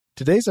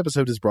Today's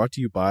episode is brought to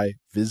you by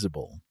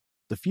Visible.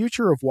 The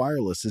future of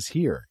wireless is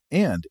here,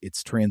 and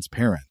it's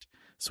transparent.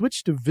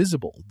 Switch to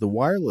Visible, the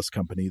wireless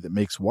company that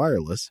makes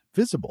wireless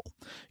visible.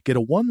 Get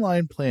a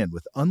one-line plan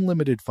with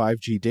unlimited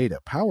 5G data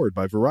powered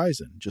by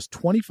Verizon, just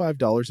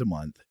 $25 a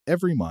month,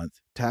 every month,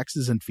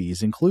 taxes and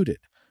fees included.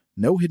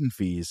 No hidden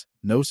fees,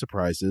 no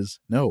surprises,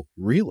 no,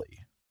 really.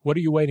 What are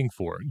you waiting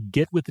for?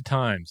 Get with the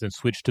times and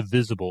switch to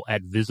Visible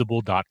at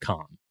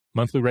Visible.com.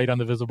 Monthly rate on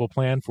the Visible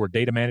plan for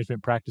data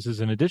management practices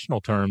and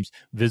additional terms,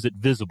 visit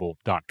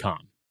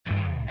Visible.com.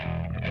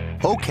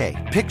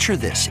 Okay, picture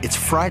this. It's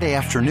Friday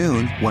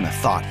afternoon when a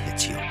thought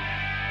hits you.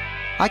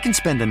 I can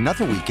spend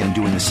another weekend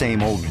doing the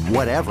same old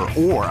whatever,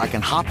 or I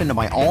can hop into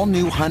my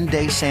all-new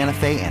Hyundai Santa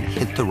Fe and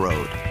hit the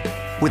road.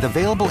 With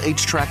available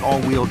H-Track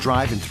all-wheel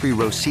drive and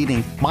three-row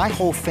seating, my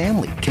whole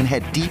family can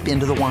head deep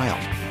into the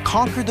wild.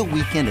 Conquer the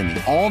weekend in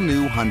the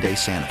all-new Hyundai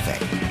Santa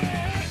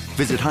Fe.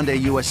 Visit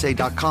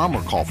HyundaiUSA.com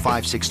or call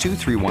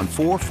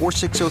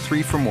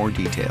 562-314-4603 for more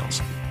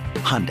details.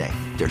 Hyundai,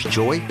 there's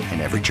joy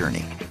in every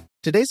journey.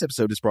 Today's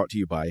episode is brought to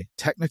you by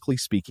Technically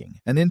Speaking,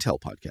 an Intel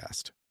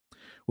podcast.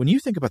 When you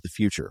think about the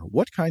future,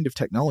 what kind of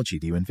technology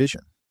do you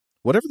envision?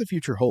 Whatever the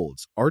future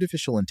holds,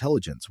 artificial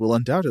intelligence will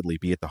undoubtedly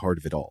be at the heart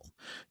of it all.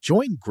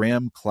 Join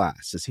Graham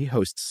Class as he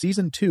hosts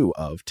Season 2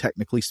 of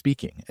Technically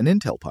Speaking, an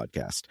Intel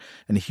podcast,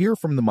 and hear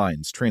from the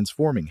minds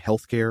transforming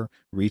healthcare,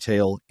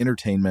 retail,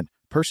 entertainment,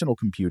 personal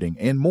computing,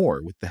 and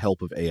more with the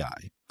help of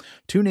AI.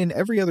 Tune in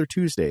every other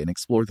Tuesday and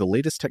explore the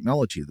latest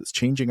technology that's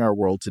changing our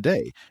world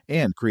today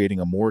and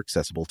creating a more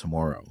accessible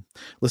tomorrow.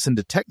 Listen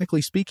to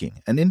Technically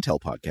Speaking, an Intel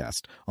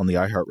podcast on the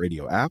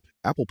iHeartRadio app,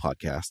 Apple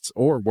Podcasts,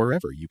 or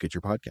wherever you get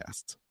your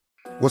podcasts.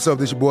 What's up,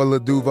 this your boy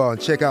Lil Duval,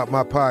 and check out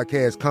my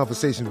podcast,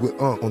 Conversations with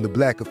Unc, on the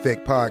Black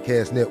Effect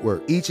Podcast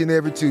Network. Each and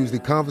every Tuesday,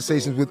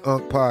 Conversations with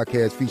Unc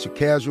podcast feature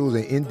casual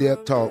and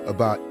in-depth talk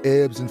about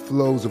ebbs and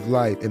flows of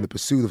life and the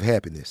pursuit of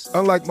happiness.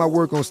 Unlike my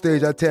work on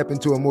stage, I tap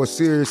into a more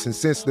serious and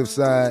sensitive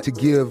side to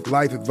give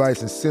life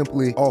advice and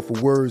simply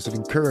offer words of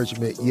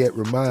encouragement, yet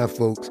remind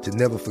folks to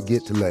never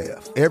forget to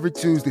laugh. Every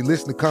Tuesday,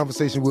 listen to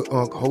Conversation with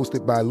Unc,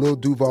 hosted by Lil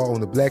Duval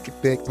on the Black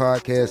Effect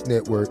Podcast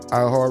Network,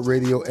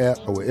 iHeartRadio app,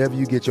 or wherever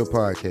you get your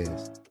podcasts.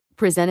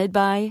 Presented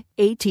by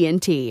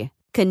AT&T.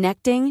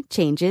 Connecting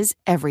changes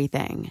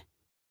everything.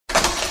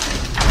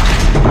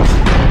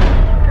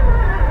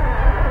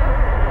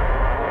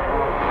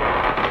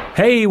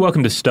 Hey,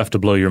 welcome to Stuff to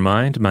Blow Your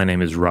Mind. My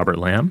name is Robert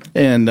Lamb.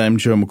 And I'm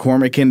Joe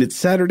McCormick, and it's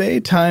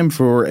Saturday, time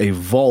for a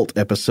Vault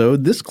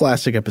episode. This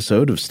classic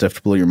episode of Stuff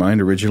to Blow Your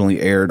Mind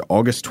originally aired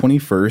August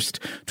 21st,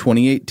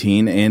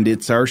 2018, and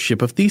it's our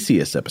Ship of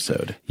Theseus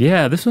episode.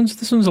 Yeah, this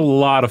one's a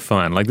lot of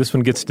fun. Like, this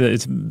one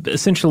it's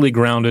essentially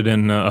grounded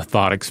in a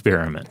thought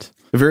experiment.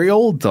 A very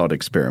old thought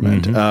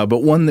experiment,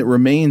 but one that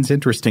remains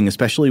interesting,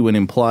 especially when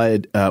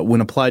applied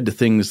to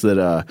things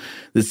that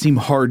seem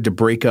hard to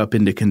break up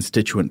into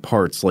constituent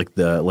parts, like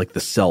the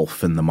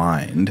self and the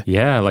mind.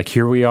 Yeah, like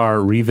here we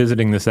are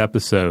revisiting this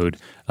episode.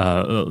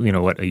 A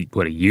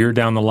year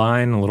down the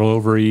line, a little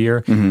over a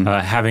year,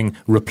 having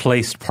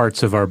replaced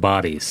parts of our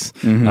bodies,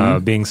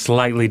 being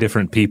slightly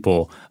different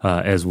people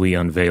as we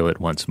unveil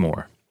it once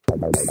more.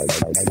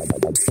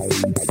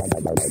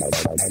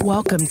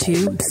 Welcome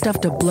to Stuff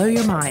to Blow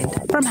Your Mind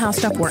from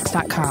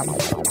HowStuffWorks.com.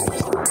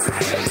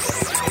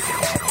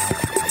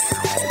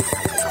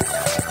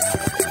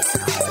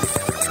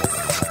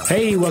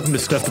 Hey, welcome to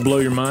Stuff to Blow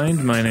Your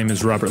Mind. My name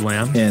is Robert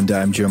Lamb. And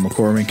I'm Joe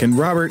McCormick. And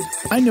Robert,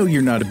 I know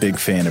you're not a big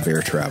fan of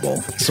air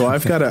travel, so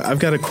I've got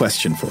a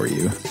question for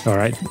you. All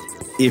right.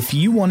 If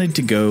you wanted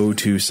to go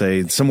to,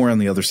 say, somewhere on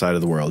the other side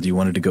of the world, you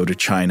wanted to go to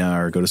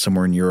China or go to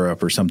somewhere in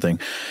Europe or something,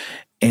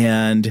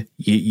 and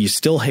you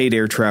still hate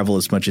air travel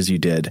as much as you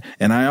did,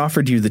 and I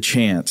offered you the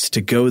chance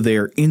to go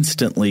there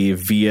instantly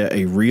via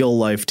a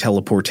real-life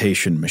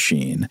teleportation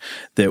machine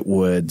that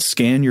would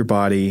scan your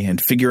body and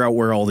figure out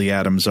where all the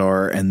atoms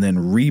are and then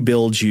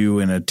rebuild you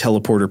in a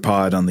teleporter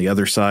pod on the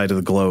other side of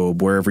the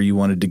globe, wherever you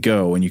wanted to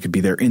go, and you could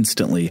be there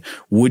instantly,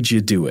 would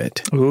you do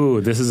it?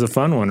 Ooh, this is a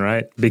fun one,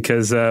 right?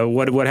 Because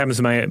what happens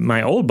to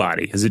my old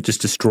body? Is it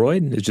just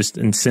destroyed? Is it just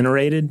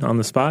incinerated on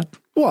the spot?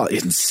 Well,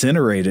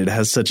 incinerated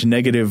has such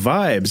negative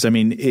vibes. I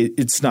mean,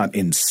 it's not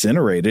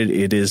incinerated.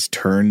 It is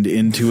turned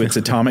into its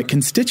atomic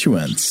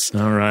constituents.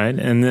 All right.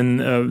 And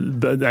then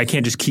but I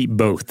can't just keep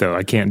both, though.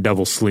 I can't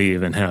double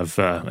sleeve and have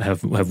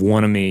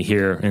one of me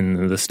here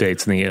in the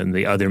States and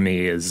the other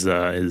me is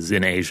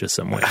in Asia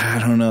somewhere. I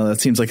don't know.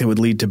 That seems like it would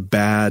lead to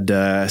bad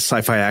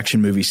sci-fi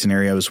action movie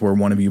scenarios where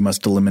one of you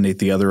must eliminate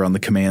the other on the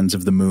commands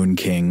of the Moon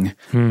King.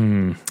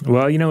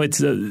 Well,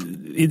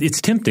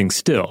 it's tempting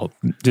still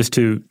just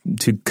to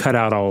cut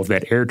out all of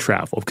that air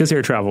travel, because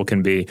air travel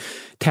can be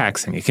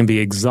taxing. It can be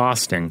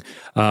exhausting.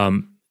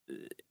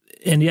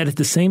 And yet at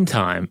the same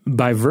time,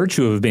 by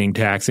virtue of being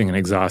taxing and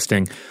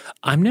exhausting,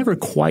 I'm never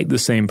quite the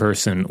same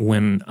person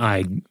when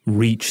I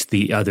reach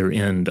the other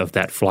end of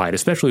that flight,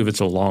 especially if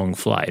it's a long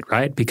flight,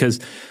 right? Because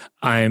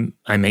I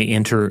may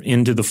enter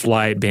into the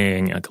flight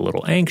being like a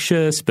little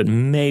anxious, but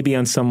maybe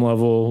on some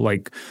level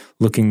like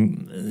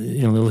looking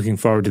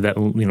forward to that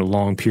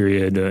long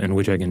period in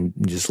which I can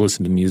just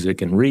listen to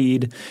music and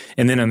read.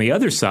 And then on the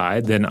other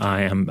side, then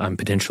I'm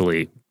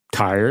potentially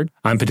tired.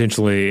 I'm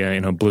potentially,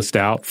 blissed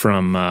out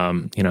from,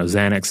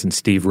 Xanax and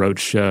Steve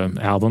Roach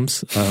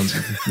albums,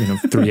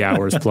 3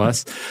 hours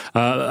plus.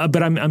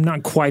 But I'm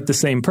not quite the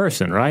same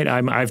person, right?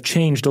 I've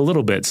changed a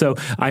little bit. So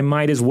I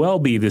might as well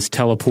be this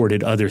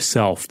teleported other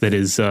self that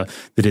is a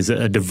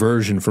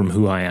diversion from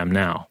who I am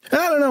now. I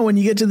don't know. When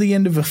you get to the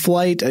end of a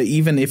flight,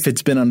 even if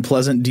it's been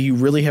unpleasant, do you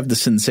really have the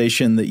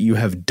sensation that you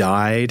have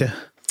died?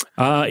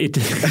 It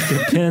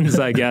depends,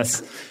 I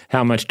guess,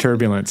 how much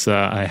turbulence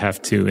I have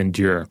to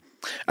endure.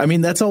 I mean,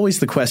 that's always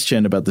the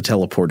question about the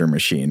teleporter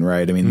machine,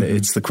 right? I mean,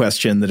 It's the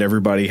question that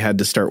everybody had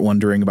to start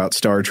wondering about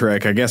Star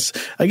Trek. I guess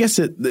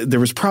there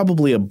was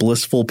probably a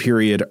blissful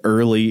period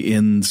early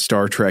in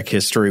Star Trek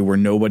history where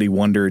nobody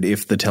wondered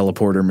if the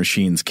teleporter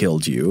machines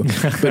killed you.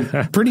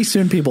 But pretty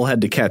soon people had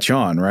to catch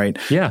on, right?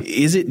 Yeah.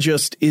 Is it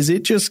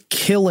just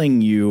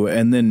killing you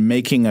and then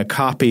making a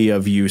copy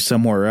of you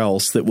somewhere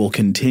else that will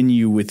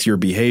continue with your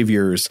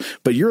behaviors,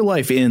 but your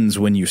life ends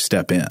when you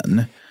step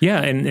in?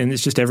 Yeah, and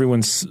it's just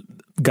everyone's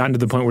gotten to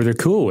the point where they're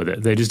cool with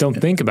it. They just don't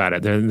think about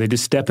it. They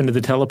just step into the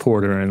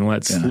teleporter and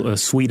let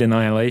sweet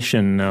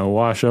annihilation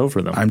wash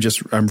over them.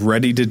 I'm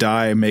ready to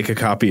die. Make a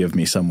copy of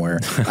me somewhere.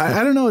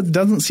 I don't know. It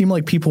doesn't seem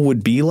like people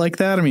would be like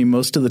that. I mean,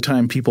 most of the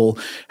time people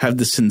have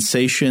the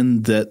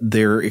sensation that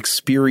their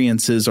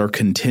experiences are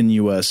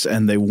continuous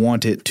and they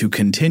want it to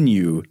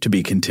continue to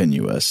be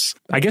continuous.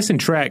 I guess in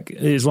Trek,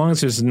 as long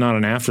as there's not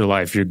an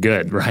afterlife, you're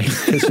good, right?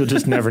 Because you'll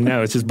just never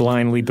know. It's just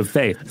blind leap of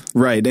faith.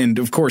 Right. And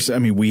of course, I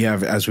mean, we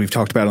have, as we've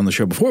talked about on the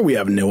show before, we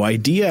have no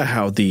idea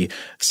how the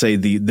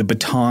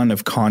baton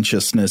of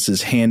consciousness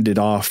is handed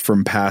off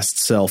from past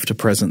self to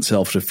present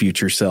self to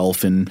future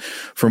self and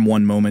from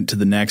one moment to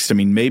the next. I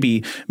mean,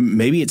 maybe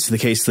it's the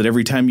case that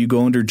every time you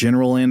go under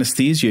general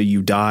anesthesia,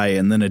 you die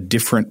and then a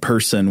different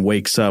person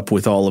wakes up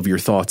with all of your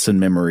thoughts and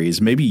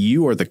memories. Maybe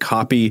you are the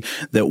copy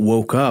that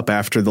woke up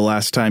after the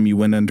last time you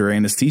went under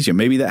anesthesia.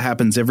 Maybe that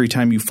happens every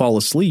time you fall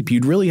asleep.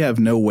 You'd really have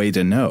no way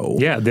to know.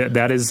 Yeah,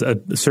 that is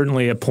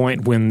certainly a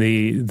point when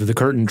the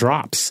curtain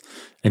drops.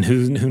 And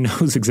who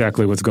knows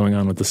exactly what's going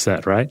on with the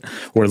set, right?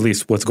 Or at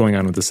least what's going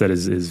on with the set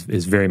is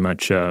very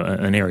much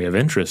an area of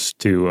interest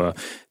to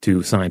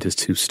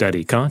scientists who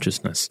study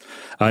consciousness.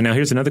 Now,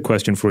 here's another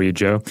question for you,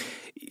 Joe.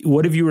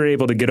 What if you were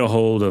able to get a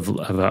hold of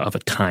a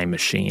time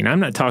machine? I'm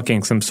not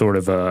talking some sort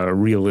of a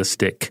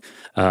realistic,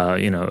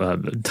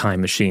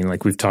 time machine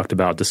like we've talked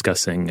about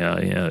discussing,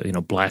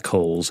 black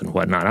holes and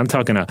whatnot. I'm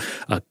talking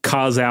a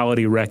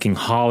causality-wrecking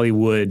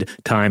Hollywood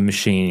time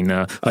machine.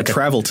 A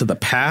travel to the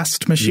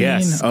past machine?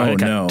 Yes. Oh,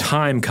 no.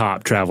 Time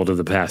cop travel to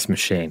the past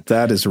machine.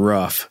 That is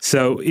rough.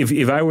 So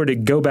if I were to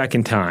go back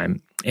in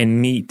time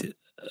and meet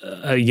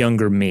a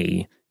younger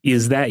me,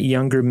 is that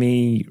younger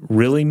me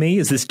really me?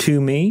 Is this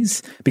two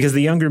me's? Because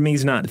the younger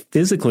me's not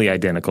physically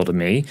identical to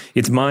me.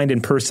 Its mind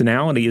and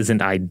personality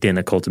isn't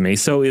identical to me.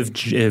 So if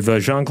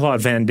Jean-Claude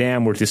Van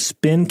Damme were to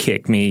spin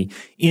kick me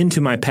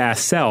into my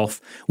past self,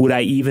 would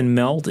I even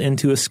melt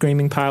into a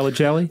screaming pile of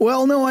jelly?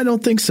 Well, no, I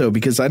don't think so,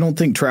 because I don't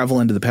think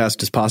travel into the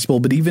past is possible.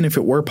 But even if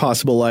it were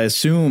possible, I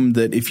assume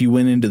that if you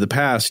went into the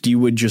past, you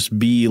would just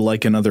be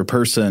like another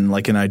person,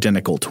 like an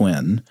identical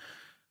twin.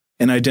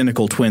 And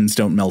identical twins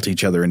don't melt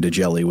each other into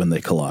jelly when they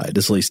collide,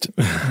 at least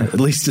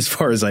as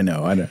far as I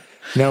know. I've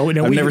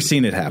never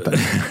seen it happen.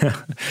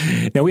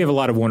 Now, we have a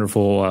lot of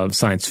wonderful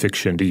science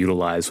fiction to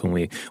utilize when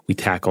we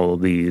tackle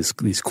these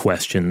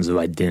questions of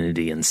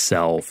identity and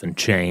self and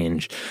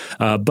change,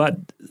 but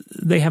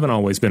they haven't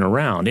always been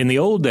around. In the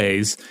old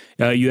days,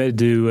 you had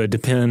to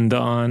depend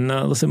on,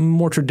 let's say,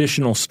 more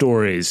traditional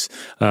stories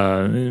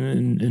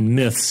and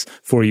myths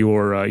for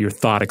your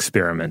thought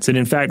experiments. And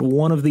in fact,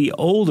 one of the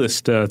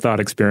oldest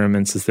thought experiments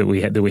that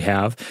we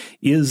have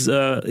is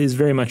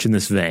very much in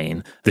this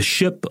vein: the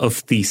Ship of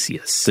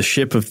Theseus. The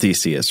Ship of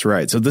Theseus,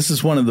 right. So this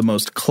is one of the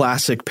most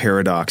classic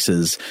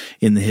paradoxes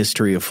in the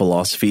history of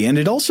philosophy. And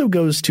it also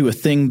goes to a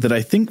thing that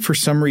I think for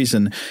some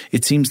reason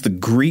it seems the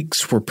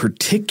Greeks were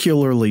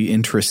particularly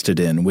interested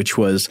in, which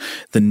was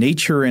the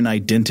nature and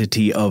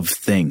identity of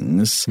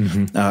things.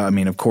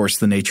 Mm-hmm. Of course,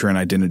 the nature and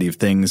identity of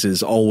things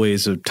is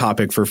always a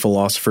topic for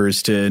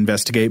philosophers to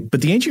investigate.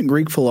 But the ancient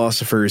Greek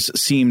philosophers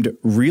seemed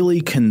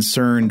really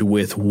concerned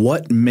with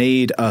what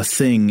made a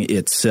thing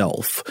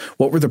itself.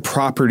 What were the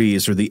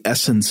properties or the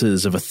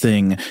essences of a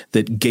thing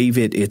that gave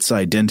it its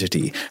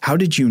identity? How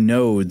did you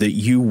know that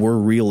you were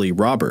really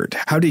Robert?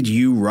 How did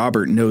you,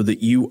 Robert, know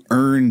that you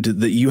earned,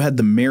 that you had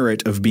the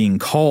merit of being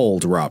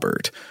called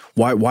Robert?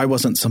 Why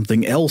wasn't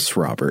something else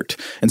Robert?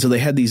 And so they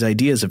had these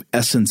ideas of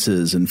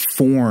essences and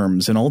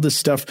forms and all this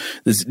stuff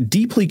that's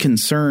deeply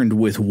concerned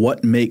with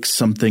what makes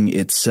something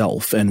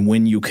itself and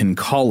when you can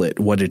call it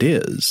what it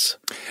is.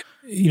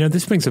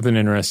 This brings up an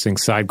interesting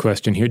side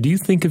question here. Do you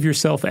think of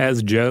yourself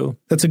as Joe?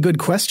 That's a good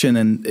question,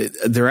 and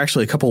there are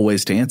actually a couple of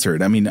ways to answer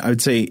it. I mean, I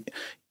would say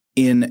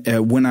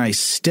when I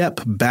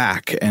step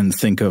back and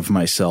think of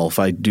myself,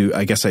 I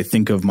guess I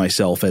think of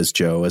myself as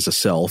Joe, as a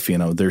self.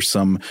 There's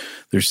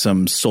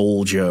some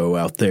soul Joe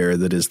out there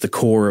that is the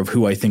core of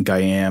who I think I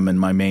am and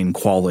my main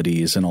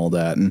qualities and all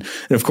that. And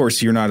of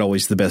course, you're not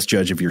always the best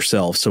judge of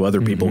yourself, so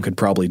other people could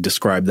probably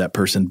describe that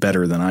person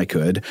better than I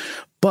could.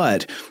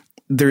 But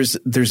there's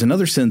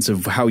another sense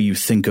of how you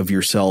think of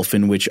yourself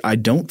in which I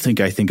don't think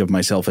I think of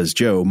myself as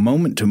Joe.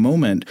 Moment to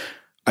moment,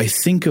 I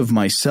think of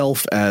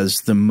myself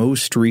as the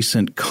most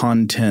recent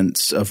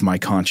contents of my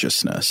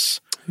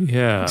consciousness.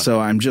 Yeah. So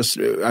I'm just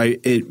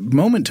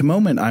moment to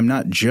moment, I'm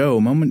not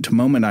Joe. Moment to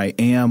moment, I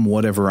am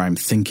whatever I'm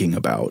thinking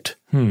about.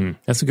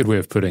 That's a good way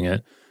of putting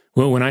it.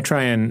 Well, when I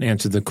try and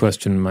answer the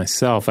question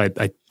myself, I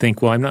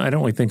think, I don't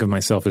really think of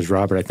myself as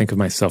Robert. I think of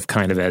myself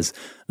kind of as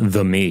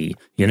the me.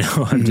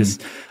 I'm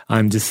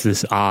just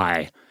this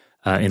I.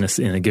 In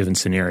a given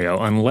scenario,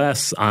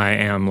 unless I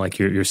am, like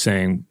you're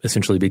saying,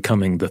 essentially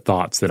becoming the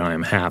thoughts that I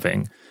am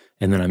having,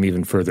 and then I'm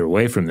even further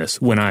away from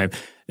this. When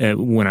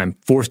I'm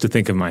forced to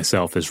think of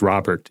myself as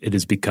Robert, it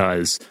is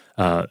because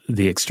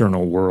the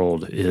external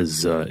world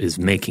is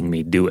making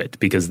me do it,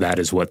 because that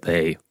is what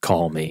they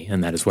call me,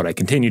 and that is what I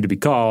continue to be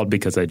called,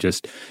 because I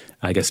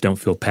guess don't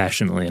feel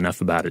passionately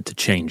enough about it to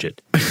change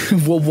it.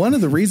 Well, one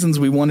of the reasons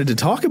we wanted to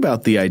talk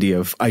about the idea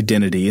of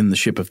identity in the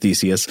Ship of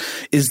Theseus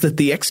is that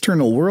the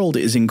external world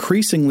is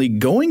increasingly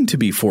going to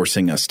be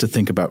forcing us to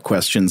think about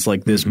questions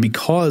like this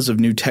because of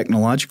new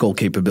technological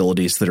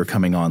capabilities that are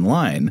coming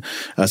online.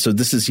 So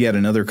this is yet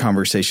another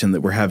conversation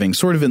that we're having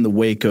sort of in the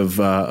wake of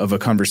a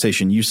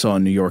conversation you saw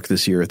in New York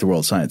this year at the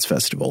World Science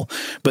Festival.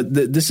 But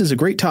this is a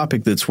great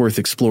topic that's worth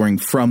exploring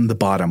from the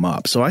bottom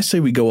up. So I say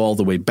we go all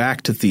the way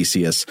back to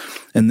Theseus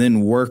and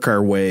then work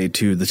our way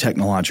to the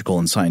technological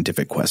and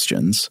scientific questions.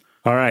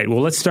 All right. Well,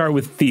 let's start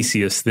with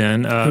Theseus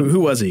then. Who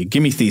was he?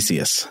 Give me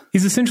Theseus.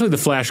 He's essentially the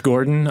Flash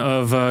Gordon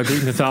of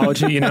Greek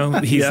mythology.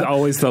 He's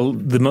always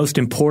the most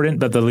important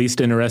but the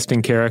least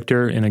interesting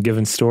character in a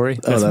given story.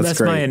 That's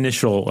great. My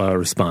initial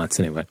response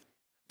anyway.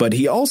 But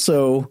he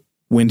also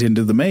went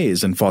into the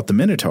maze and fought the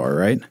Minotaur,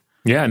 right?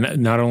 Yeah,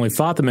 not only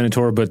fought the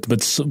Minotaur, but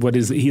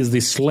he is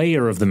the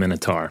slayer of the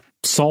Minotaur,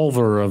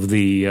 solver of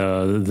the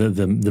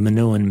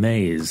Minoan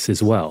maze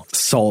as well.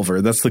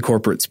 Solver, that's the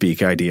corporate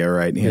speak idea,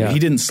 right? Yeah. He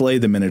didn't slay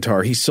the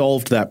Minotaur; he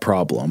solved that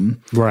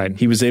problem. Right.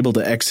 He was able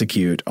to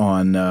execute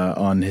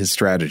on his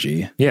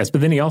strategy. Yes,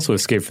 but then he also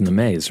escaped from the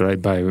maze, right?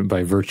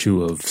 By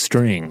virtue of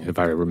string, if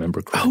I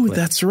remember correctly. Oh,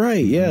 that's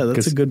right. Yeah,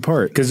 that's a good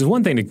part. Because it's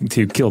one thing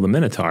to kill the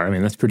Minotaur. I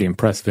mean, that's pretty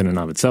impressive in and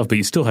of itself, but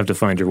you still have to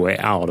find your way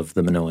out of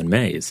the Minoan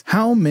maze.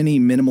 How many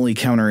minimally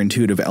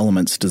counterintuitive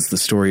elements does the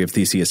story of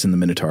Theseus and the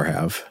Minotaur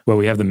have? Well,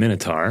 we have the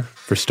Minotaur,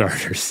 for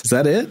starters. Is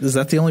that it? Is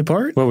that the only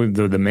part? Well,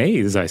 the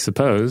maze, I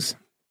suppose.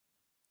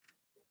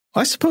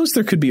 I suppose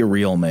there could be a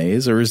real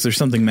maze, or is there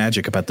something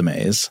magic about the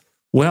maze?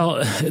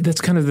 Well,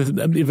 that's kind of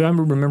if I'm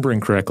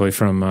remembering correctly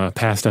from a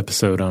past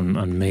episode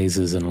on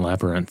mazes and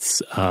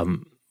labyrinths,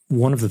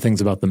 one of the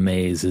things about the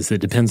maze is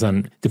it depends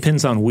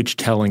on which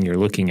telling you're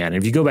looking at. And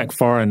if you go back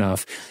far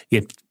enough,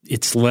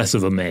 it's less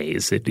of a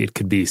maze. It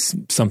could be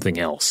something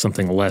else,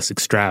 something less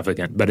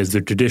extravagant. But as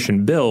the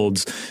tradition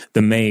builds,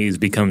 the maze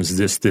becomes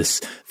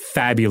this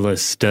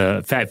fabulous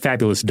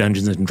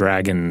Dungeons and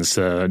Dragons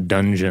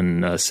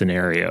dungeon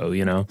scenario,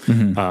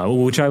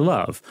 which I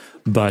love.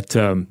 But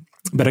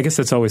I guess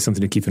that's always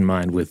something to keep in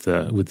mind with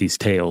these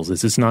tales.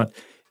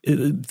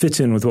 It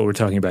fits in with what we're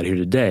talking about here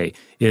today.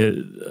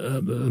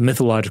 A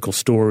mythological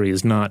story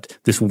is not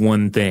this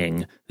one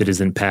thing that is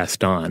then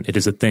passed on. It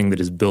is a thing that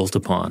is built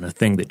upon, a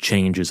thing that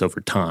changes over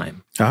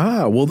time.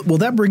 Well,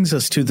 that brings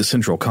us to the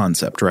central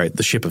concept, right?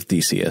 The Ship of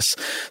Theseus.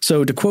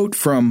 So to quote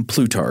from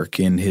Plutarch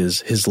in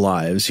his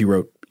Lives, he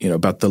wrote,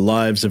 about the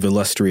lives of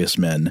illustrious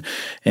men.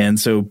 And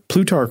so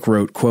Plutarch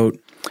wrote, quote,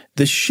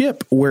 "The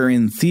ship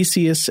wherein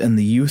Theseus and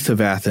the youth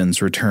of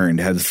Athens returned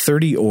had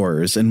 30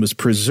 oars and was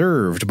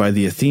preserved by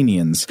the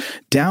Athenians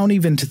down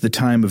even to the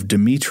time of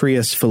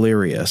Demetrius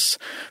Phalereus,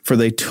 for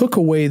they took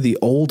away the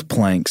old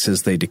planks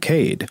as they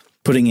decayed,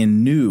 putting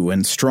in new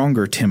and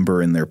stronger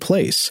timber in their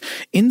place,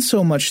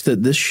 insomuch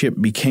that this ship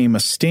became a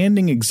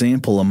standing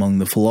example among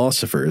the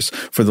philosophers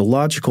for the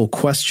logical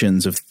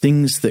questions of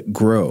things that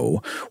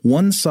grow,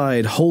 one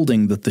side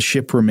holding that the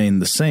ship remained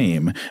the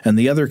same, and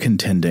the other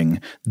contending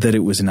that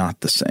it was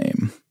not the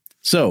same."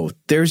 So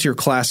there's your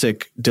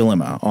classic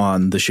dilemma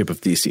on the Ship of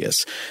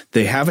Theseus.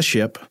 They have a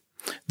ship.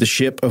 The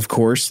ship, of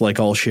course, like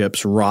all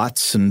ships,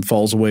 rots and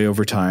falls away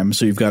over time,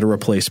 so you've got to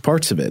replace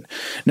parts of it.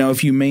 Now,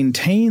 if you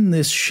maintain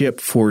this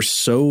ship for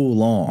so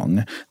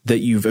long that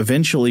you've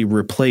eventually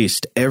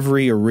replaced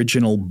every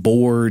original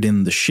board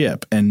in the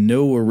ship and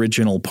no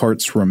original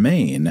parts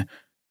remain,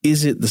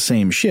 is it the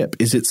same ship?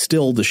 Is it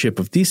still the Ship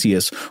of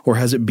Theseus, or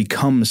has it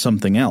become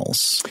something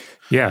else?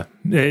 Yeah.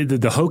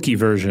 The hokey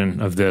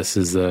version of this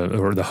is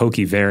or the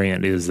hokey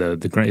variant is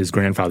his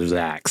grandfather's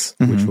axe,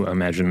 which I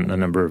imagine a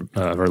number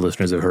of our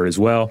listeners have heard as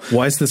well.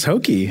 Why is this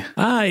hokey?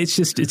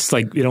 It's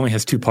like it only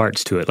has two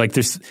parts to it. Like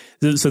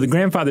so the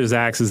grandfather's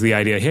axe is the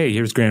idea, hey,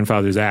 here's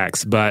grandfather's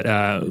axe, but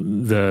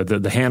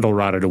the handle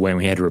rotted away and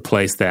we had to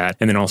replace that.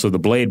 And then also the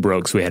blade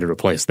broke, so we had to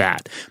replace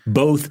that.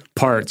 Both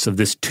parts of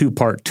this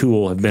two-part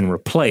tool have been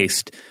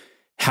replaced.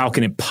 How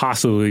can it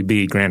possibly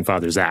be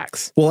grandfather's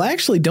axe? Well, I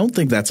actually don't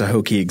think that's a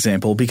hokey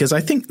example because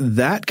I think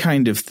that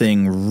kind of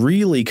thing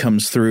really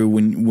comes through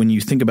when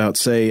you think about,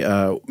 say,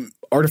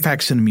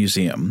 artifacts in a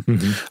museum.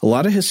 A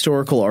lot of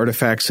historical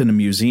artifacts in a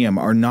museum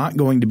are not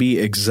going to be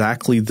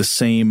exactly the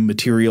same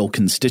material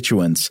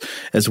constituents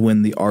as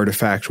when the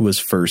artifact was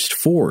first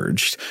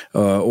forged,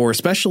 or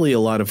especially a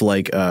lot of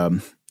like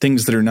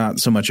things that are not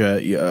so much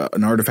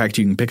an artifact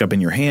you can pick up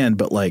in your hand,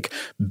 but like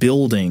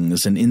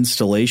buildings and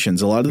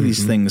installations. A lot of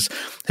these things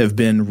have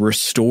been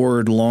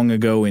restored long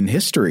ago in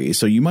history.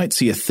 So you might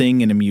see a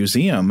thing in a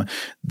museum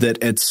that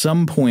at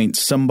some point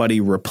somebody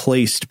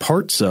replaced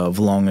parts of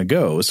long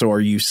ago. So are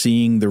you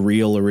seeing the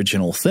real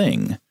original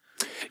thing?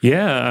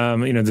 Yeah,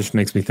 this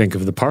makes me think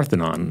of the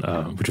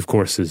Parthenon, which of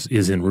course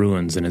is in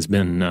ruins and has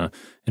been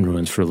in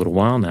ruins for a little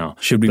while now.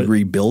 Should we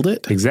rebuild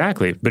it?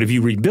 Exactly. But if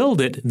you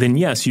rebuild it, then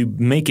yes, you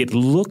make it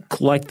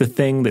look like the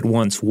thing that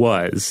once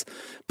was.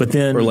 But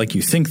then, or like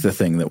you think the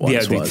thing that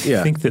once was.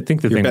 Yeah, think the thing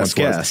once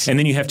was. And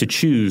then you have to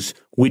choose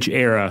which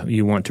era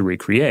you want to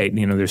recreate.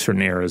 There's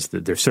certain eras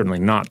that they're certainly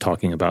not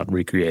talking about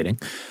recreating.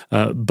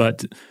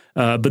 But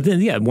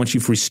then, once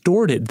you've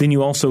restored it, then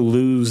you also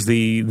lose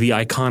the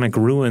iconic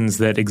ruins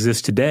that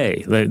exist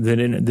today that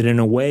in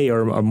a way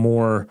are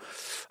more,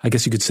 I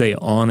guess you could say,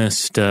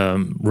 honest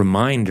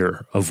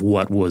reminder of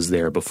what was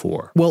there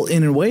before. Well,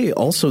 in a way,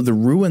 also the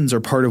ruins are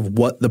part of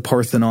what the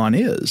Parthenon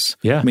is.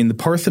 Yeah. I mean, the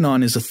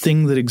Parthenon is a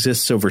thing that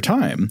exists over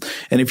time.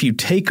 And if you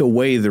take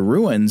away the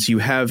ruins, you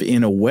have,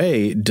 in a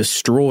way,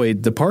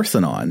 destroyed the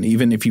Parthenon,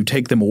 even if you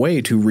take them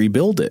away to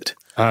rebuild it.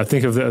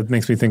 It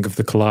makes me think of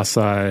the Colossi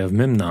of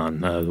Memnon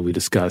that we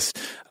discussed,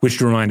 which,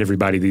 to remind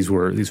everybody, these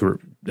were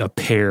a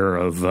pair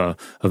of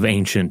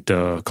ancient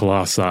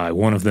colossi.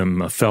 One of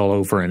them fell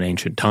over in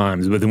ancient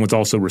times, but then was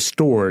also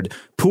restored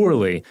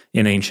poorly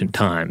in ancient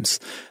times.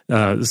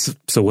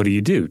 So what do?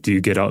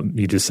 You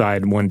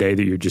decide one day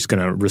that you're just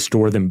going to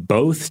restore them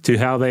both to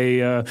how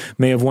they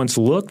may have once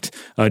looked?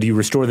 Do you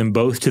restore them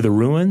both to the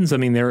ruins? I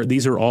mean,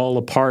 these are all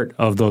a part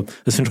of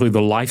essentially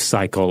the life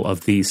cycle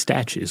of these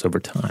statues over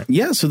time.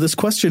 Yeah, so this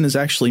question is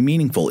actually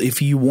meaningful.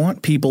 If you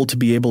want people to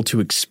be able to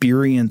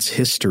experience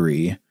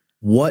history,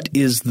 what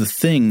is the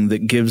thing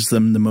that gives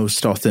them the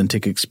most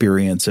authentic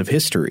experience of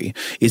history?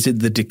 Is it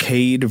the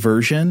decayed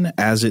version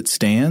as it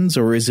stands,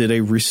 or is it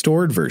a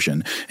restored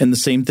version? And the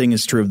same thing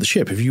is true of the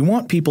ship. If you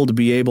want people to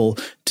be able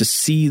to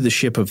see the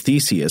ship of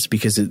Theseus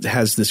because it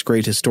has this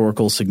great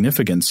historical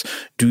significance,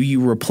 do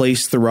you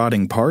replace the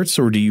rotting parts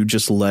or do you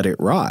just let it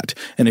rot?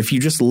 And if you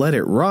just let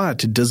it rot,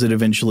 does it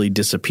eventually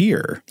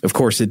disappear? Of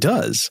course it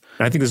does.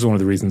 I think this is one of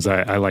the reasons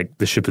I like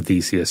the ship of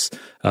Theseus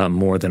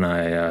more than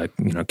I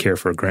care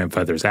for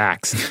grandfather's axe.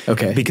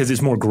 Okay. Because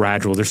it's more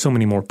gradual. There's so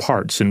many more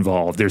parts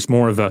involved. There's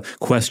more of a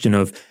question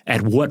of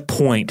at what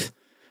point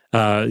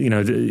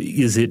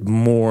is it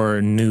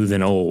more new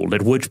than old?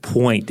 At which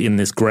point in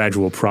this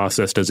gradual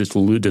process does it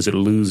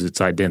lose its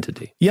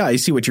identity? Yeah, I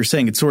see what you're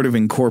saying. It sort of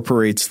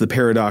incorporates the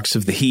paradox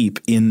of the heap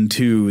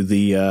into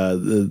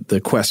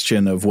the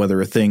question of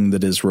whether a thing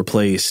that is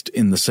replaced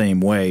in the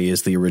same way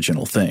is the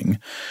original thing,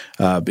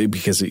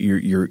 because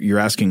you're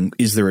asking,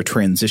 is there a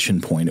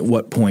transition point? At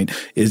what point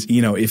is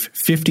if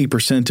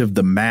 50% of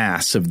the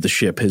mass of the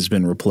ship has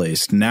been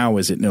replaced, now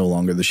is it no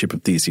longer the ship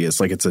of Theseus?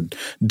 Like it's a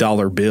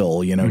dollar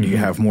bill. Do you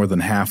have more than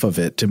half of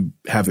it to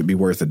have it be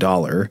worth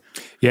 $1?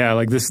 Yeah,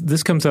 like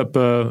this comes up,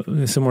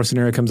 a similar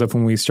scenario comes up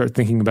when we start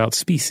thinking about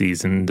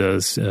species and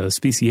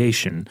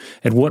speciation.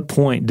 At what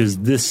point does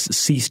this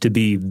cease to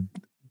be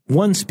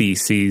one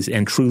species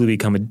and truly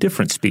become a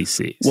different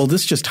species? Well,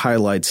 this just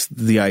highlights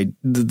the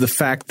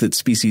fact that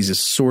species is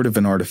sort of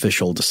an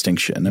artificial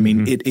distinction. I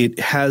mean, it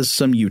has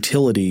some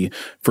utility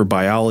for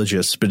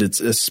biologists, but it's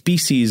a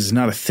species is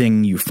not a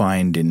thing you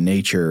find in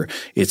nature.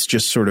 It's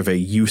just sort of a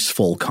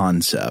useful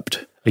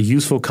concept. A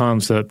useful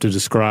concept to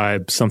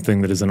describe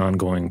something that is an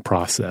ongoing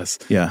process.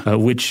 Yeah.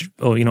 Which,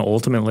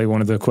 ultimately one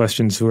of the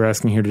questions we're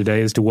asking here today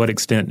is to what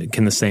extent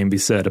can the same be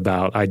said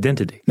about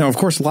identity? Now, of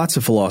course, lots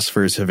of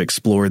philosophers have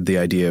explored the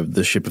idea of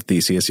the ship of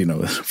Theseus.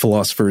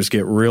 Philosophers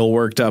get real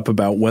worked up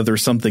about whether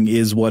something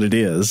is what it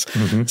is.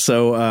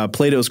 So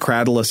Plato's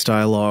Cratylus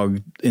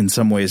dialogue in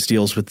some ways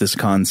deals with this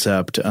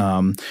concept.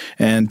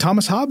 And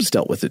Thomas Hobbes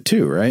dealt with it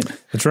too, right?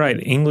 That's right.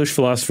 English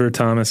philosopher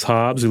Thomas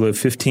Hobbes, who lived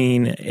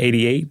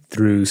 1588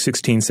 through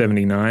 1679.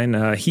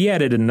 He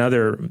added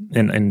another,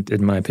 and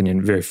in my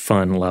opinion, very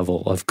fun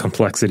level of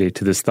complexity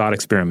to this thought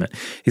experiment.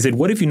 He said,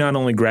 what if you not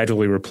only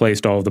gradually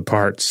replaced all of the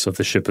parts of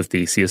the ship of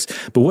Theseus,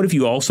 but what if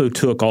you also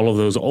took all of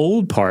those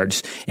old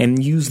parts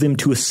and used them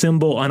to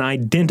assemble an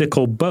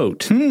identical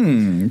boat?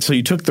 So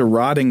you took the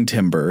rotting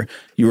timber,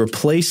 You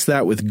replaced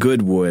that with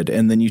good wood,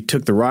 and then you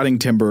took the rotting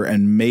timber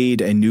and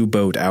made a new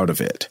boat out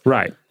of it.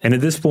 Right. And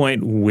at this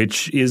point,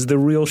 which is the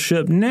real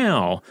ship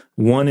now?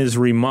 One is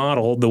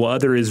remodeled, the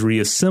other is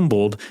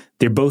reassembled.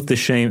 They're both the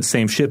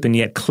same ship, and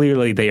yet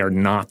clearly they are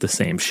not the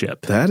same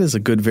ship. That is a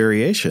good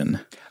variation.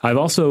 I've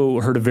also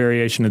heard a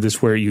variation of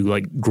this where you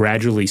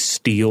gradually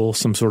steal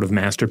some sort of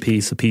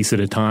masterpiece a piece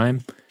at a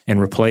time and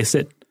replace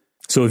it.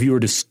 So if you were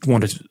to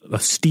want to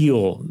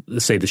steal,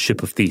 say, the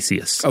ship of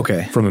Theseus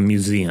from a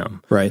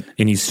museum, right,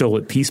 and you stole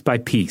it piece by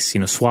piece,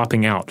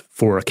 swapping out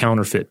for a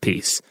counterfeit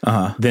piece,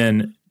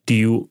 then do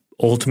you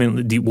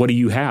ultimately what do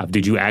you have?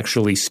 Did you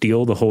actually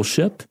steal the whole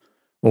ship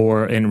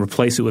and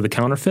replace it with a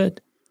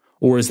counterfeit?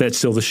 Or is that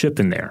still the ship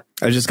in there?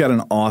 I just got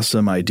an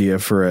awesome idea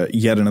for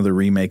yet another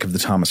remake of the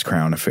Thomas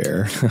Crown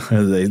Affair.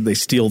 They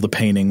steal the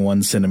painting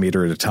 1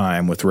 centimeter at a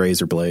time with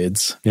razor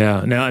blades.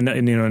 Yeah. Now,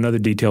 another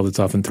detail that's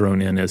often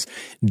thrown in is,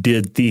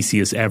 did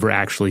Theseus ever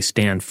actually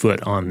stand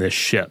foot on this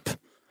ship?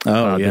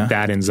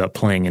 That ends up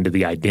playing into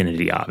the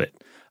identity of it.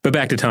 But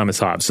back to Thomas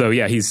Hobbes. So,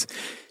 yeah, he's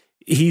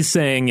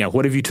saying,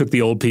 what if you took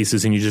the old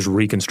pieces and you just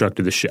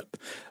reconstructed the ship?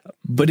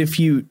 But if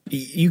you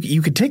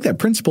could take that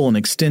principle and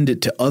extend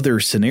it to other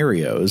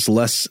scenarios,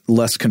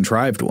 less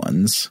contrived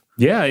ones.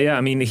 Yeah.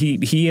 I mean,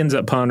 he ends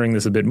up pondering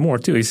this a bit more,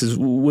 too. He says,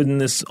 wouldn't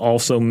this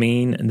also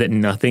mean that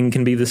nothing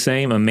can be the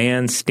same? A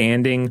man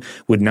standing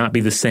would not be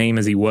the same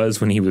as he was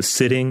when he was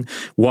sitting.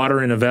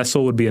 Water in a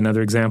vessel would be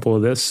another example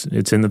of this.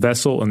 It's in the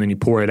vessel, and then you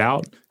pour it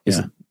out.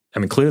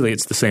 Clearly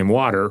it's the same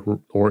water,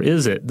 or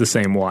is it the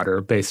same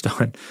water based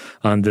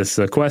on this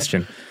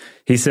question?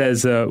 He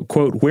says,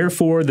 quote,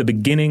 "Wherefore the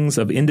beginnings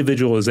of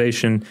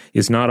individualization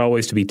is not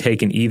always to be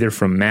taken either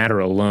from matter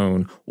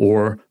alone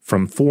or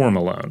from form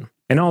alone."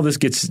 And all this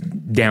gets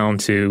down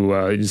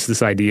to just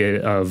this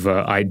idea of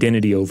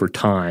identity over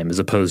time as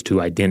opposed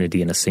to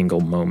identity in a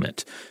single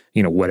moment,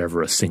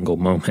 whatever a single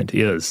moment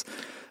is.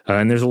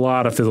 And there's a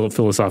lot of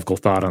philosophical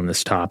thought on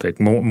this topic,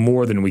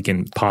 more than we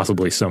can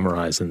possibly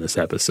summarize in this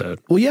episode.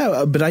 Well,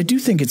 yeah, but I do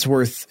think it's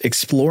worth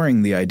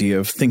exploring the idea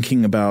of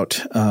thinking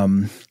about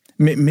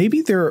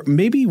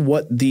maybe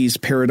what these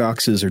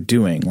paradoxes are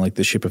doing, like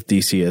the ship of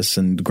Theseus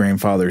and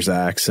grandfather's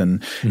axe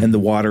and the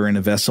water in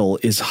a vessel,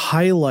 is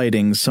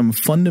highlighting some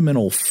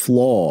fundamental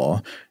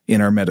flaw in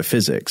our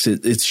metaphysics.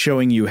 It's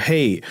showing you,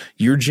 hey,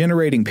 you're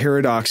generating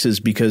paradoxes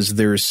because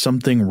there's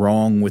something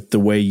wrong with the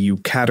way you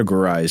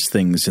categorize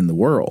things in the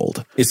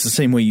world. It's the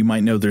same way you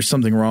might know there's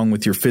something wrong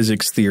with your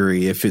physics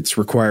theory if it's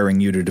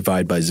requiring you to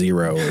divide by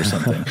 0 or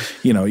something.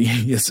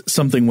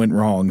 Something went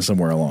wrong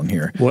somewhere along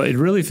here. Well, it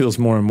really feels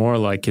more and more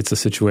like it's a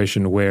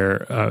situation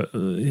where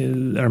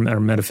our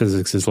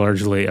metaphysics is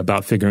largely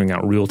about figuring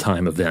out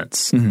real-time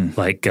events.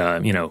 Like,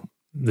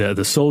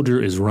 the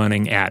soldier is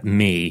running at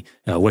me.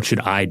 What should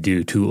I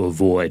do to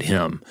avoid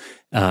him?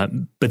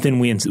 But then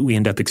we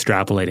end up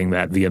extrapolating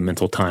that via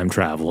mental time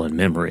travel and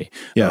memory.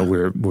 Yeah.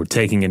 We're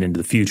taking it into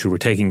the future, we're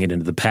taking it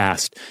into the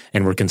past,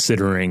 and we're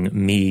considering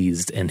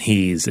me's and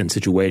he's in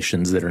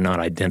situations that are not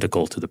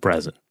identical to the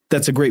present.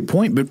 That's a great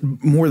point. But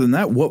more than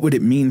that, what would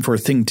it mean for a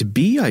thing to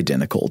be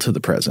identical to the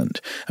present?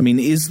 I mean,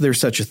 is there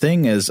such a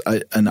thing as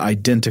an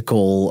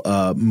identical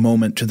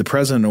moment to the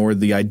present, or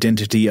the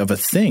identity of a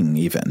thing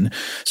even?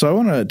 So I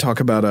want to talk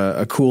about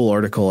a cool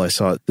article I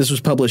saw. This was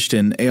published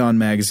in Aeon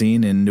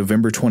Magazine in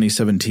November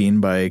 2017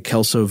 by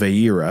Kelso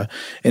Vieira,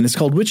 and it's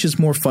called "Which is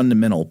More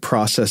Fundamental,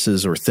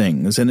 Processes or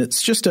Things?" And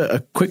it's just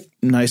a quick,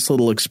 nice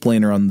little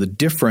explainer on the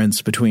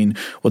difference between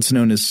what's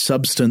known as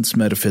substance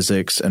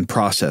metaphysics and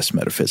process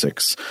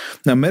metaphysics.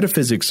 Now,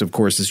 metaphysics, of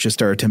course, is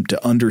just our attempt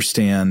to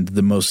understand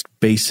the most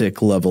basic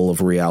level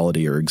of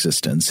reality or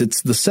existence.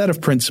 It's the set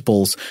of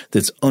principles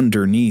that's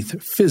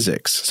underneath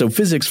physics. So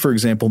physics, for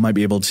example, might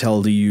be able to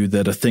tell you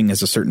that a thing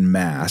has a certain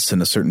mass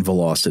and a certain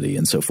velocity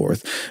and so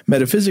forth.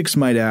 Metaphysics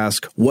might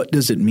ask, what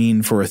does it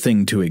mean for a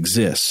thing to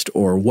exist?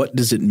 Or what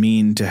does it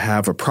mean to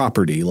have a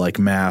property like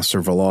mass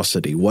or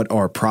velocity? What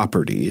are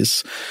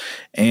properties?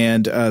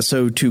 And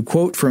so to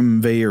quote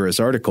from Vieira's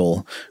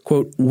article,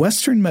 quote,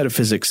 "Western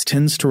metaphysics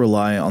tends to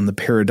rely on the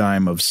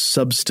paradigm of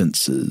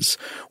substances.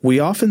 We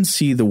often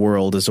see the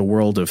world as a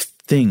world of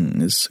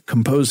things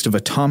composed of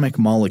atomic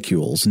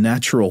molecules,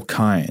 natural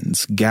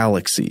kinds,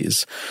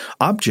 galaxies.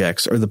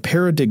 Objects are the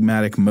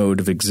paradigmatic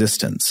mode of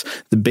existence,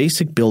 the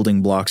basic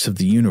building blocks of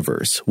the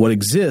universe. What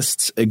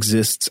exists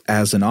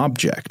as an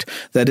object.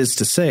 That is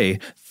to say,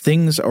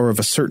 things are of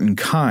a certain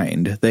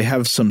kind. They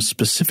have some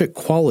specific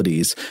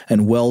qualities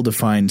and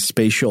well-defined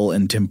spatial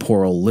and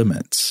temporal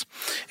limits."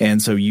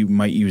 And so you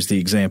might use the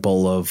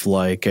example of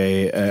like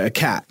a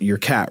cat, your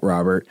cat,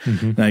 Robert.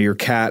 Now, your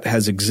cat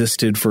has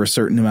existed for a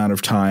certain amount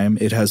of time.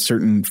 It has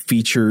certain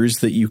features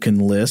that you can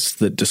list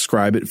that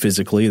describe it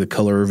physically, the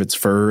color of its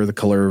fur, the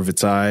color of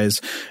its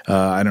eyes.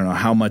 I don't know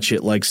how much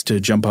it likes to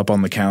jump up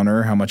on the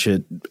counter, how much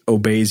it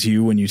obeys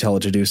you when you tell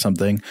it to do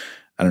something.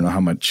 I don't know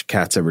how much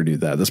cats ever do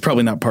that. That's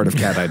probably not part of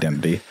cat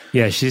identity.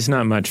 Yeah, she's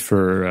not much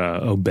for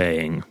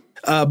obeying.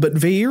 But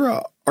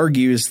Vieira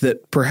argues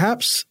that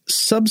perhaps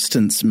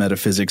substance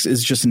metaphysics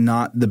is just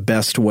not the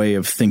best way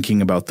of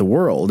thinking about the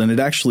world, and it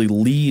actually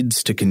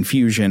leads to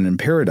confusion and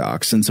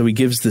paradox. And so he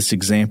gives this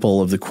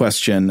example of the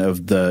question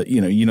of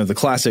the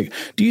classic,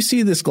 do you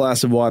see this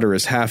glass of water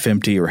as half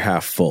empty or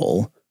half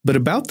full? But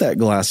about that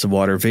glass of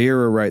water,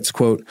 Vieira writes,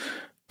 quote,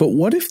 but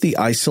what if the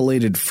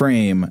isolated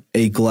frame,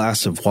 a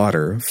glass of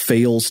water,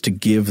 fails to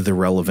give the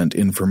relevant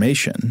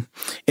information?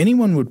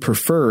 Anyone would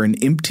prefer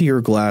an emptier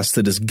glass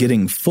that is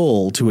getting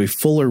full to a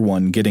fuller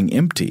one getting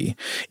empty.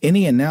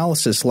 Any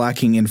analysis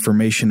lacking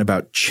information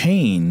about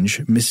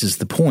change misses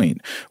the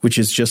point, which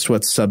is just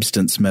what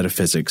substance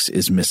metaphysics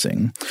is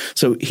missing.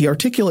 So he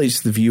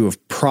articulates the view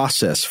of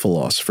process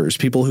philosophers,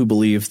 people who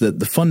believe that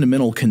the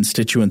fundamental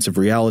constituents of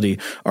reality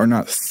are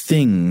not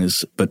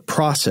things, but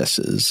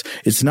processes.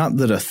 It's not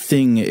that a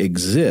thing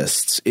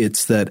exists,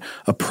 it's that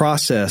a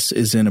process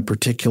is in a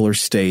particular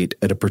state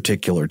at a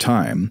particular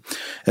time.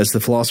 As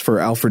the philosopher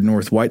Alfred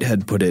North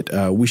Whitehead put it,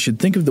 we should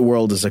think of the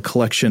world as a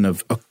collection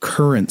of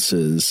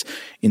occurrences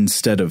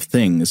instead of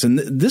things. And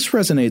this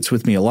resonates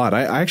with me a lot.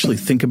 I actually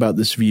think about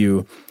this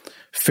view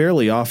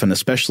fairly often,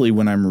 especially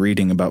when I'm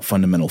reading about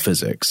fundamental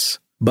physics.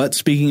 But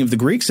speaking of the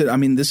Greeks,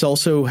 this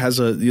also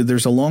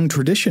there's a long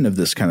tradition of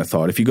this kind of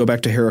thought. If you go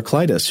back to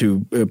Heraclitus,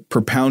 who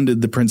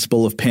propounded the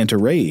principle of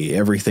pantarei,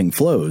 everything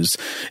flows.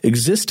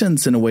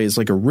 Existence in a way is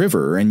like a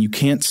river, and you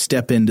can't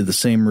step into the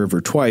same river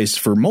twice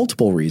for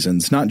multiple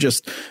reasons, not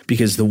just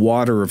because the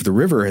water of the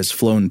river has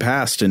flown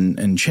past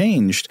and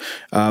changed,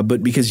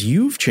 but because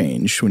you've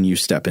changed when you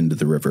step into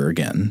the river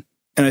again.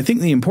 And I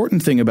think the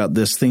important thing about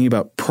this, thinking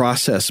about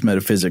process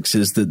metaphysics,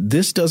 is that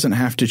this doesn't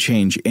have to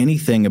change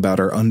anything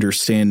about our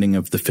understanding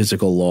of the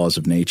physical laws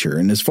of nature.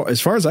 And as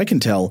far as I can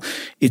tell,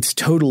 it's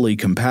totally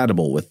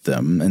compatible with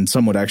them, and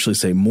some would actually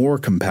say more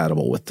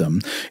compatible with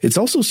them. It's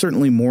also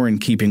certainly more in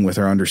keeping with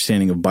our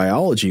understanding of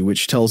biology,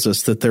 which tells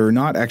us that there are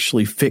not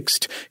actually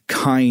fixed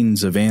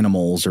kinds of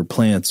animals or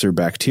plants or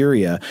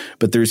bacteria,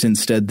 but there's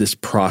instead this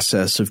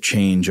process of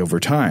change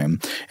over time,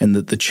 and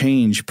that the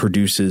change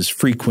produces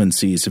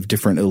frequencies of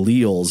different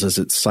alleles as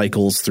it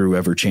cycles through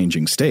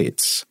ever-changing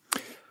states.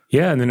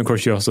 Yeah, and then of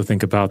course you also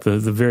think about the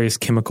various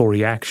chemical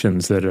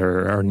reactions that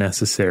are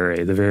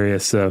necessary, the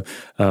various all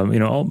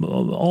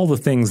the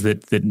things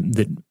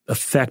that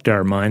affect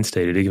our mind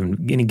state at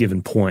any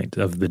given point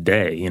of the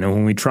day. You know,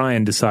 when we try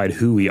and decide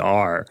who we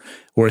are,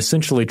 we're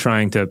essentially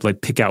trying to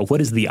pick out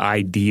what is the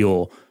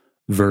ideal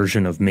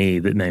version of me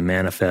that may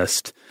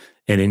manifest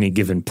at any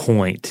given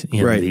point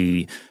in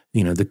the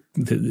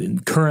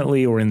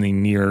currently or in the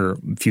near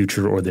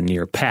future or the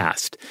near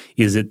past.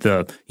 Is it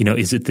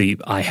the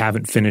I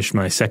haven't finished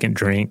my second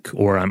drink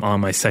or I'm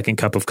on my second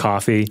cup of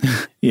coffee?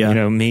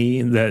 Yeah.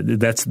 Me,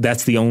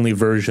 that's the only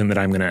version that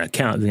I'm going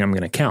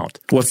to count.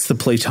 What's the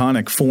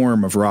Platonic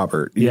form of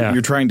Robert? Yeah.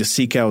 You're trying to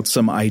seek out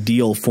some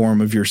ideal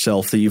form of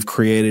yourself that you've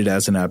created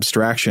as an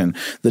abstraction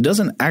that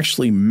doesn't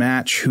actually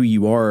match who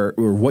you are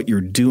or what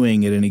you're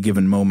doing at any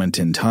given moment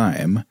in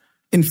time.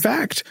 In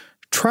fact,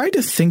 try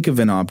to think of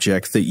an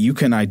object that you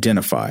can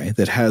identify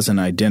that has an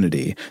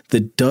identity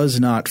that does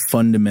not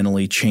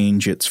fundamentally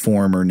change its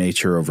form or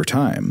nature over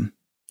time.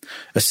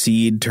 A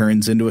seed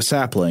turns into a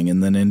sapling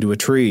and then into a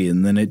tree,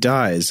 and then it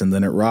dies, and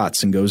then it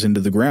rots and goes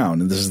into the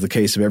ground. And this is the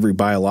case of every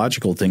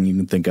biological thing you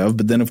can think of.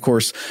 But then, of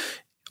course,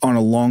 on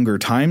a longer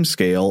time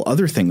scale,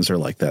 other things are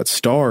like that.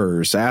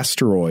 Stars,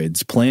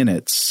 asteroids,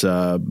 planets,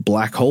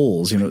 black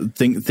holes,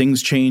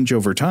 things change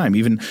over time.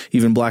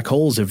 Even black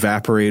holes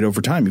evaporate over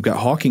time. You've got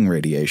Hawking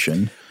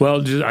radiation.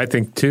 Well, I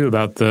think, too,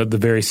 about the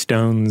very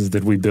stones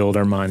that we build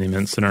our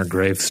monuments and our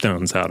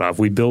gravestones out of.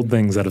 We build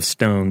things out of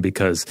stone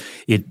because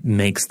it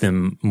makes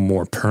them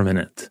more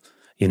permanent.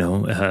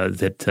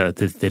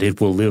 That it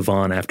will live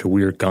on after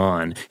we're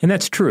gone. And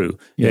that's true.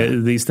 Yeah.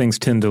 These things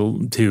tend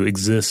to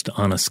exist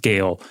on a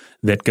scale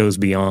that goes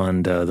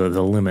beyond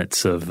the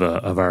limits of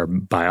our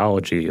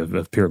biology,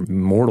 of pure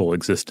mortal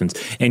existence.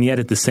 And yet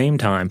at the same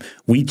time,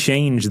 we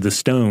change the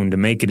stone to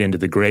make it into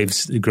the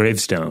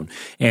gravestone.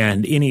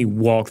 And any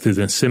walk through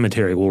the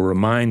cemetery will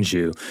remind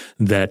you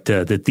that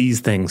these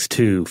things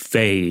too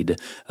fade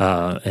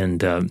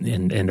and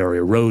are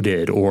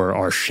eroded or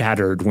are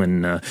shattered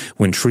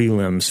when tree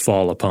limbs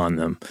fall upon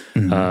them.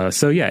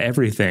 Mm-hmm.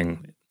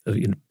 Everything.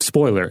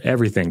 Spoiler,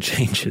 everything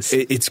changes.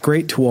 It's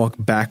great to walk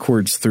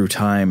backwards through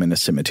time in a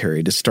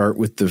cemetery, to start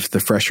with the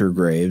fresher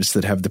graves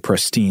that have the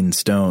pristine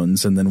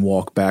stones and then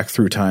walk back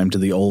through time to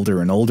the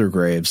older and older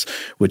graves,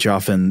 which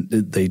often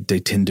they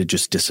tend to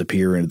just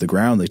disappear into the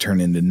ground. They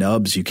turn into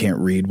nubs. You can't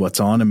read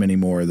what's on them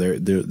anymore.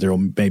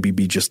 There'll maybe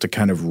be just a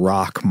kind of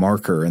rock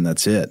marker, and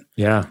that's it.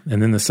 Yeah,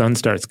 and then the sun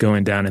starts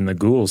going down and the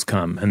ghouls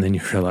come, and then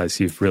you realize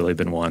you've really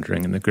been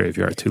wandering in the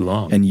graveyard too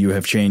long. And you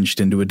have changed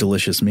into a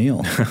delicious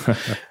meal.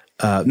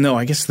 No,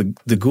 I guess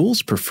the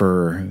ghouls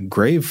prefer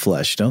grave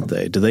flesh, don't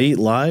they? Do they eat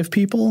live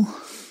people?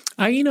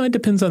 It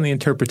depends on the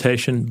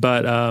interpretation,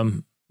 but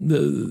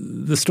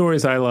the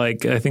stories I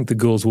like, I think the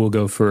ghouls will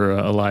go for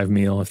a live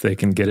meal if they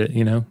can get it,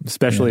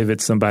 especially if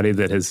it's somebody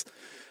that has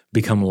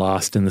become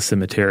lost in the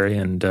cemetery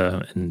and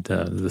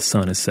the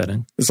sun is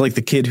setting. It's like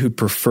the kid who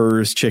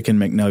prefers chicken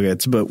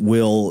McNuggets but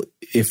will,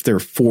 if they're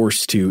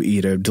forced to,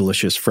 eat a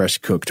delicious fresh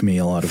cooked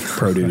meal out of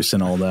produce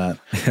and all that.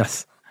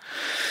 Yes.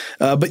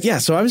 But yeah,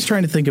 so I was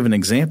trying to think of an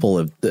example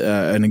of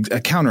a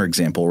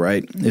counterexample,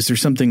 right? Is there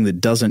something that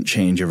doesn't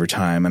change over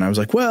time? And I was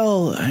like,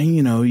 well,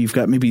 you've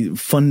got maybe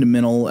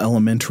fundamental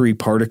elementary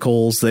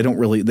particles. They don't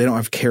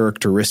have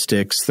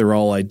characteristics. They're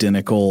all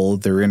identical.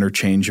 They're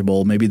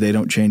interchangeable. Maybe they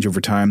don't change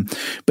over time.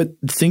 But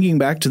thinking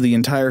back to the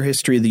entire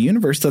history of the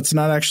universe, that's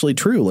not actually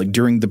true. Like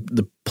during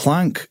the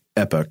Planck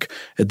epoch,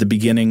 at the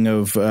beginning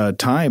of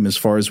time, as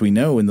far as we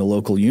know, in the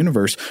local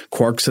universe,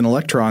 quarks and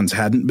electrons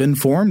hadn't been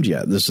formed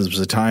yet. This was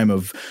a time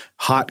of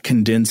hot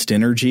condensed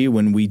energy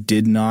when we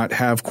did not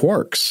have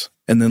quarks.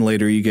 And then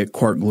later you get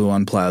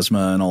quark-gluon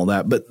plasma and all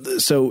that. But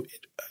so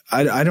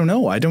I don't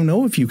know. I don't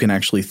know if you can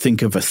actually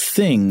think of a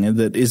thing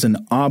that is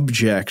an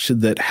object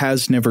that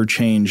has never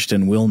changed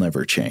and will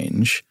never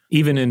change.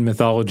 Even in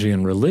mythology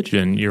and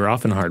religion, you're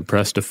often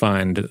hard-pressed to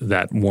find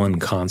that one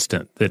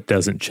constant that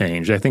doesn't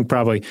change. I think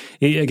probably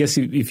 – I guess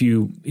if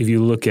you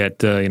look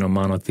at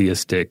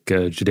monotheistic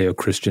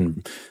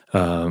Judeo-Christian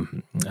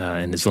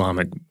and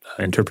Islamic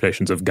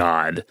interpretations of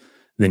God,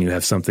 then you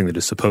have something that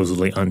is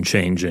supposedly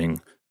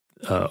unchanging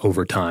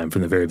over time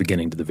from the very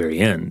beginning to the very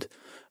end.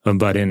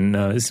 But in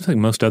it seems like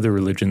most other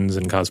religions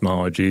and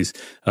cosmologies,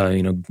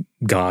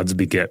 gods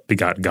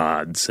begot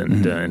gods,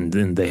 and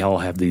they all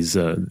have these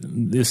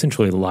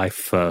essentially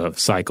life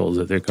cycles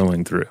that they're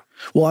going through.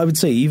 Well, I would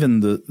say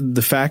even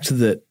the fact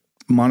that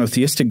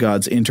monotheistic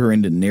gods enter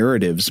into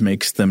narratives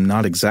makes them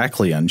not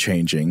exactly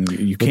unchanging.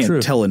 You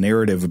can't tell a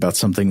narrative about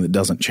something that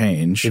doesn't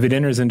change. If it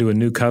enters into a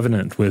new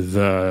covenant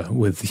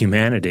with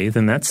humanity,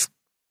 then that's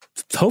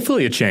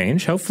hopefully a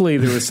change. Hopefully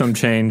there was some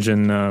change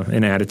in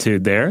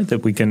attitude there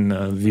that we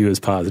can view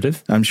as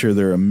positive. I'm sure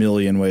there are a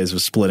million ways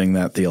of splitting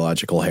that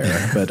theological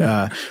hair.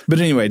 But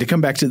anyway, to come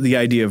back to the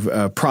idea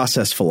of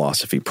process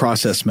philosophy,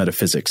 process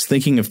metaphysics,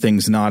 thinking of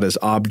things not as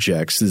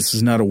objects. This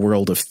is not a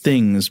world of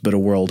things, but a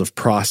world of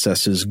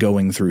processes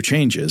going through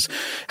changes.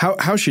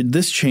 How should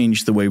this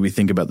change the way we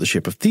think about the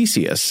ship of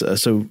Theseus?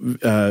 So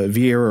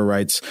Vieira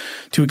writes,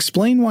 to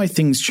explain why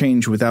things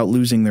change without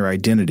losing their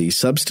identity,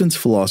 substance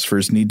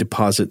philosophers need to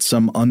posit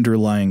some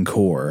underlying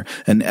core,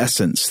 an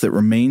essence that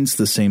remains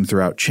the same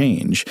throughout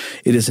change.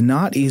 It is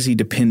not easy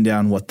to pin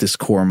down what this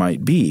core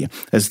might be,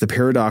 as the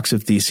paradox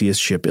of Theseus'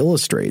 ship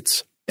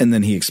illustrates. And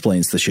then he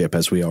explains the ship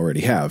as we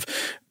already have.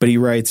 But he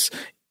writes,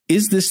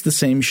 is this the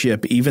same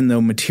ship even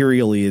though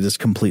materially it is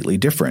completely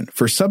different?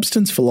 For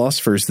substance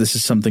philosophers, this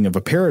is something of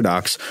a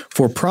paradox.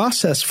 For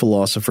process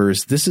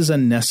philosophers, this is a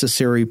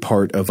necessary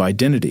part of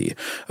identity.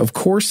 Of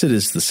course it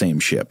is the same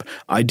ship.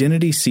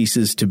 Identity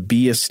ceases to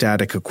be a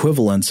static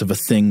equivalence of a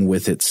thing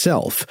with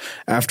itself.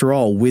 After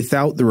all,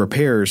 without the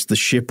repairs, the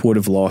ship would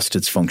have lost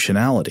its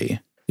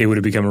functionality. It would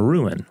have become a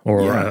ruin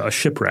or a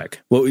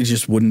shipwreck. Well, it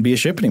just wouldn't be a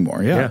ship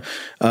anymore.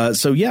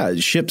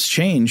 Ships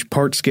change,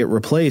 parts get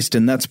replaced,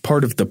 and that's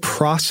part of the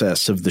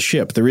process of the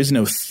ship. There is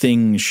no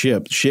thing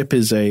ship. Ship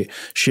is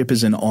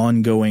an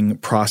ongoing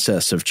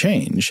process of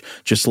change,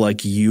 just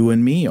like you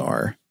and me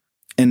are.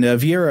 And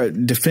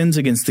Vieira defends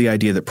against the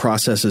idea that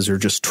processes are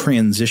just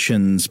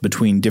transitions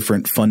between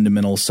different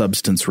fundamental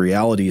substance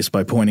realities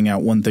by pointing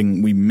out one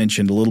thing we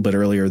mentioned a little bit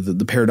earlier,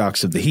 the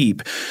paradox of the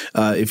heap.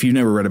 If you've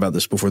never read about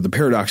this before, the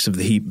paradox of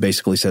the heap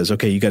basically says,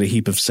 okay, you got a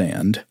heap of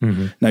sand.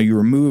 Mm-hmm. Now you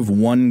remove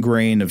one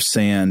grain of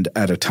sand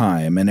at a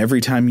time, and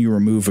every time you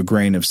remove a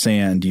grain of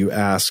sand, you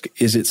ask,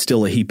 is it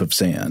still a heap of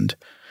sand?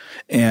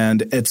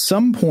 And at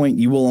some point,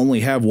 you will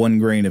only have one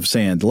grain of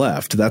sand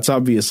left. That's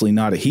obviously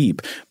not a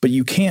heap, but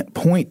you can't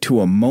point to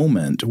a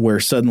moment where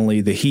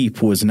suddenly the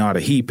heap was not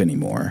a heap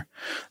anymore.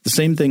 The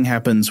same thing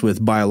happens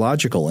with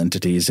biological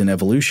entities in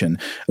evolution.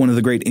 One of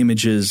the great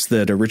images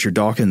that Richard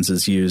Dawkins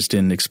has used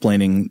in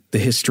explaining the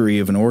history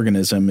of an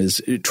organism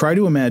is try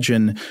to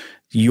imagine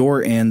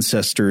your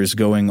ancestors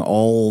going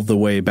all the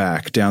way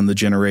back down the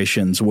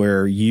generations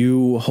where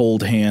you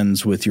hold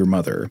hands with your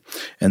mother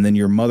and then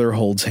your mother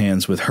holds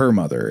hands with her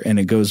mother, and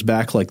it goes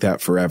back like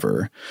that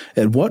forever.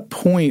 At what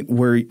point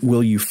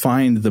will you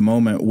find the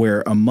moment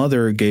where a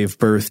mother gave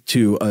birth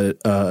to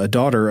a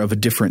daughter of a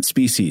different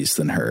species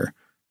than her?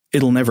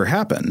 It'll never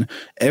happen.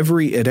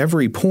 At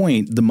every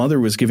point, the mother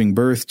was giving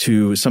birth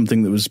to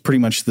something that was pretty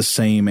much the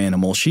same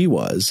animal she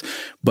was.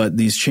 But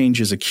these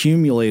changes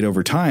accumulate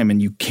over time,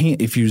 and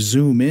if you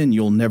zoom in,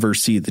 you'll never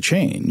see the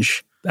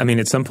change. I mean,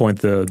 at some point,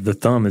 the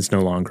thumb is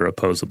no longer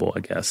opposable, I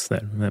guess.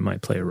 That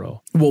might play a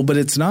role. Well, but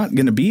it's not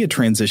going to be a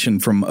transition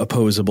from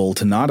opposable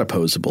to not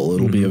opposable.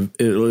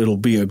 It'll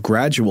be a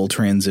gradual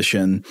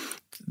transition.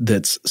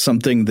 That's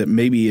something that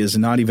maybe is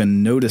not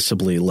even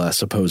noticeably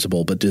less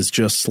opposable, but is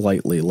just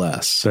slightly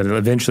less. But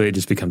eventually it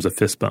just becomes a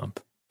fist bump.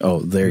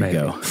 Oh, there you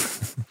go.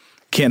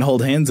 Can't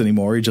hold hands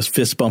anymore. You're just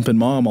fist bumping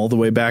mom all the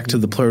way back to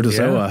the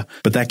protozoa. Yeah.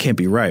 But that can't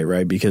be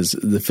right? Because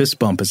the fist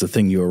bump is a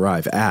thing you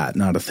arrive at,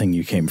 not a thing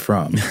you came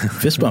from.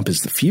 Fist bump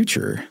is the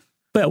future.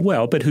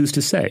 But who's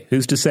to say?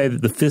 Who's to say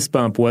that the fist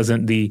bump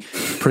wasn't the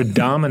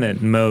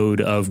predominant mode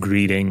of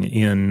greeting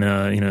in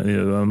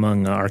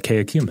among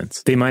archaic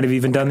humans? They might have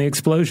even done the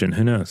explosion.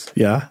 Who knows?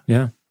 Yeah.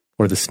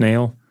 Or the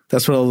snail.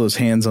 That's what all those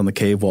hands on the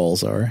cave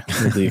walls are.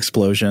 The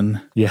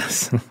explosion.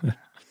 Yes.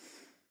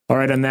 All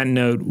right. On that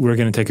note, we're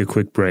going to take a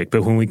quick break.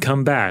 But when we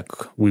come back,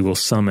 we will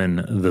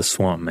summon the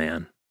Swamp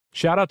Man.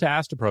 Shout out to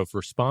Astepro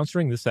for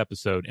sponsoring this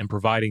episode and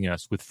providing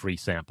us with free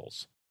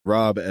samples.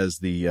 Rob, as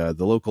the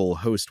local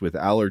host with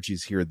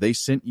allergies here, they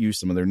sent you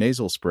some of their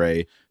nasal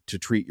spray to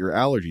treat your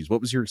allergies.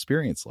 What was your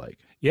experience like?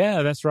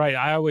 Yeah, that's right.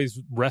 I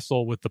always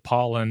wrestle with the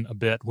pollen a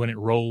bit when it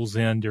rolls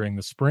in during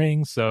the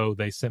spring, so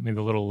they sent me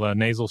the little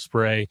nasal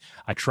spray.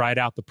 I tried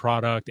out the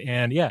product,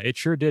 and yeah, it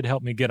sure did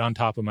help me get on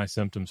top of my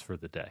symptoms for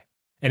the day.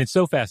 And it's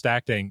so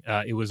fast-acting,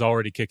 it was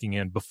already kicking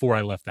in before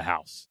I left the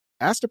house.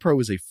 Astepro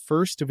is a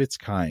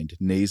first-of-its-kind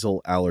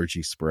nasal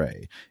allergy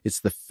spray. It's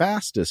the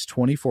fastest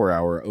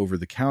 24-hour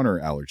over-the-counter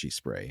allergy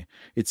spray.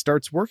 It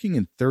starts working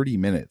in 30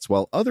 minutes,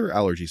 while other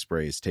allergy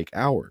sprays take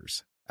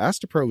hours.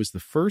 Astepro is the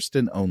first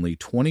and only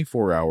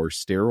 24-hour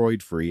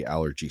steroid-free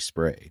allergy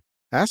spray.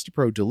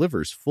 Astepro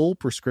delivers full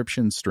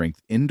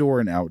prescription-strength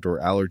indoor and outdoor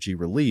allergy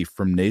relief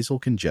from nasal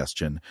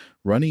congestion,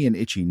 runny and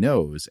itchy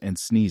nose, and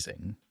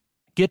sneezing.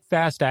 Get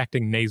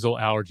fast-acting nasal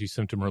allergy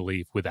symptom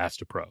relief with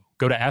Astepro.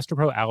 Go to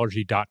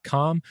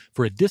asteproallergy.com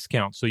for a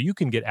discount so you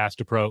can get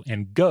Astepro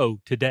and go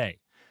today.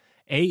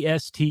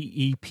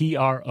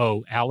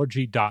 ASTEPRO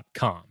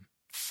allergy.com.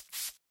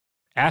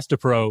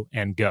 Astepro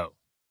and go.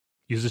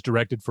 Use as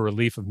directed for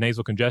relief of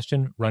nasal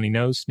congestion, runny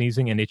nose,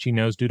 sneezing, and itchy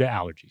nose due to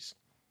allergies.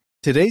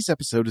 Today's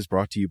episode is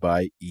brought to you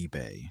by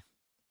eBay.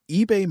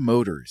 eBay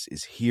Motors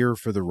is here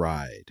for the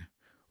ride.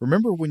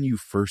 Remember when you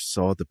first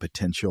saw the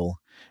potential?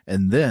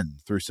 And then,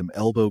 through some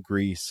elbow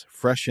grease,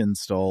 fresh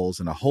installs,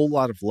 and a whole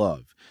lot of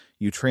love,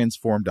 you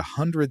transformed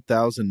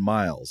 100,000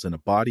 miles and a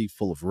body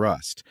full of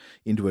rust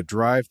into a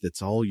drive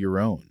that's all your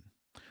own.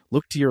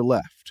 Look to your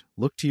left.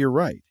 Look to your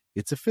right.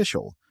 It's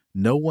official.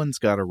 No one's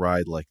got a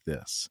ride like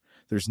this.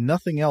 There's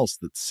nothing else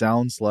that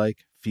sounds like,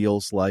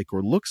 feels like,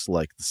 or looks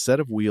like the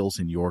set of wheels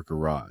in your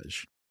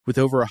garage. With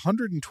over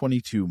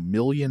 122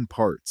 million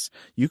parts,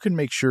 you can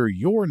make sure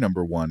your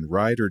number one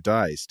ride or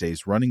die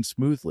stays running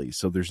smoothly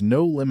so there's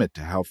no limit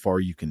to how far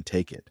you can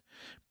take it.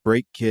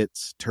 Brake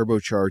kits,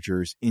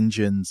 turbochargers,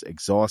 engines,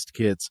 exhaust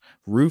kits,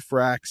 roof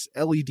racks,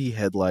 LED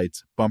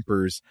headlights,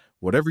 bumpers,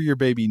 whatever your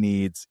baby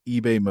needs,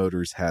 eBay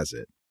Motors has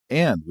it.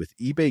 And with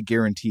eBay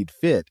Guaranteed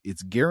Fit,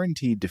 it's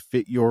guaranteed to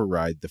fit your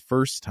ride the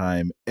first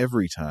time,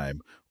 every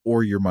time,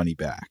 or your money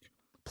back.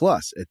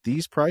 Plus, at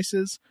these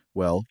prices,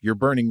 well, you're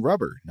burning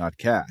rubber, not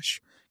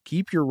cash.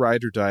 Keep your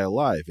ride or die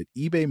alive at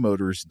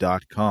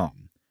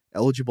ebaymotors.com.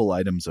 Eligible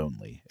items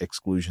only.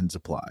 Exclusions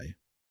apply.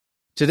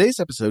 Today's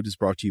episode is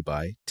brought to you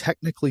by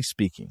Technically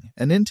Speaking,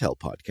 an Intel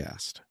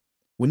podcast.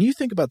 When you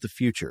think about the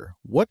future,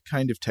 what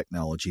kind of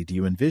technology do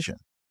you envision?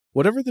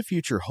 Whatever the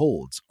future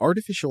holds,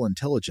 artificial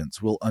intelligence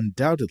will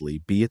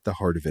undoubtedly be at the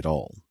heart of it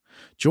all.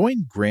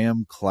 Join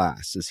Graham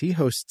Class as he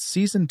hosts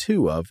Season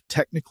 2 of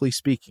Technically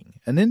Speaking,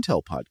 an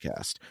Intel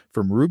podcast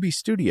from Ruby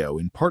Studio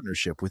in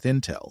partnership with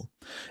Intel.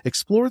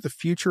 Explore the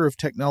future of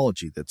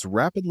technology that's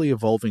rapidly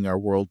evolving our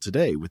world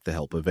today with the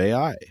help of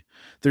AI.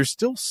 There's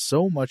still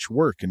so much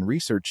work and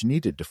research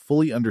needed to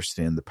fully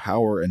understand the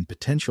power and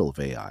potential of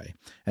AI,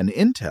 and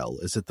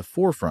Intel is at the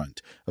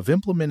forefront of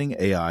implementing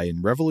AI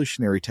in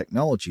revolutionary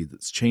technology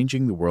that's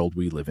changing the world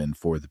we live in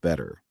for the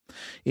better.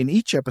 In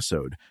each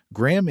episode,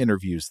 Graham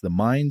interviews the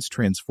minds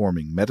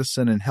transforming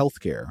medicine and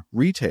healthcare,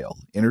 retail,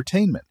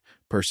 entertainment,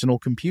 personal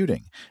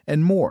computing,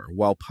 and more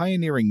while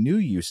pioneering new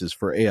uses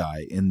for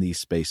AI in these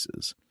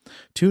spaces.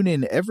 Tune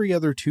in every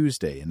other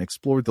Tuesday and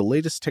explore the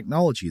latest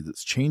technology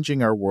that's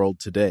changing our world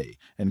today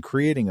and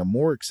creating a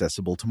more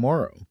accessible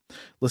tomorrow.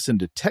 Listen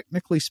to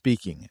Technically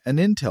Speaking, an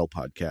Intel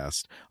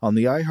podcast on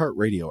the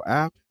iHeartRadio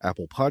app,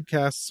 Apple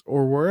Podcasts,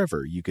 or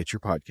wherever you get your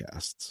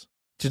podcasts.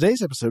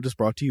 Today's episode is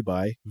brought to you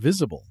by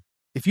Visible.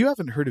 If you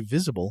haven't heard of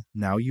Visible,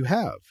 now you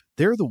have.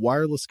 They're the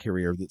wireless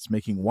carrier that's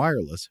making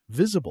wireless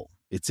visible.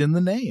 It's in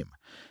the name.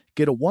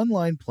 Get a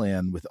one-line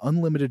plan with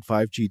unlimited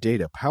 5G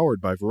data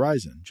powered by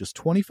Verizon, just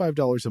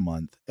 $25 a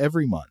month,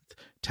 every month,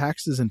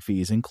 taxes and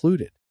fees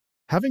included.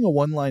 Having a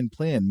one-line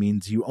plan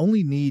means you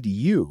only need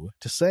you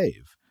to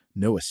save.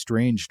 No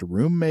estranged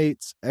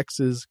roommates,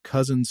 exes,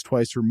 cousins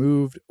twice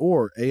removed,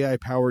 or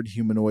AI-powered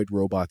humanoid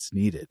robots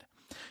needed.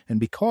 And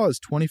because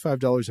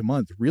 $25 a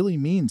month really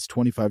means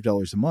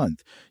 $25 a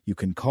month, you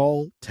can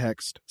call,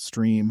 text,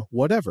 stream,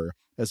 whatever,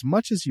 as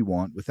much as you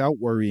want without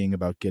worrying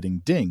about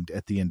getting dinged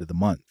at the end of the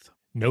month.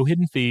 No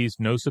hidden fees,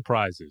 no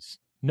surprises.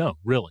 No,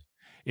 really.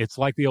 It's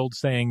like the old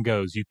saying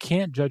goes, you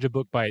can't judge a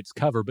book by its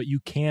cover, but you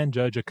can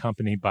judge a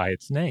company by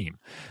its name.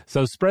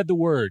 So spread the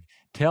word.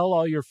 Tell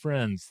all your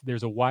friends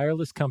there's a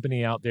wireless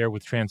company out there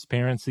with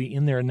transparency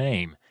in their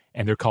name,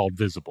 and they're called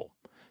Visible.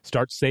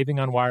 Start saving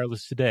on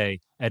wireless today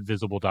at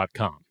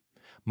Visible.com.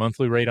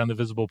 Monthly rate on the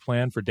Visible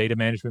plan for data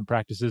management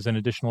practices and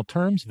additional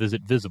terms,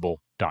 visit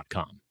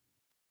Visible.com.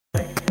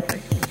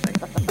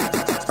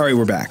 All right,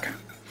 we're back.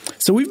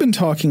 So we've been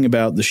talking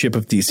about the ship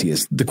of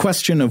Theseus, the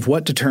question of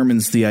what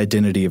determines the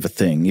identity of a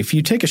thing. If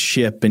you take a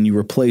ship and you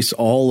replace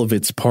all of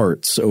its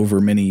parts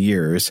over many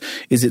years,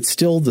 is it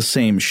still the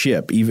same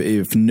ship, even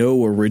if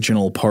no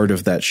original part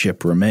of that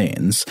ship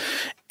remains?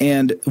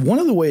 And one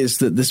of the ways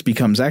that this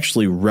becomes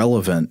actually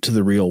relevant to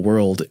the real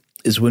world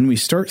is when we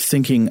start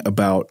thinking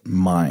about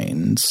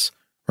minds,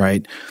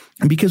 right?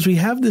 Because we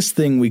have this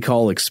thing we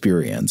call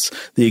experience,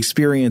 the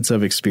experience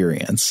of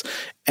experience.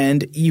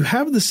 And you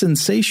have the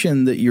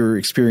sensation that your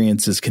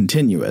experience is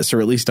continuous, or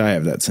at least I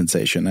have that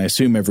sensation. I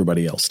assume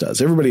everybody else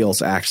does. Everybody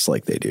else acts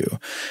like they do.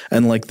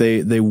 And like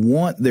they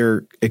want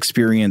their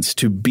experience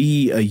to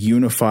be a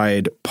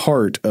unified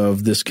part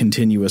of this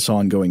continuous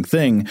ongoing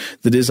thing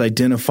that is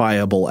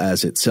identifiable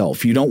as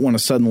itself. You don't want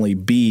to suddenly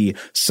be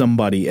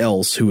somebody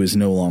else who is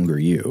no longer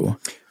you.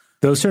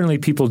 Though certainly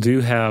people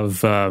do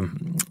have,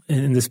 and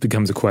this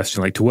becomes a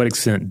question, like to what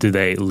extent do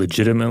they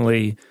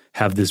legitimately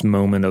have this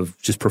moment of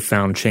just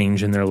profound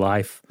change in their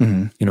life?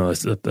 Mm-hmm. You know,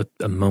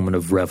 a moment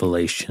of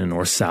revelation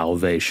or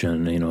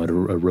salvation, you know, a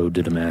road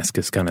to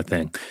Damascus kind of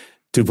thing.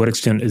 To what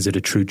extent is it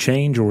a true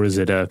change, or is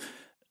it or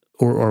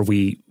are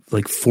we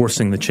like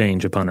forcing the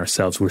change upon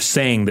ourselves? We're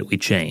saying that we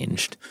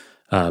changed,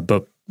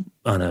 but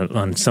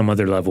on some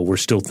other level, we're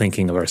still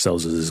thinking of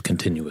ourselves as a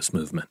continuous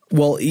movement.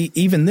 Well,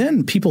 even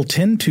then, people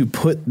tend to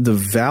put the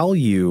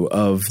value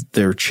of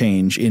their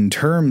change in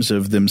terms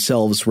of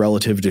themselves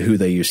relative to who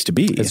they used to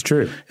be. That's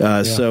true.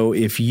 So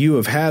if you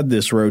have had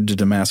this road to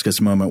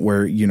Damascus moment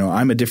where, you know,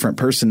 I'm a different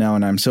person now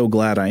and I'm so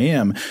glad I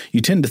am,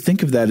 you tend to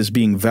think of that as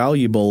being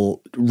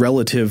valuable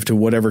relative to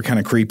whatever kind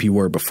of creep you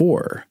were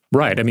before.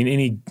 Right. I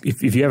mean,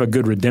 if you have a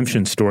good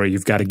redemption story,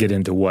 you've got to get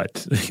into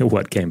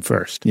what came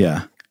first.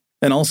 Yeah.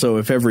 And also,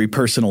 if every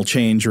personal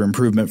change or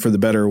improvement for the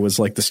better was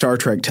like the Star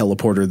Trek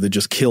teleporter that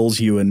just kills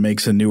you and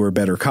makes a newer,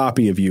 better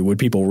copy of you, would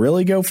people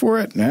really go for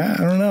it? I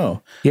don't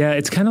know. Yeah,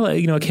 it's kind of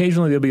like, you know,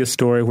 occasionally there'll be a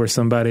story where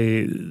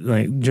somebody,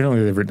 like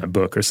generally they've written a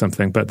book or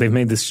something, but they've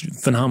made this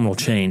phenomenal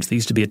change. They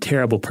used to be a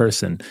terrible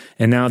person,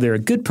 and now they're a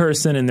good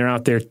person, and they're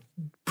out there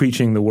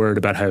preaching the word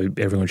about how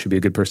everyone should be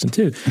a good person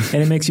too.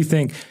 And it makes you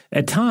think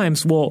at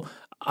times, well,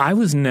 I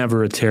was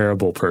never a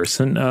terrible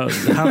person.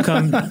 How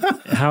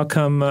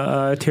come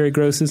Terry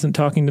Gross isn't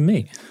talking to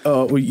me?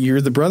 Well,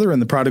 you're the brother in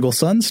the prodigal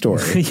son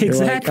story.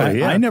 Exactly.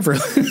 Like, I never.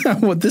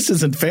 Well, this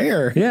isn't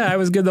fair. Yeah, I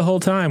was good the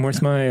whole time.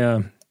 Where's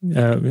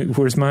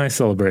my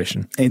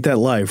celebration? Ain't that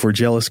life? We're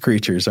jealous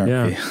creatures,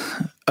 aren't we?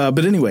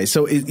 But anyway,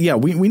 so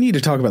we need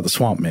to talk about the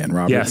Swamp Man,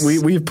 Robert. Yes.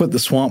 We've put the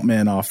Swamp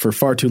Man off for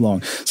far too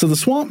long. So the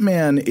Swamp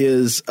Man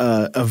is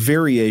a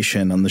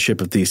variation on the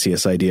ship of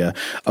Theseus idea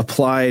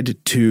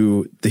applied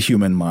to the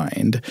human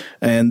mind.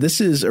 And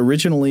this is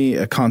originally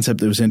a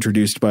concept that was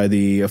introduced by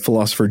the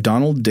philosopher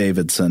Donald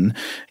Davidson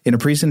in a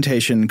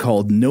presentation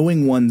called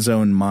Knowing One's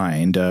Own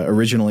Mind,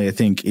 originally I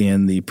think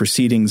in the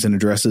Proceedings and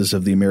Addresses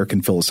of the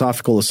American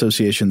Philosophical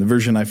Association. The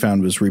version I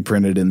found was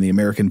reprinted in the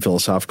American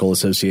Philosophical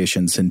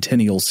Association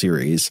Centennial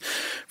Series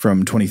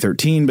from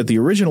 2013, but the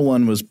original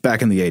one was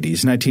back in the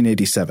 80s,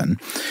 1987.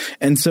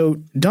 And so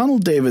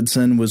Donald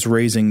Davidson was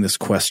raising this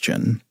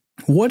question.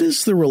 What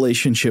is the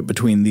relationship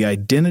between the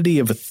identity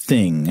of a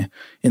thing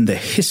and the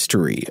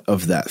history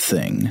of that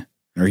thing?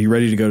 Are you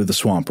ready to go to the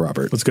swamp,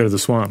 Robert? Let's go to the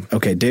swamp.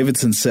 Okay,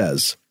 Davidson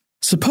says,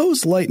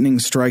 suppose lightning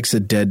strikes a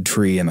dead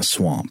tree in a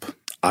swamp.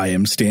 I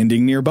am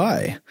standing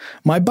nearby.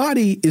 My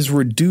body is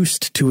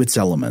reduced to its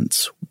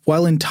elements.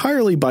 While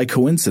entirely by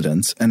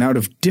coincidence and out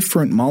of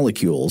different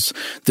molecules,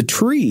 the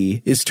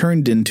tree is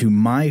turned into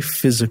my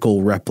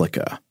physical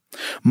replica.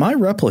 My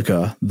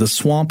replica, the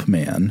Swamp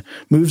Man,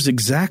 moves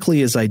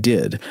exactly as I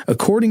did.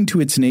 According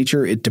to its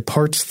nature, it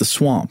departs the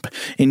swamp,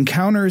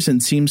 encounters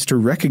and seems to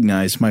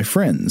recognize my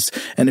friends,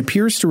 and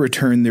appears to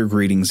return their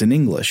greetings in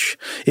English.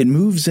 It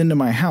moves into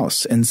my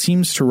house and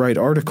seems to write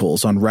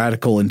articles on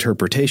radical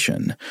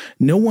interpretation.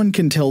 No one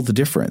can tell the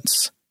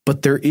difference.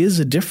 But there is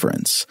a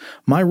difference.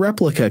 My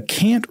replica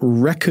can't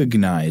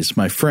recognize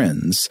my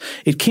friends.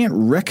 It can't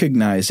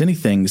recognize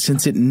anything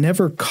since it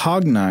never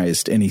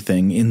cognized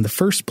anything in the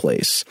first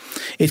place.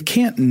 It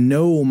can't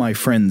know my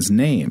friends'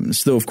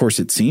 names, though of course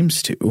it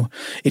seems to.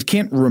 It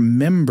can't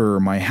remember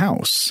my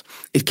house.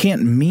 It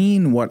can't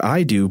mean what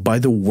I do by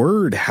the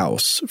word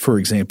house, for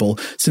example,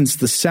 since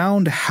the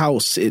sound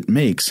house it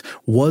makes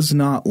was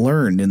not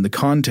learned in the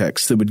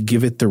context that would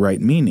give it the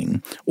right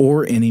meaning,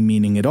 or any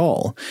meaning at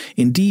all.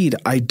 Indeed,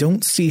 I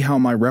don't see how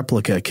my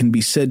replica can be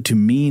said to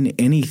mean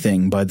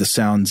anything by the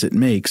sounds it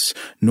makes,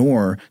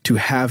 nor to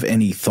have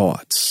any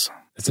thoughts.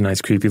 It's a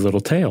nice, creepy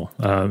little tale.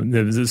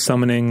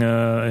 Summoning,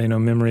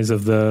 memories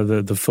of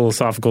the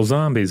philosophical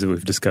zombies that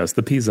we've discussed,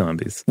 the pea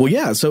zombies. Well,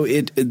 yeah. So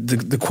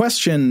the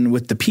question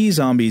with the pea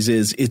zombies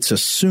is it's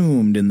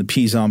assumed in the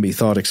pea zombie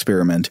thought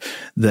experiment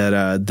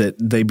that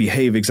they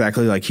behave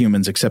exactly like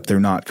humans, except they're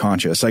not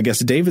conscious. I guess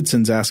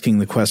Davidson's asking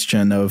the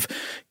question of,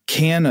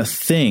 can a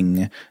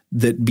thing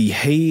that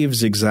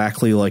behaves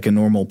exactly like a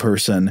normal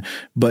person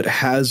but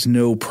has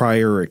no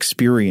prior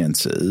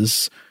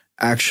experiences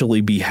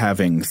actually be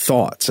having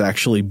thoughts,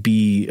 actually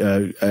be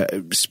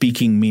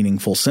speaking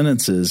meaningful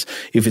sentences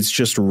if it's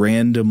just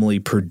randomly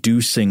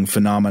producing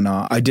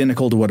phenomena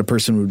identical to what a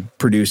person would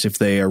produce if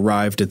they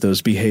arrived at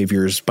those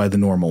behaviors by the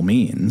normal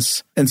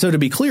means. And so to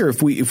be clear,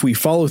 if we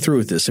follow through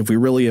with this, if we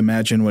really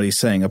imagine what he's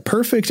saying, a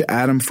perfect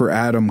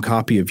atom-for-atom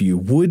copy of you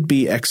would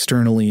be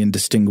externally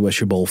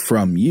indistinguishable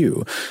from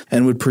you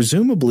and would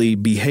presumably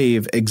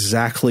behave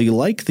exactly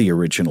like the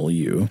original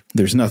you.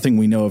 There's nothing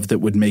we know of that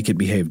would make it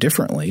behave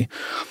differently.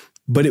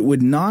 But it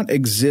would not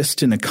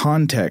exist in a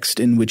context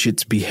in which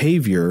its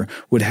behavior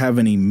would have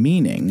any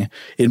meaning.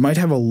 It might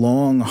have a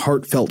long,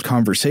 heartfelt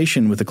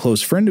conversation with a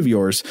close friend of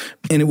yours,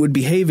 and it would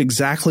behave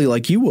exactly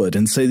like you would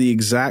and say the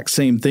exact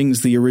same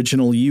things the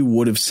original you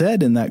would have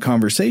said in that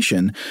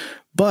conversation.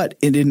 But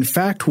it, in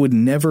fact, would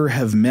never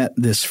have met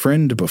this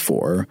friend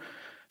before.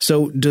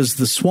 So does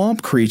the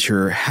swamp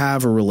creature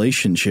have a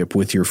relationship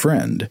with your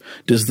friend?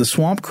 Does the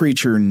swamp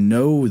creature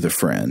know the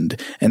friend?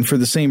 And for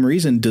the same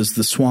reason, does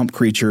the swamp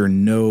creature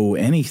know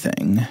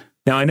anything?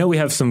 Now, I know we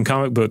have some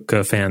comic book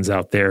fans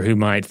out there who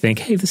might think,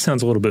 hey, this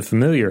sounds a little bit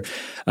familiar,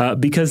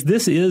 because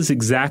this is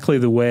exactly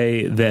the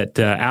way that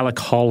Alec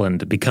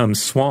Holland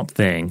becomes Swamp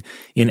Thing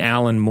in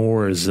Alan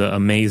Moore's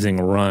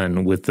amazing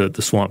run with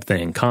the Swamp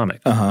Thing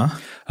comic.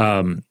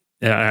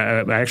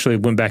 I actually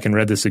went back and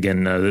read this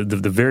again.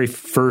 The very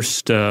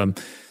first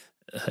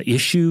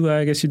issue,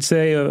 I guess you'd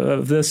say,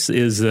 of this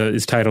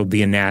is titled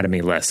The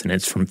Anatomy Lesson.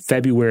 It's from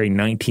February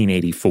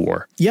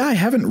 1984. Yeah, I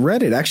haven't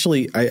read it.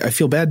 Actually, I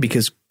feel bad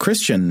because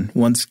Christian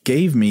once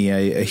gave me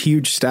a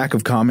huge stack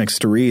of comics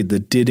to read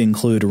that did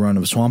include a run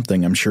of Swamp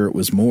Thing. I'm sure it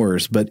was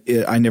Moore's, but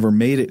I never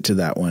made it to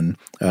that one,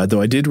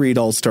 though I did read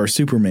All-Star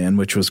Superman,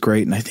 which was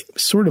great, and I think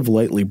sort of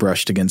lightly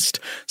brushed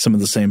against some of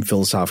the same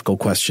philosophical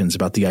questions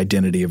about the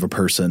identity of a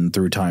person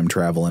through time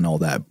travel and all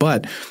that.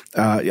 But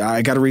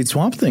I got to read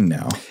Swamp Thing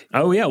now.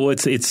 Oh, yeah. Well,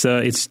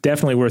 it's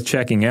definitely worth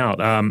checking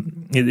out.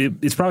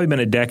 It's probably been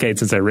a decade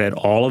since I read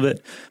all of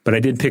it, but I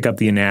did pick up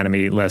The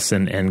Anatomy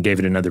Lesson and gave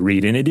it another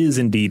read, and it is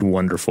indeed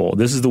wonderful.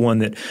 This is the one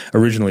that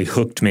originally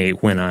hooked me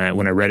when I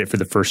read it for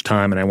the first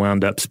time, and I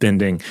wound up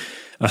spending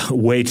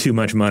way too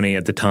much money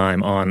at the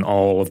time on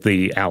all of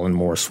the Alan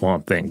Moore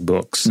Swamp Thing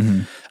books.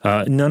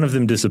 None of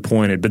them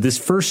disappointed, but this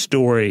first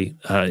story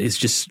is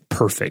just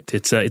perfect.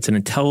 It's an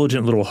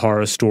intelligent little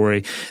horror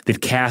story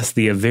that casts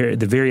the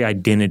very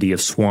identity of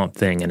Swamp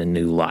Thing in a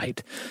new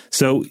light.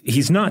 So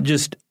he's not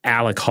just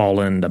Alec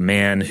Holland, a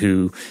man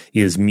who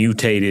is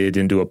mutated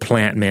into a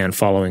plant man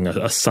following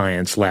a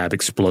science lab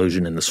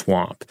explosion in the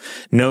swamp.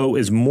 No,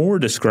 as Moore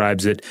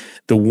describes it,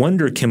 the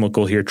wonder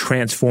chemical here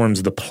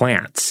transforms the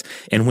plants,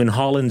 and when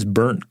Holland's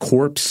burnt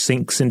corpse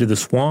sinks into the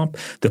swamp,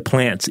 the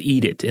plants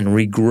eat it and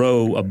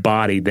regrow a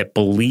body that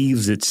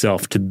believes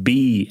itself to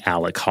be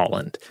Alec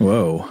Holland.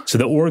 Whoa. So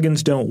the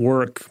organs don't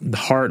work, the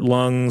heart,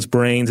 lungs,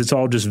 brains, it's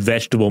all just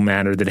vegetable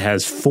matter that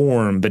has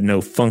form but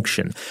no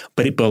function.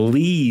 But it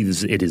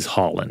believes it is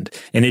Holland,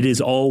 and it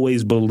is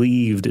always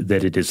believed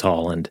that it is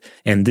Holland,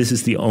 and this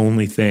is the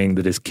only thing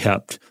that has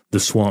kept the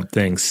Swamp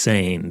Thing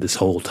sane this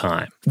whole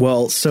time.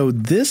 Well, so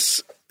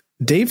this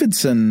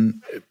Davidson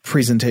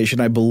presentation,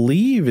 I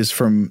believe, is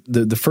from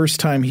the first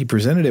time he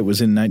presented it was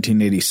in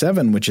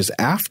 1987, which is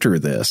after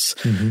this.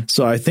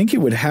 So I think it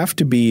would have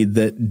to be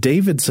that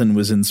Davidson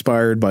was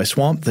inspired by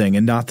Swamp Thing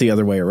and not the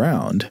other way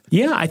around.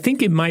 Yeah, I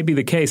think it might be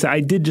the case.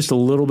 I did just a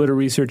little bit of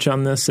research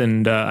on this,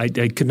 and I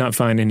could not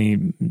find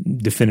any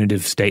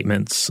definitive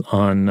statements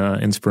on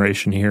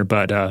inspiration here,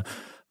 but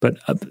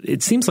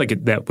it seems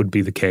like that would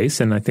be the case,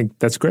 and I think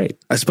that's great.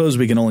 I suppose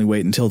we can only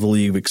wait until the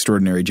League of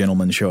Extraordinary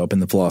Gentlemen show up in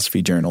the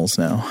philosophy journals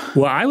now.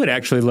 Well, I would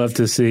actually love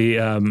to see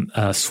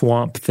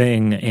Swamp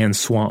Thing and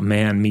Swamp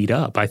Man meet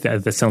up.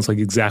 That sounds like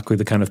exactly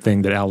the kind of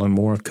thing that Alan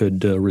Moore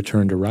could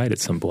return to write at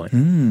some point.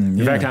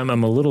 In fact, I'm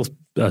a little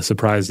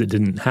surprised it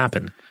didn't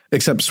happen.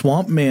 Except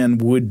Swamp Man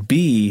would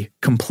be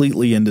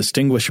completely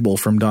indistinguishable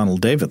from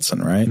Donald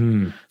Davidson, right?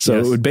 So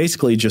yes. It would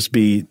basically just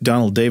be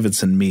Donald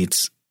Davidson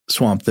meets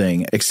Swamp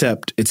Thing,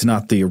 except it's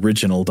not the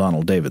original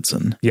Donald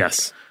Davidson.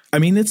 Yes. I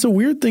mean, it's a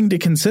weird thing to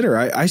consider.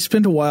 I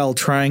spent a while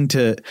trying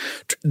to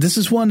 – this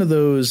is one of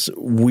those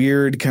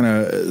weird kind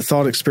of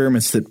thought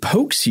experiments that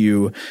pokes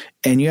you,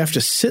 and you have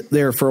to sit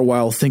there for a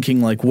while thinking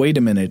like, wait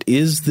a minute,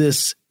 is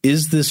this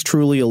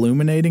truly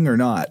illuminating or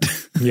not?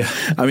 Yeah.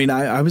 I mean,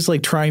 I was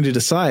like trying to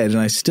decide, and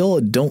I still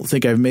don't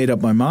think I've made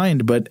up my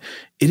mind, but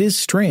it is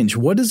strange.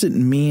 What does it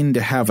mean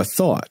to have a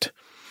thought?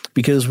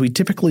 Because we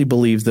typically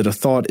believe that a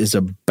thought is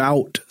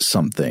about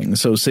something.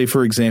 So say,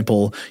 for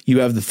example, you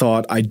have the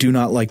thought, I do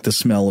not like the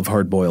smell of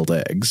hard-boiled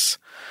eggs.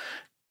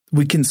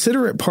 We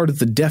consider it part of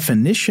the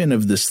definition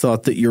of this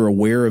thought that you're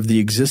aware of the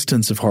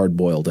existence of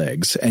hard-boiled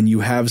eggs, and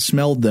you have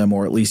smelled them,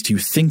 or at least you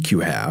think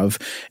you have,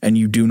 and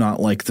you do not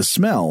like the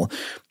smell.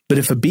 But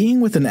if a being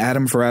with an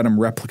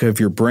atom-for-atom replica of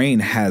your brain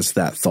has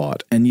that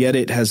thought, and yet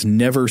it has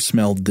never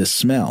smelled this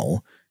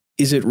smell,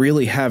 is it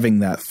really having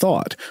that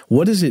thought?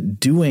 What is it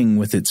doing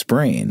with its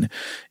brain?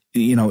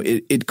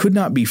 it could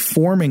not be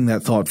forming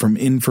that thought from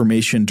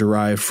information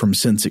derived from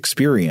sense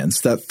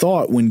experience. That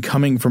thought, when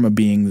coming from a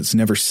being that's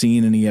never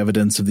seen any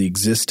evidence of the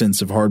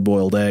existence of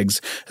hard-boiled eggs,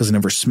 has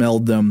never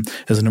smelled them,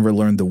 has never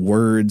learned the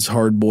words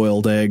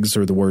hard-boiled eggs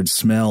or the word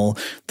smell,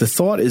 the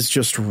thought is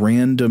just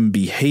random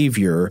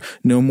behavior,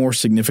 no more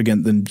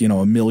significant than,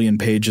 a million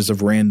pages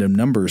of random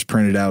numbers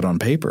printed out on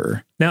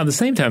paper. Now, at the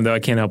same time, though, I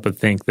can't help but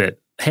think that,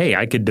 hey,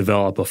 I could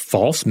develop a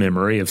false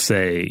memory of,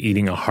 say,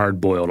 eating a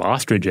hard-boiled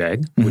ostrich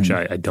egg, which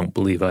I don't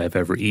believe I have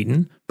ever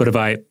eaten. But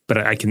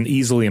I can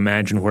easily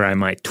imagine where I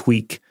might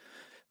tweak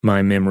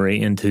my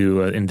memory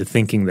into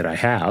thinking that I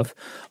have.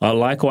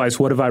 Likewise,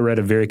 what if I read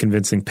a very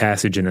convincing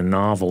passage in a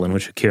novel in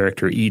which a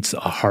character eats a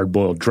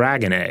hard-boiled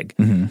dragon egg?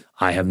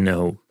 I have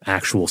no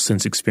actual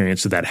sense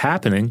experience of that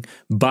happening,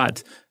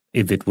 but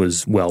if it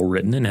was well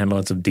written and had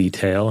lots of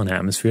detail and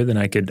atmosphere, then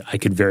I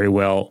could very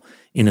well,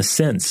 in a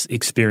sense,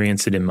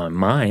 experience it in my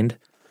mind.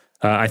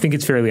 I think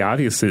it's fairly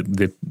obvious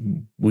that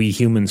we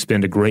humans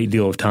spend a great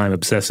deal of time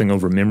obsessing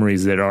over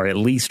memories that are at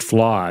least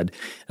flawed,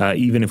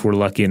 even if we're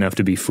lucky enough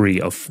to be free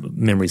of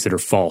memories that are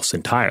false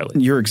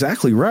entirely. You're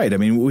exactly right. I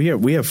mean,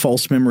 we have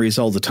false memories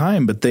all the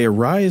time, but they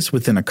arise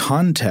within a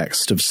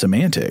context of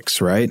semantics,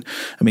 right?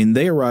 I mean,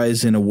 they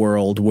arise in a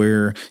world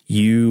where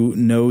you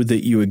know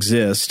that you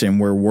exist and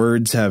where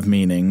words have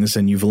meanings,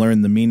 and you've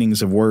learned the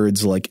meanings of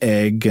words like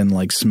egg and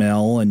like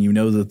smell, and you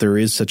know that there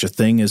is such a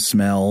thing as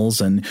smells.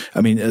 And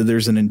I mean,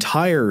 there's an entire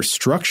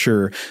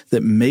structure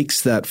that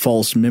makes that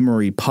false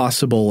memory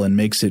possible and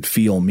makes it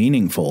feel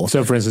meaningful.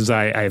 So, for instance,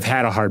 I've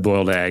had a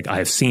hard-boiled egg. I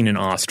have seen an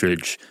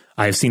ostrich.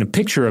 I have seen a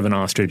picture of an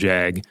ostrich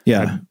egg.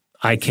 Yeah.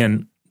 I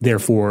can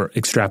therefore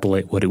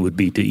extrapolate what it would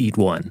be to eat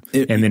one,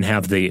 and then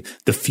have the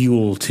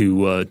fuel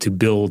to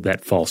build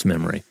that false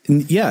memory.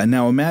 Yeah.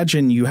 Now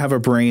imagine you have a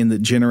brain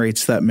that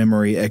generates that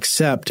memory,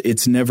 except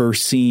it's never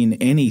seen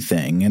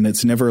anything, and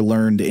it's never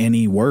learned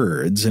any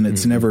words, and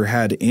it's never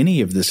had any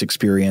of this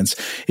experience.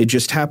 It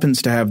just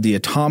happens to have the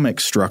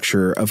atomic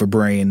structure of a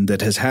brain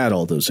that has had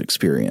all those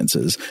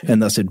experiences,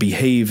 and thus it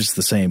behaves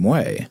the same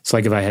way. It's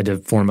like if I had to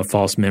form a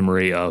false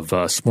memory of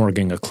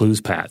smorging a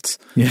Clues Pats.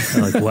 Yeah.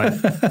 Like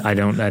what? I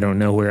don't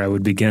know where I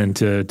would begin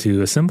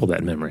to assemble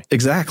that memory.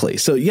 Exactly.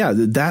 So yeah,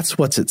 that's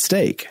what's at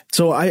stake.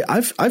 So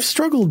I've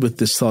struggled with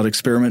this thought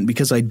experiment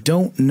because I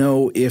don't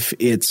know if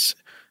it's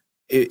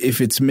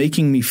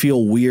making me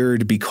feel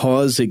weird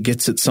because it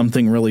gets at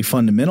something really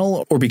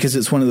fundamental, or because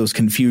it's one of those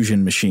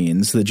confusion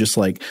machines that just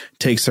like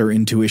takes our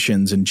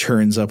intuitions and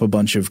churns up a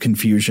bunch of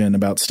confusion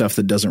about stuff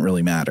that doesn't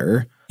really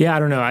matter. Yeah, I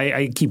don't know.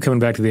 I keep coming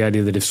back to the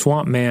idea that if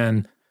Swamp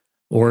Man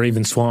or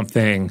even Swamp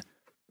Thing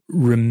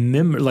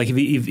remember, like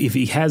if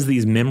he has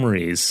these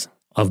memories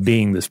of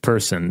being this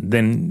person,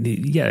 then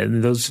yeah,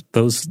 those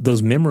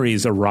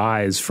memories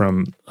arise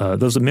from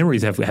those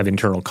memories have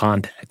internal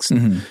context.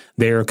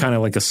 They're kind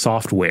of like a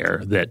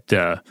software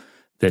that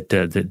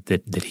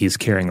he's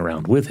carrying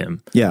around with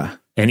him. Yeah.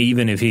 And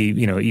even if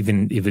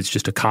even if it's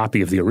just a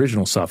copy of the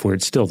original software,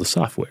 it's still the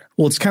software.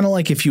 Well, it's kind of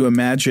like if you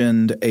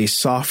imagined a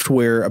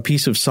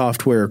piece of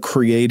software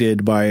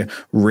created by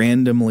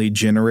randomly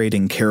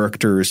generating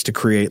characters to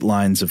create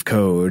lines of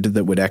code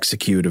that would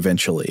execute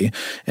eventually.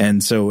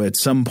 And so at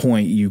some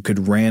point you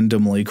could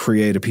randomly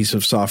create a piece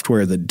of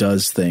software that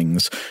does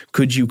things.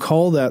 Could you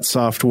call that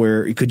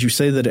software, could you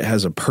say that it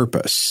has a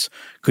purpose?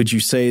 Could you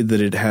say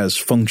that it has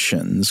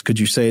functions? Could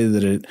you say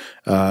that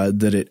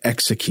it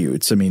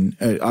executes? I mean,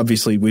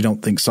 obviously we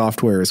don't think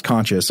software is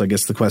conscious. I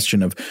guess the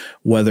question of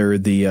whether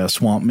the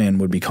Swamp Man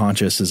would be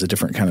conscious is a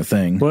different kind of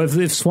thing. Well,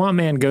 if Swamp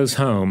Man goes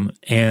home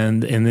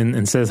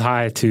and says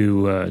hi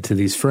to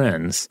these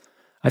friends,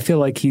 I feel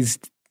like he's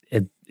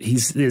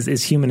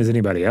as human as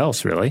anybody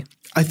else, really.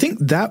 I think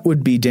that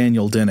would be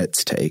Daniel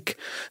Dennett's take.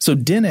 So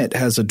Dennett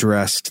has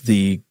addressed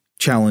the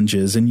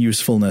challenges and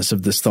usefulness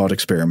of this thought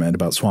experiment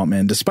about Swamp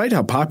Man, despite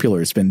how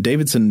popular it's been.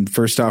 Davidson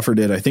first offered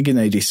it, I think, in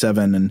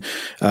 1987,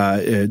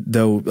 and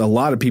though a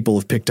lot of people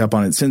have picked up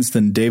on it since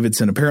then,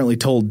 Davidson apparently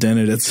told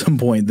Dennett at some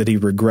point that he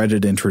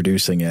regretted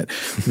introducing it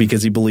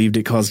because he believed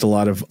it caused a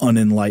lot of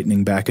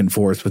unenlightening back and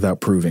forth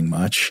without proving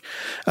much.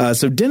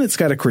 So Dennett's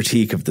got a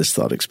critique of this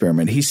thought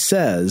experiment. He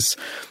says,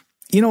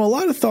 a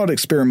lot of thought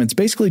experiments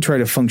basically try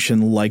to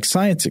function like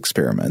science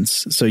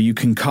experiments. So you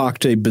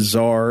concoct a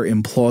bizarre,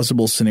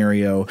 implausible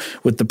scenario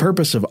with the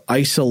purpose of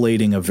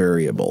isolating a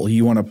variable.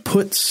 You want to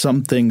put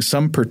some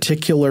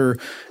particular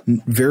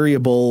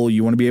variable,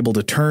 you want to be able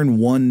to turn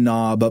one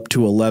knob up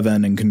to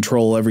 11 and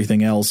control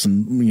everything else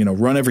and,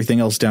 run everything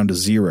else down to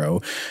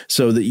 0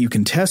 so that you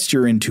can test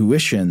your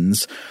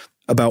intuitions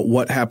about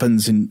what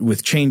happens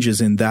with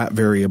changes in that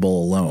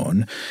variable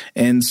alone.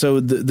 And so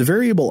the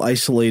variable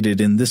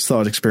isolated in this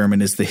thought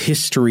experiment is the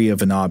history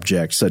of an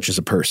object, such as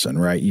a person,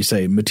 right? You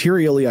say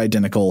materially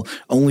identical,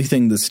 only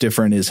thing that's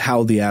different is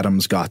how the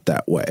atoms got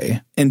that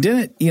way. And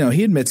Dennett,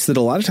 he admits that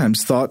a lot of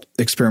times thought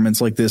experiments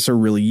like this are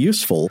really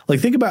useful. Like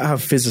think about how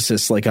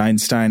physicists like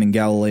Einstein and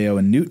Galileo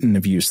and Newton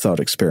have used thought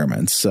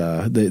experiments.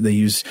 They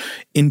use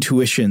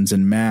intuitions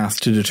and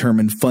math to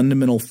determine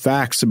fundamental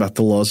facts about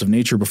the laws of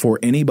nature before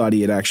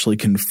anybody had actually actually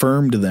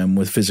confirmed them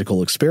with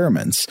physical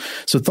experiments.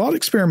 So thought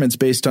experiments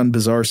based on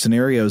bizarre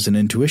scenarios and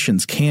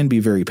intuitions can be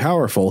very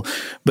powerful,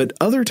 but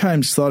other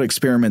times thought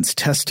experiments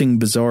testing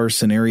bizarre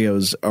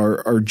scenarios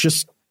are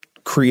just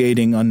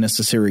creating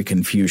unnecessary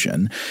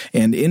confusion.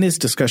 And in his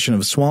discussion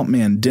of Swamp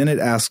Man, Dennett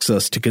asks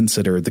us to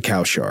consider the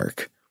cow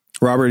shark.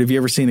 Robert, have you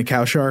ever seen a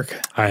cow shark?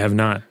 I have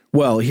not.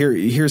 Well,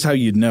 here's how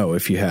you'd know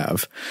if you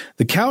have.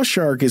 The cow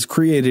shark is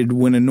created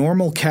when a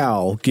normal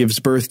cow gives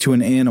birth to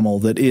an animal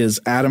that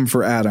is, atom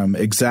for atom,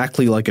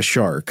 exactly like a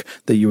shark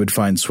that you would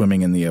find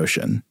swimming in the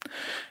ocean.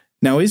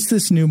 Now, is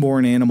this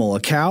newborn animal a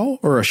cow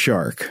or a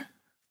shark?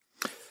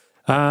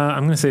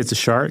 I'm going to say it's a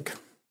shark.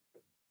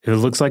 If it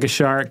looks like a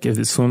shark, if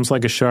it swims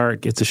like a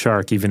shark, it's a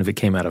shark, even if it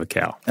came out of a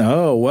cow.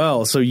 Oh,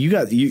 well, so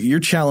you're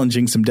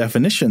challenging some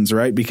definitions,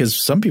 right?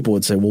 Because some people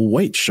would say, well,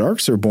 wait,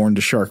 sharks are born to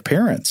shark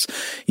parents.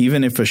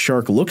 Even if a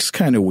shark looks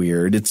kind of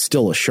weird, it's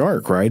still a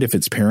shark, right? If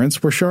its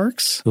parents were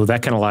sharks? Well,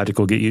 that kind of logic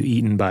will get you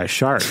eaten by a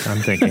shark, I'm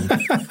thinking.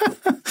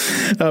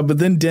 But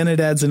then Dennett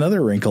adds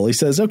another wrinkle. He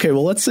says, okay,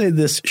 well, let's say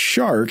this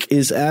shark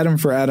is atom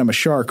for atom a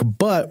shark,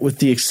 but with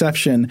the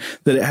exception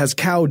that it has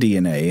cow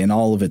DNA in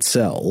all of its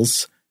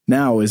cells.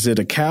 Now, is it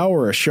a cow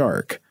or a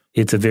shark?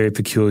 It's a very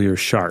peculiar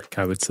shark,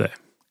 I would say.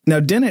 Now,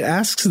 Dennett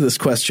asks this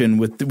question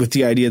with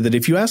the idea that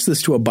if you ask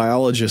this to a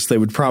biologist, they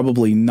would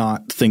probably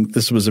not think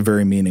this was a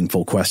very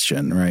meaningful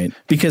question, right?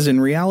 Because in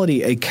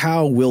reality, a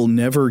cow will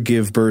never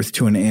give birth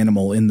to an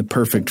animal in the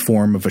perfect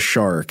form of a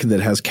shark that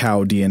has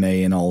cow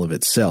DNA in all of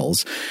its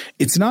cells.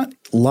 It's not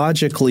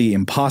logically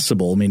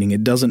impossible, meaning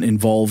it doesn't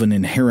involve an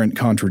inherent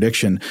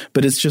contradiction,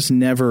 but it's just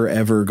never,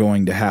 ever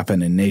going to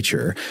happen in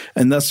nature.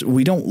 And thus,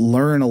 we don't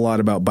learn a lot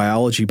about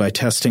biology by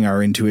testing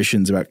our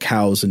intuitions about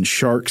cows and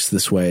sharks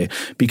this way,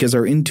 because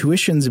our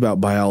intuitions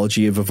about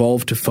biology have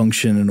evolved to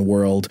function in a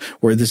world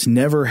where this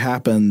never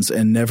happens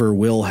and never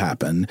will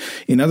happen.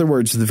 In other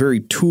words, the very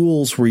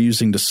tools we're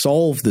using to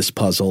solve this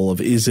puzzle of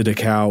is it a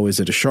cow, is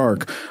it a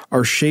shark,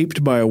 are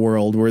shaped by a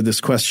world where this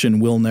question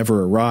will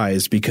never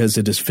arise because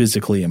it is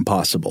physically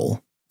impossible.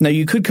 Now,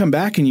 you could come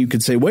back and you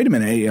could say, wait a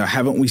minute,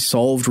 haven't we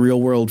solved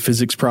real-world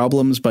physics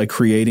problems by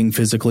creating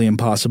physically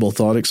impossible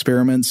thought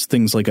experiments?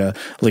 Things like a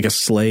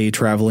sleigh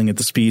traveling at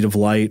the speed of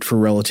light for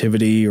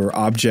relativity, or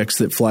objects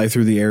that fly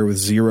through the air with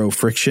zero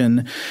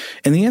friction.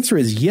 And the answer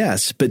is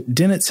yes, but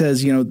Dennett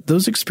says,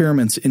 those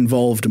experiments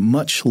involved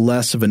much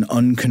less of an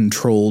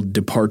uncontrolled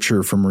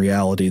departure from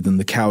reality than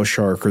the cow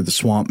shark or the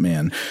swamp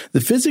man. The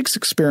physics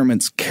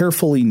experiments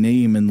carefully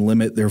name and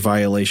limit their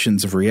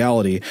violations of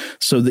reality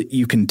so that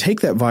you can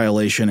take that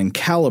violation and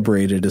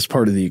calibrate it as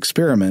part of the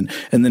experiment,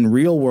 and then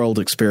real-world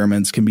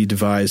experiments can be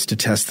devised to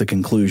test the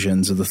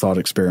conclusions of the thought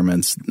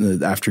experiments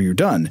after you're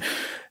done.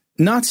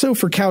 Not so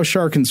for cow,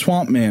 shark, and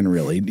swamp man,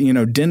 really.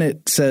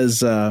 Dennett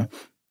says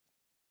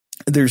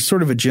there's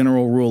sort of a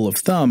general rule of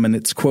thumb, and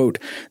it's, quote,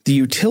 the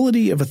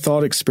utility of a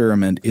thought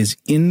experiment is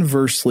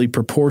inversely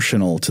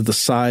proportional to the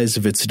size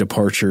of its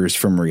departures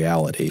from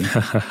reality.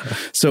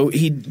 So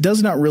he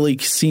does not really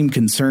seem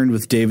concerned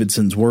with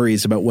Davidson's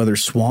worries about whether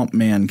Swamp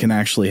Man can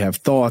actually have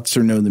thoughts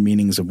or know the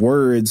meanings of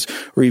words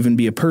or even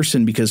be a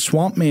person, because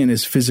Swamp Man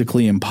is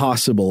physically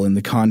impossible in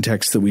the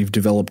context that we've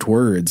developed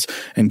words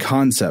and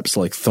concepts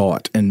like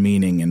thought and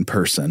meaning and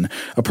person.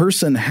 A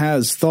person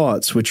has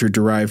thoughts which are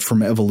derived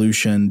from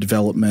evolution,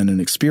 development, and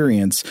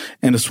experience,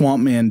 and a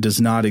swamp man does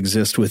not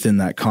exist within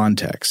that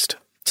context.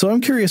 So I'm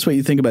curious what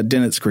you think about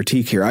Dennett's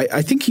critique here.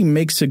 I think he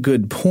makes a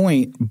good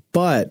point,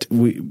 but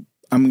I'm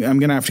going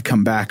to have to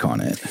come back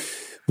on it.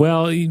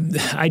 Well,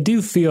 I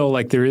do feel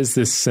like there is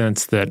this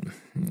sense that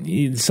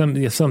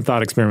some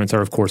thought experiments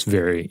are, of course,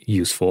 very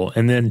useful,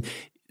 and then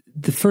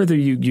the further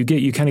you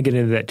get, you kind of get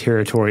into that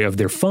territory of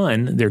they're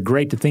fun, they're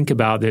great to think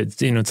about.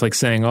 It's like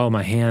saying, "Oh,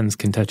 my hands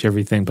can touch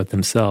everything but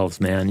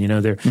themselves, man."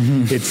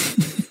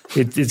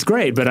 It's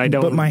great, but I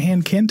don't. But my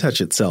hand can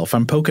touch itself.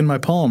 I'm poking my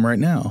palm right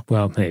now.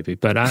 Well, maybe,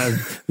 but that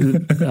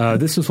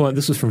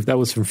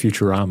was from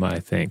Futurama, I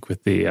think,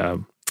 with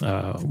the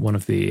one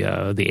of the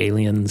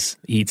aliens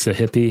eats a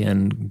hippie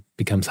and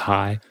becomes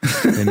high,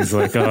 and he's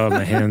like, "Oh,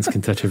 my hands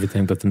can touch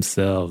everything but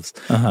themselves."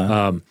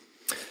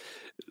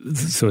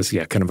 So it's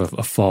kind of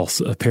a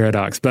false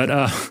paradox, but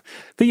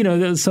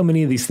there's so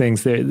many of these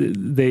things. I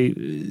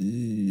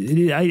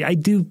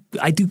do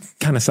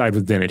kind of side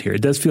with Dennett here.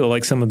 It does feel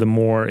like some of the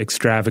more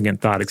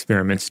extravagant thought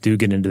experiments do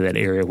get into that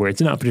area where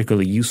it's not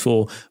particularly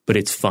useful, but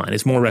it's fun.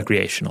 It's more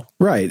recreational.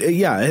 Right.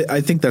 Yeah,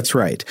 I think that's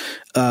right.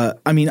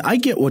 I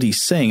get what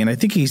he's saying, and I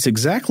think he's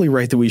exactly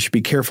right that we should be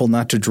careful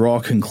not to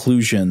draw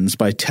conclusions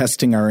by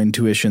testing our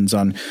intuitions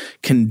on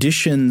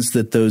conditions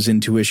that those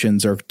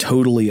intuitions are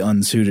totally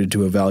unsuited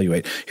to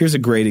evaluate. Here's a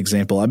great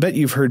example. I bet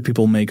you've heard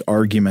people make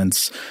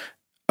arguments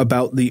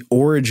about the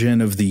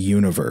origin of the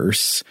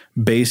universe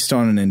based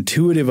on an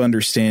intuitive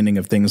understanding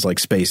of things like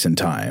space and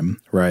time,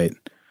 right?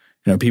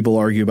 People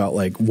argue about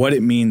like what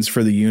it means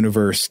for the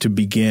universe to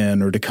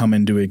begin or to come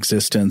into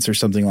existence or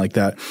something like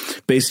that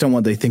based on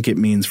what they think it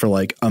means for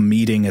like a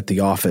meeting at the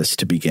office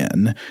to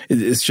begin.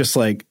 It's just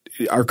like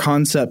our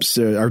concepts,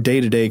 our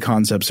day-to-day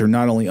concepts are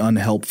not only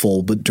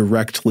unhelpful, but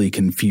directly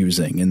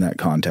confusing in that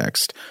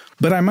context.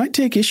 But I might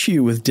take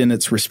issue with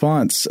Dinnett's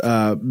response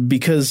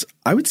because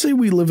I would say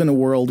we live in a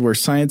world where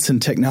science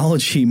and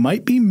technology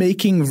might be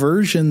making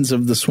versions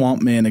of the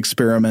Swamp Man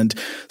experiment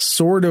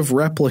sort of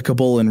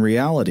replicable in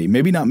reality.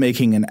 Maybe not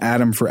making an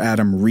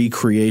atom-for-atom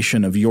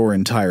recreation of your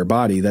entire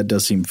body. That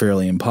does seem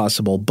fairly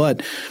impossible.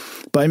 But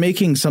by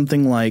making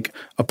something like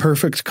a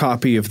perfect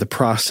copy of the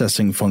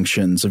processing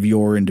functions of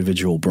your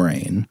individual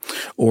brain,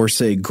 or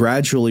say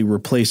gradually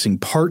replacing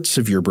parts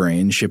of your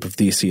brain, Ship of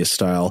Theseus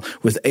style,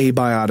 with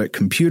abiotic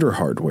computer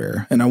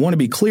hardware. And I want to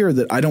be clear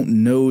that I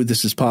don't know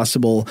this is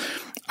possible.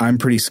 I'm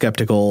pretty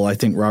skeptical. I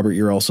think, Robert,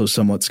 you're also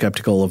somewhat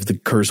skeptical of the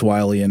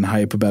Kurzweilian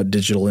hype about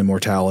digital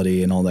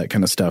immortality and all that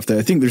kind of stuff.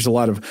 I think there's a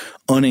lot of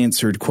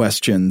unanswered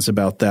questions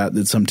about that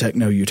some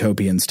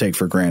techno-utopians take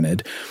for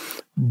granted.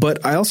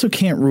 But I also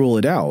can't rule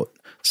it out.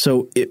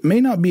 So it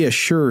may not be a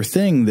sure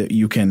thing that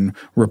you can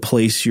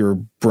replace your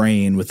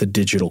brain with a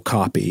digital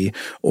copy,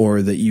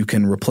 or that you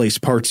can replace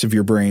parts of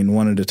your brain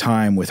one at a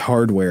time with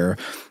hardware.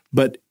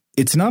 But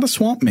it's not a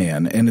swamp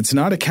man and it's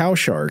not a cow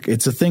shark.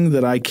 It's a thing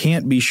that I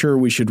can't be sure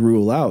we should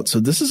rule out. So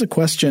this is a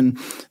question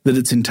that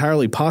it's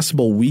entirely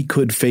possible we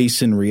could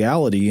face in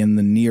reality in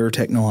the near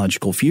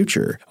technological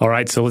future. All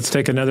right, so let's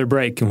take another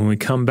break. And when we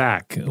come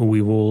back,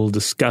 we will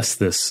discuss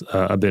this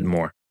a bit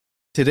more.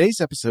 Today's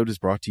episode is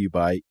brought to you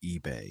by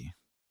eBay.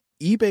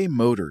 eBay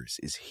Motors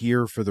is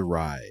here for the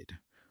ride.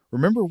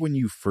 Remember when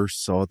you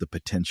first saw the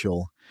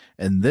potential?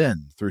 And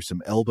then, through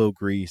some elbow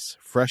grease,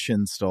 fresh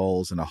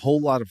installs, and a whole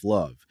lot of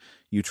love,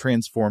 you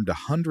transformed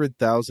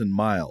 100,000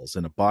 miles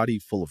and a body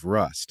full of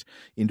rust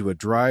into a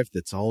drive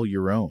that's all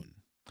your own.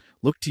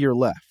 Look to your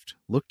left.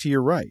 Look to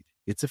your right.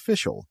 It's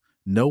official.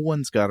 No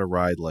one's got a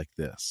ride like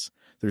this.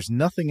 There's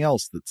nothing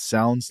else that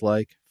sounds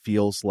like,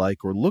 feels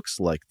like, or looks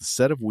like the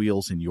set of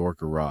wheels in your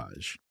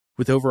garage.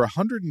 With over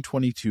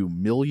 122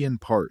 million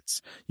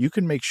parts, you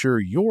can make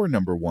sure your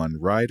number one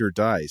ride or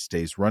die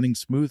stays running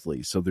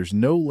smoothly, so there's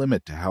no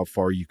limit to how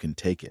far you can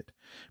take it.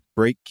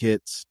 Brake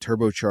kits,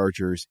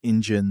 turbochargers,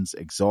 engines,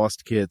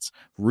 exhaust kits,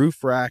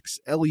 roof racks,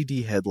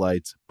 LED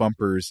headlights,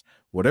 bumpers,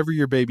 whatever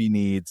your baby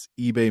needs,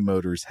 eBay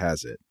Motors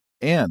has it.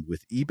 And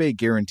with eBay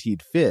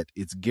Guaranteed Fit,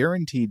 it's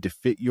guaranteed to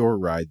fit your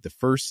ride the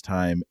first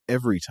time,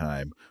 every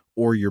time,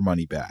 or your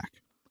money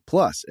back.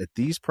 Plus, at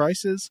these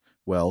prices,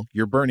 well,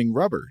 you're burning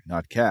rubber,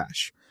 not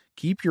cash.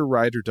 Keep your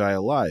ride or die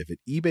alive at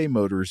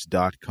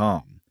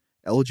ebaymotors.com.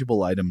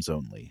 Eligible items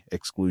only.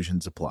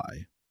 Exclusions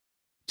apply.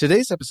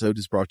 Today's episode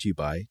is brought to you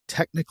by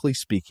Technically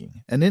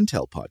Speaking, an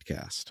Intel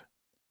podcast.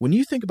 When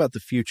you think about the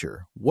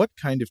future, what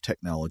kind of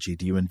technology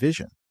do you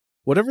envision?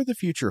 Whatever the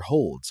future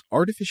holds,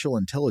 artificial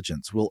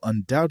intelligence will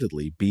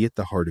undoubtedly be at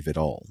the heart of it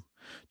all.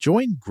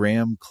 Join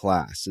Graham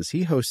Class as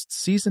he hosts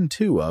Season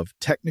 2 of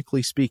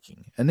Technically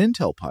Speaking, an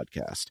Intel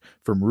podcast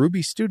from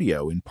Ruby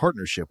Studio in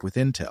partnership with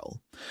Intel.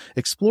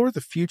 Explore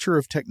the future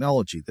of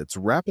technology that's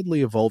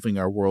rapidly evolving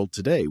our world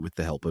today with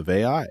the help of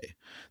AI.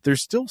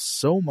 There's still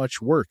so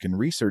much work and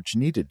research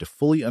needed to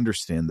fully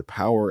understand the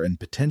power and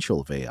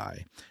potential of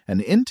AI,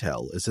 and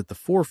Intel is at the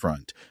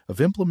forefront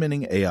of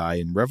implementing AI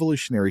in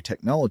revolutionary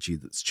technology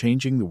that's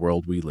changing the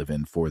world we live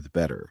in for the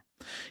better.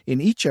 In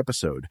each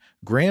episode,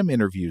 Graham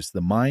interviews the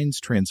minds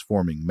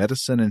transforming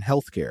medicine and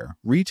healthcare,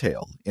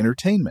 retail,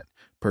 entertainment,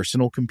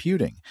 personal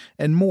computing,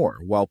 and more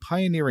while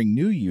pioneering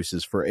new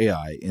uses for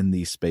AI in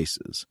these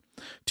spaces.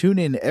 Tune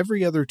in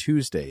every other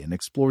Tuesday and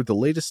explore the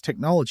latest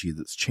technology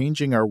that's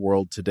changing our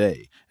world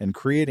today and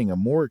creating a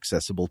more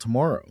accessible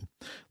tomorrow.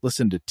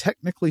 Listen to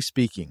Technically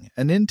Speaking,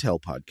 an Intel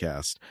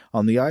podcast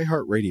on the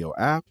iHeartRadio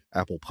app,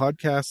 Apple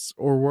Podcasts,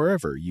 or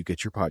wherever you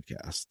get your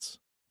podcasts.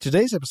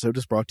 Today's episode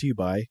is brought to you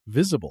by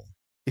Visible.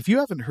 If you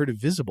haven't heard of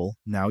Visible,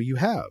 now you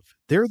have.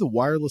 They're the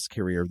wireless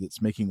carrier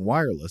that's making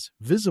wireless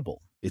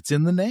visible. It's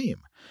in the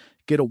name.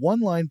 Get a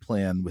one-line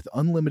plan with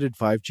unlimited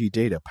 5G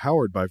data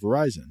powered by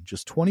Verizon,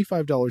 just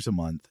 $25 a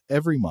month,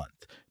 every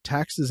month,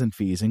 taxes and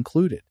fees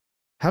included.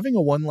 Having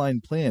a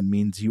one-line plan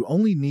means you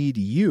only need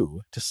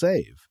you to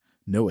save.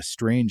 No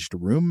estranged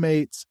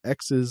roommates,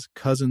 exes,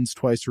 cousins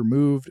twice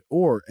removed,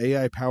 or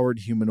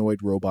AI-powered humanoid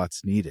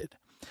robots needed.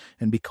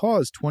 And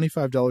because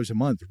 $25 a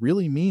month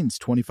really means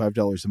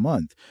 $25 a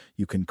month,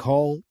 you can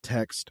call,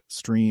 text,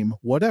 stream,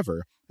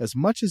 whatever, as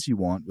much as you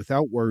want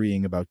without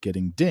worrying about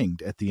getting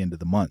dinged at the end of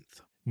the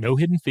month. No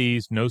hidden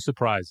fees, no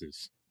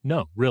surprises.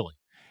 No, really.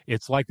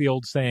 It's like the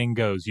old saying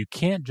goes, you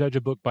can't judge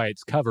a book by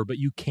its cover, but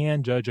you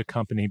can judge a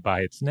company by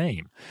its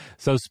name.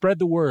 So spread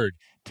the word.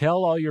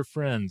 Tell all your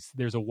friends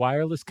there's a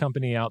wireless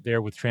company out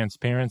there with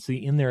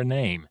transparency in their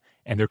name,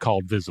 and they're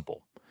called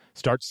Visible.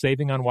 Start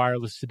saving on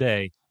wireless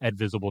today at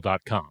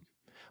Visible.com.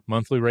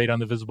 Monthly rate on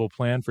the Visible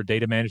plan for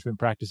data management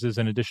practices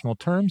and additional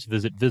terms,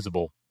 visit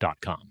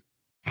Visible.com.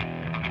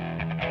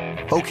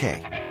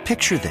 Okay,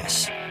 picture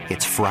this.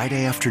 It's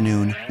Friday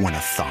afternoon when a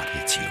thought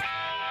hits you.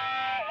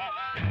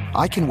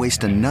 I can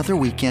waste another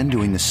weekend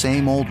doing the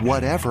same old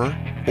whatever,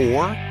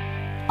 or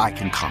I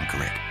can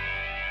conquer it.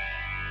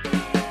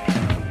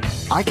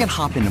 I can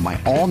hop into my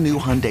all-new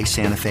Hyundai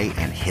Santa Fe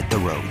and hit the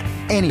road.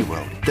 Any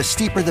road. The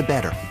steeper, the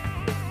better.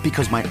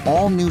 Because my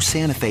all-new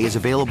Santa Fe is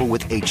available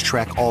with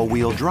H-Track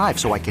all-wheel drive,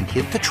 so I can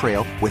hit the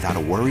trail without a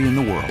worry in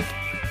the world.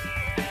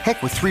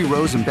 Heck, with 3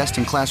 rows and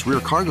best-in-class rear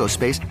cargo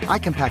space, I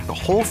can pack the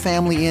whole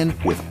family in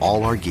with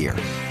all our gear.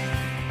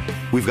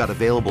 We've got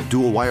available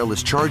dual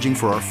wireless charging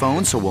for our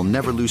phones, so we'll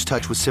never lose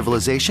touch with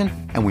civilization,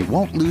 and we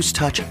won't lose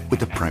touch with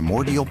the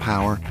primordial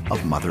power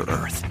of Mother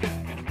Earth.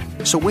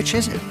 So which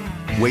is it?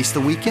 Waste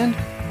the weekend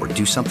or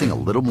do something a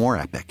little more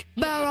epic?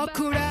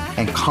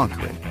 And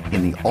conquer it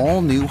in the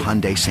all-new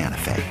Hyundai Santa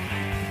Fe.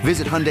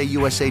 Visit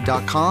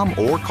HyundaiUSA.com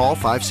or call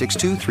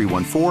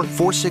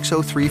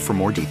 562-314-4603 for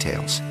more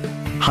details.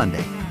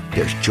 Hyundai,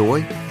 there's joy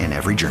in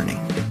every journey.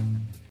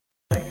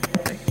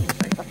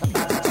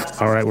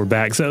 All right, we're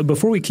back. So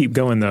before we keep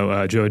going,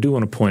 though, Joe, I do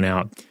want to point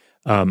out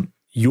so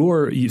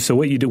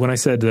what you did when I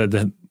said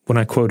when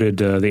I quoted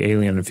the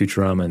alien in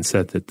Futurama and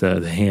said that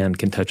the hand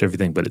can touch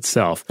everything but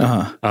itself,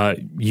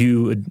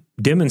 you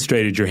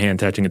demonstrated your hand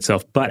touching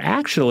itself, but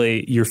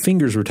actually your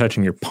fingers were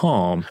touching your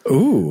palm.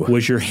 Ooh.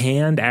 Was your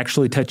hand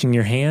actually touching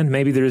your hand?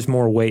 Maybe there is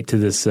more weight to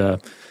this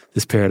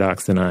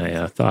paradox than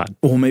I thought.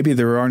 Well, maybe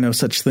there are no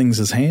such things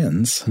as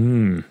hands.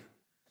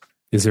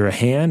 Is there a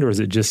hand, or is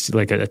it just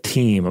like a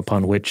team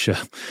upon which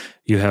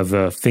you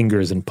have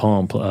fingers and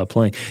palm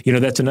playing? You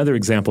know, that's another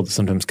example that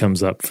sometimes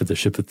comes up for the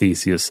Ship of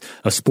Theseus,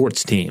 a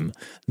sports team.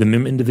 The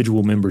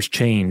individual members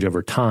change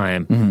over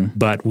time,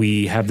 but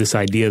we have this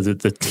idea that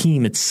the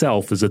team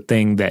itself is a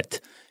thing that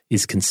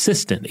is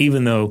consistent,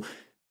 even though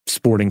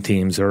sporting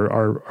teams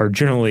are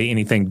generally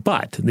anything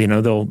but. You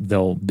know,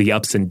 they'll be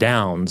ups and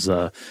downs.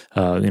 You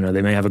know,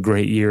 they may have a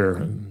great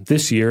year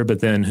this year, but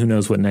then who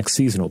knows what next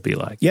season will be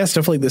like. Yeah,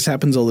 stuff like this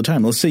happens all the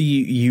time. Let's say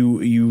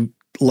you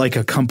like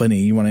a company,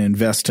 you want to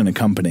invest in a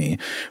company,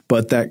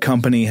 but that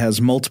company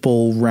has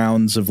multiple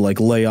rounds of like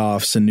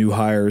layoffs and new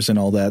hires and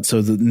all that, so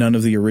that none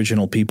of the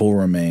original people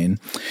remain.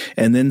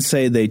 And then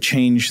say they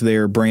change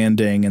their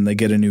branding and they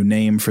get a new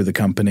name for the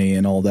company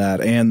and all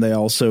that, and they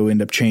also end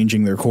up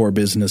changing their core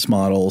business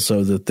model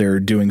so that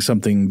they're doing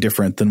something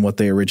different than what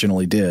they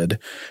originally did,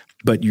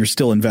 but you're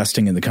still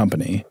investing in the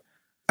company.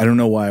 I don't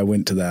know why I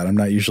went to that. I'm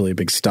not usually a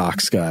big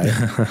stocks guy.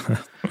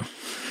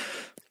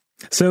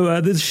 So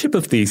the Ship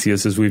of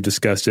Theseus, as we've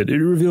discussed it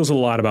reveals a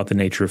lot about the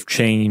nature of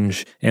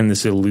change and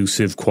this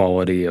elusive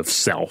quality of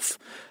self.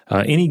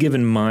 Any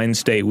given mind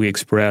state we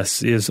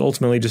express is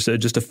ultimately just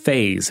a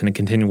phase and a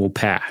continual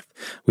path.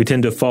 We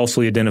tend to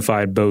falsely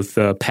identify both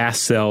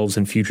past selves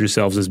and future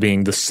selves as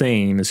being the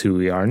same as who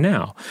we are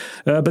now.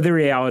 But the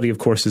reality, of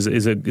course,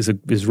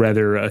 is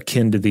rather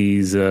akin to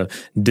these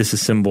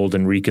disassembled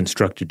and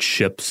reconstructed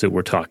ships that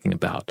we're talking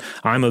about.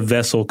 I'm a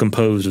vessel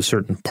composed of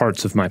certain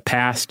parts of my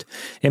past,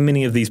 and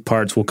many of these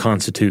parts will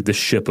constitute the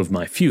ship of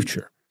my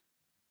future.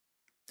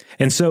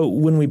 And so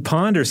when we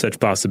ponder such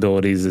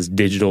possibilities as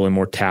digital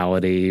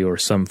immortality or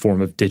some form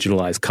of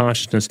digitalized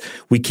consciousness,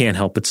 we can't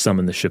help but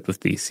summon the Ship of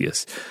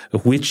Theseus.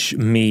 Which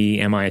me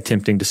am I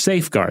attempting to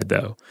safeguard,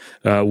 though?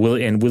 Will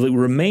it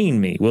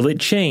remain me? Will it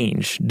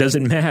change? Does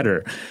it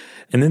matter?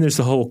 And then there's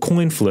the whole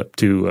coin flip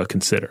to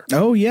consider.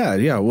 Oh,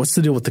 yeah. What's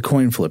the deal with the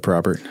coin flip,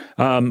 Robert?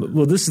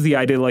 Well, this is the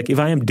idea, like if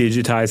I am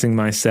digitizing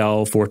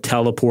myself or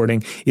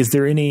teleporting, is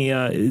there any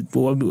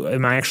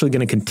am I actually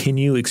going to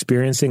continue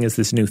experiencing as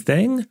this new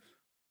thing?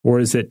 Or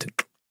is it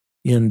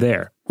in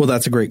there? Well,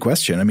 that's a great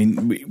question. I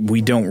mean, we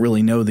don't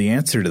really know the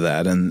answer to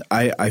that. And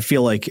I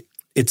feel like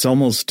it's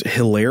almost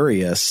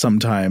hilarious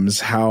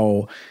sometimes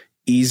how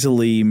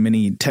easily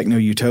many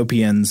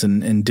techno-utopians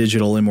and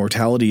digital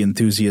immortality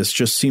enthusiasts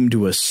just seem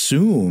to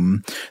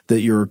assume that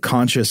your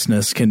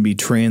consciousness can be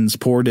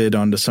transported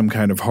onto some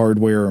kind of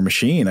hardware or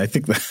machine. I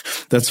think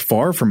that's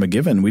far from a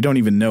given. We don't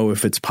even know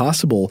if it's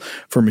possible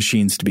for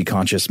machines to be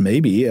conscious.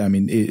 Maybe. I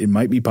mean, it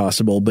might be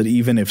possible, but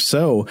even if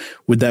so,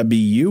 would that be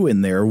you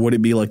in there? Would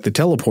it be like the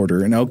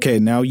teleporter? And okay,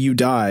 now you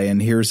die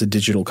and here's a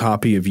digital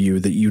copy of you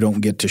that you don't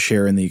get to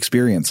share in the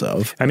experience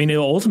of. I mean,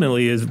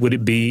 ultimately, would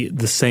it be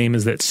the same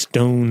as that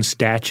stone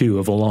statue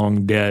of a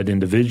long dead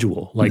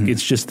individual? Like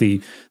it's just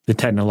the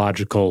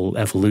technological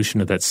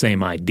evolution of that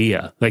same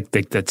idea. Like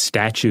that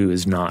statue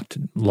is not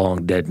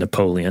long dead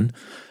Napoleon.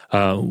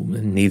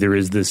 Neither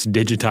is this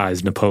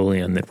digitized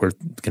Napoleon that we're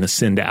going to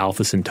send to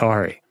Alpha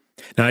Centauri.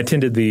 Now, I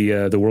attended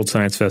the World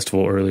Science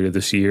Festival earlier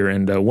this year,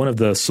 and one of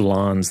the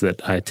salons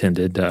that I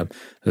attended,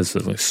 this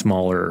is a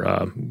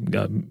smaller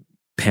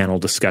panel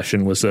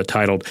discussion, was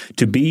titled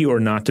 "To Be or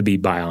Not to Be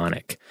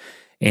Bionic."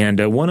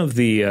 And one of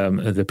the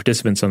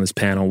participants on this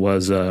panel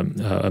was a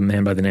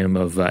man by the name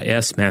of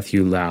S.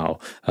 Matthew Lau,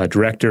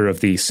 director of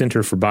the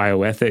Center for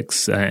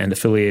Bioethics and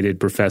affiliated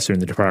professor in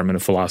the Department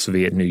of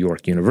Philosophy at New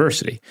York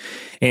University.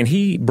 And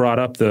he brought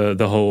up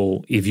the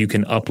whole "if you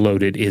can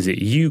upload it, is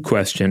it you?"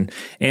 question,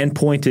 and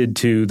pointed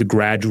to the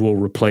gradual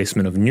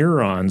replacement of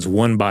neurons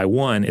one by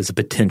one as a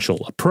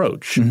potential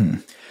approach.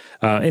 And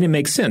it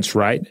makes sense,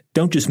 right?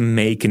 Don't just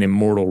make an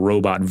immortal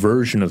robot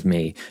version of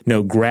me.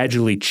 No,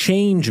 gradually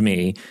change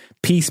me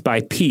piece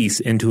by piece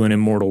into an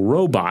immortal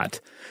robot.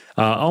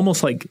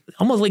 Almost like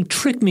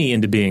trick me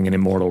into being an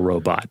immortal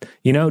robot.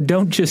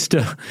 Don't just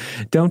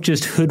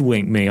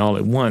hoodwink me all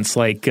at once.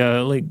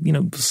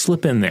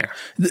 Slip in there.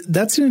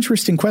 That's an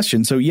interesting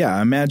question. So yeah,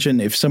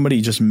 imagine if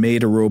somebody just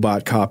made a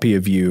robot copy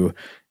of you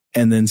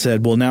and then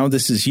said, "Well, now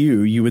this is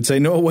you." You would say,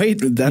 "No, wait,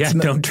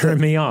 don't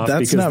turn me off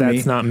because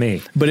that's not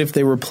me." But if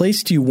they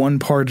replaced you one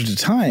part at a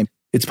time,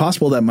 it's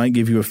possible that might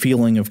give you a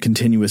feeling of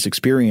continuous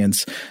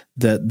experience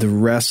that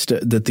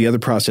the other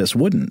process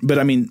wouldn't. But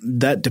I mean,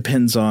 that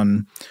depends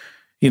on,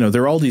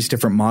 there are all these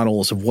different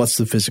models of what's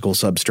the physical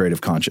substrate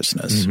of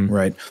consciousness,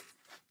 right?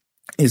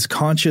 Is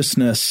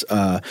consciousness,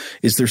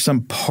 is there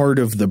some part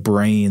of the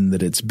brain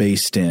that it's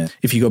based in?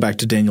 If you go back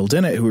to Daniel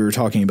Dennett, who we were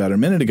talking about a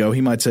minute ago,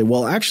 he might say,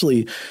 well,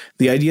 actually,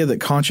 the idea that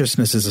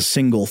consciousness is a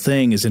single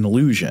thing is an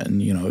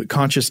illusion.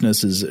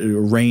 Consciousness is a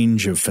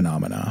range of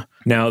phenomena.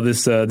 Now,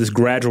 this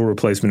gradual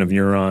replacement of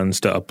neurons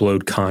to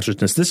upload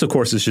consciousness, this, of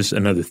course, is just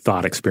another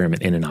thought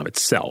experiment in and of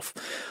itself.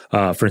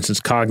 For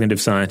instance,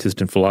 cognitive scientist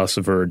and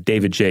philosopher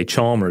David J.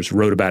 Chalmers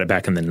wrote about it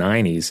back in the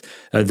 90s,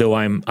 though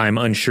I'm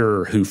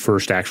unsure who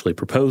first actually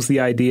proposed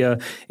the idea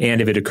and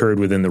if it occurred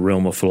within the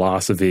realm of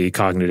philosophy,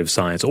 cognitive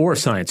science, or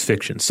science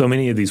fiction. So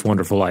many of these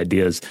wonderful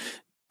ideas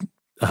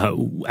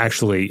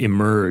actually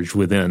emerge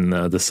within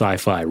the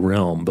sci-fi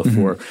realm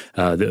before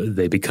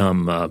they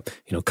become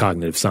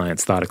cognitive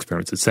science, thought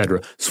experiments,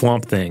 etc.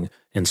 Swamp Thing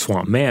and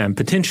Swamp Man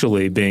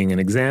potentially being an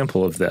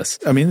example of this.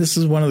 I mean, this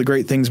is one of the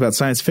great things about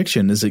science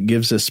fiction is it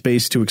gives us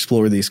space to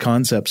explore these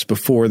concepts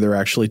before they're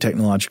actually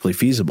technologically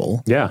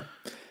feasible. Yeah.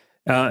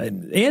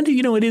 And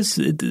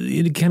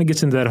it kind of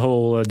gets into that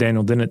whole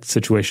Daniel Dennett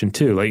situation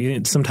too.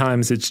 Like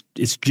sometimes it's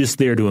just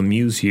there to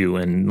amuse you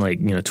and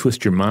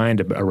twist your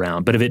mind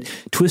around. But if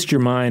it twists your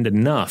mind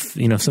enough,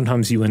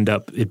 sometimes you end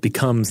up it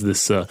becomes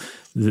this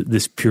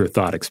pure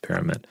thought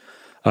experiment.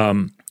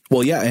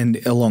 Well, yeah,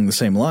 and along the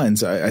same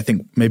lines, I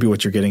think maybe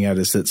what you're getting at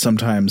is that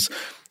sometimes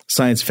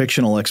science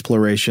fictional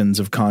explorations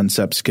of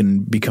concepts can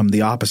become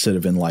the opposite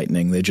of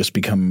enlightening. They just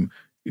become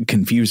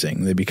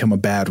confusing. They become a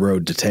bad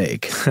road to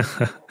take.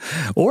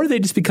 Or they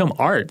just become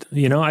art.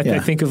 I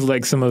think of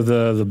like some of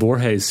the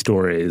Borges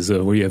stories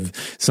where you have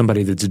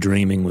somebody that's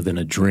dreaming within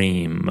a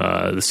dream,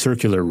 the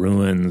circular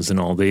ruins and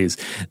all these.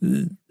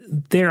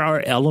 There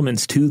are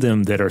elements to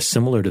them that are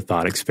similar to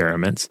thought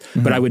experiments,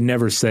 but I would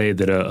never say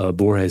that a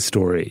Borges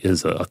story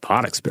is a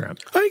thought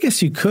experiment. I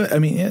guess you could. I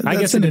mean,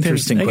 that's an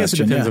interesting question. I guess it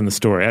depends on the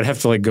story. I'd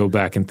have to go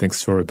back and think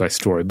story by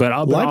story.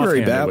 But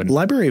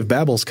Library of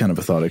Babel's kind of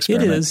a thought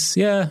experiment. It is,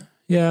 yeah.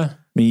 Yeah. I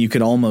mean, you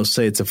could almost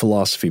say it's a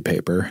philosophy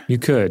paper. You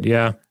could,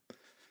 yeah.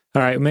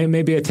 All right,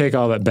 maybe I take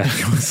all that back.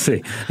 Let's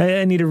see.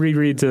 I need to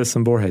reread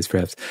some Borges,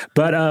 perhaps.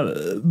 But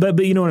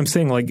you know what I'm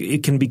saying? Like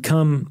it can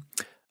become.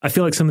 I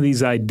feel like some of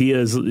these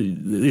ideas,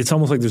 it's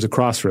almost like there's a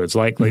crossroads.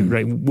 Right,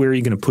 where are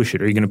you going to push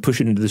it? Are you going to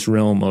push it into this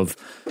realm of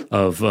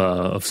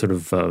sort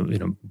of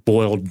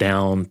boiled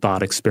down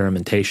thought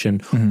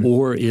experimentation,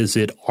 or is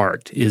it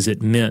art? Is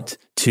it meant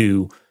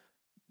to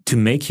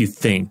make you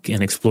think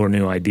and explore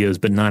new ideas,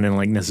 but not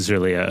in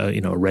necessarily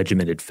a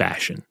regimented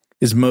fashion?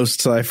 Is most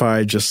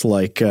sci-fi just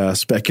like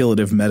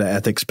speculative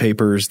meta-ethics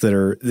papers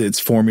it's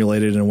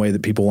formulated in a way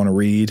that people want to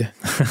read?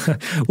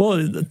 Well,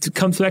 it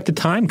comes back to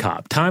Time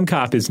Cop. Time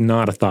Cop is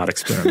not a thought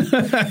experiment.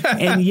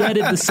 And yet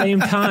at the same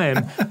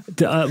time,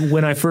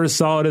 when I first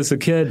saw it as a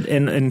kid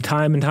and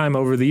time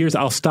over the years,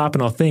 I'll stop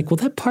and I'll think, well,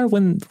 that part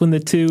when the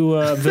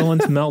two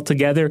villains melt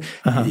together,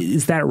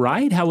 is that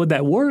right? How would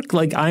that work?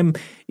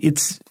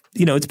 It's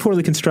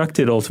poorly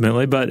constructed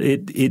ultimately, but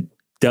it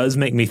does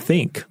make me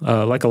think,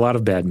 like a lot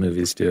of bad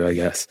movies do, I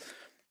guess.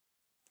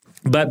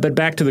 But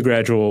back to the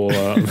gradual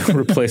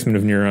replacement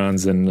of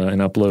neurons and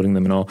uploading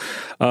them and all.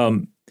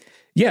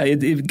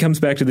 It comes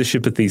back to the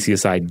Ship of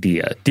Theseus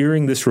idea.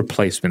 During this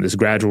replacement, this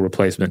gradual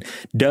replacement,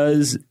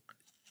 does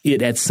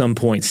it at some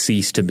point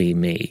cease to be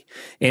me?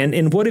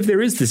 And what if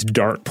there is this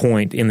dark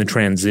point in the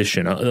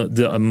transition,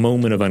 a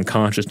moment of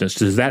unconsciousness?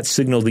 Does that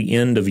signal the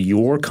end of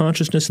your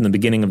consciousness and the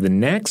beginning of the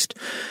next?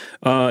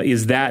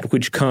 Is that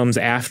which comes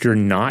after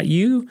not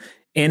you?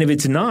 And if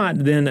it's not,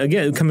 then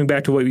again, coming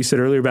back to what we said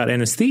earlier about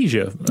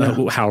anesthesia,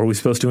 how are we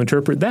supposed to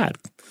interpret that?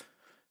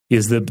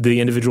 Is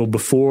the individual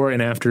before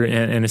and after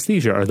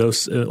anesthesia, are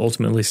those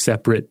ultimately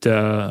separate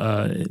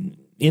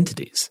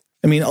entities?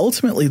 I mean,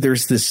 ultimately,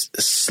 there's this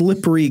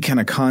slippery kind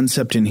of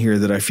concept in here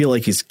that I feel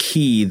like is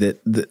key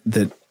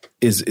that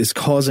is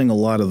causing a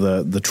lot of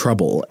the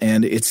trouble.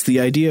 And it's the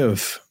idea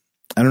of,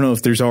 I don't know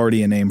if there's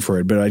already a name for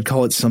it, but I'd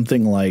call it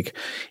something like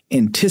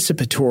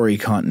anticipatory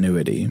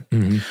continuity.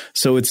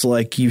 So it's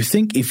like you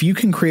think if you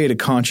can create a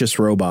conscious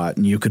robot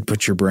and you could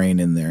put your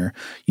brain in there,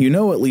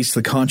 at least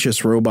the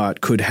conscious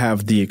robot could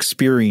have the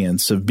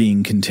experience of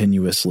being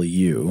continuously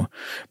you.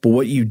 But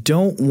what you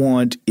don't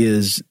want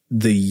is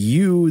the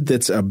you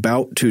that's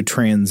about to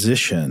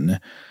transition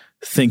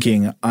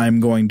thinking I'm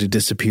going to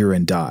disappear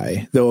and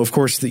die. Though, of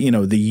course, the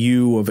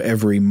you of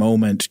every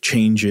moment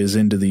changes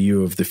into the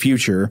you of the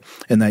future,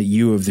 and that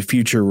you of the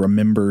future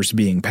remembers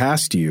being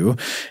past you.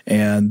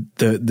 And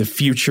the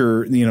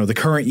future, the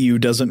current you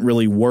doesn't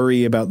really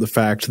worry about the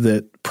fact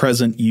that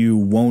present you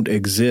won't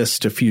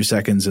exist a few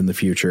seconds in the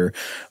future.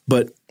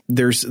 But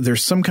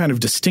there's some kind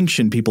of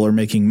distinction people are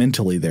making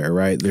mentally there,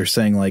 right? They're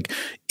saying like,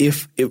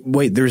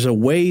 there's a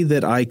way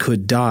that I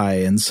could die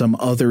and some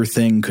other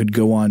thing could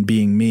go on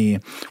being me,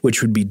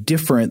 which would be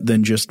different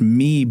than just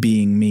me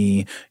being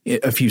me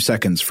a few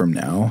seconds from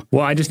now.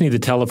 Well, I just need the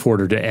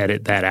teleporter to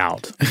edit that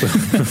out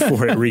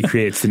before it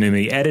recreates the new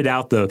me. Edit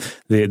out the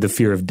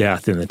fear of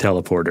death in the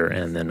teleporter,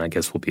 and then I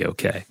guess we'll be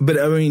okay. But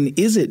I mean,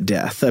 is it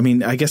death? I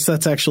mean, I guess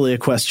that's actually a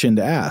question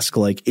to ask.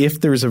 Like,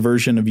 if there's a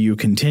version of you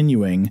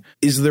continuing,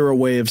 is there a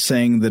way of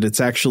saying that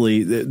it's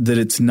actually that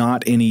it's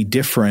not any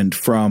different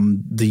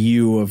from the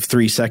you of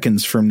 3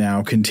 seconds from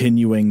now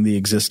continuing the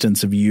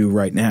existence of you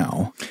right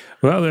now?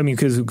 Well, I mean,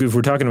 because if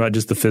we're talking about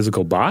just the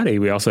physical body,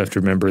 we also have to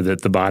remember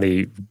that the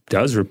body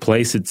does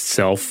replace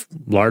itself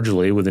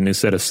largely with a new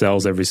set of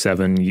cells every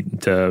 7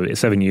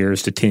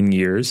 years to 10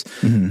 years.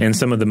 Mm-hmm. And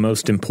some of the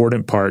most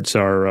important parts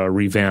are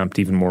revamped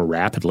even more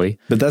rapidly.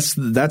 But that's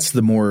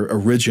the more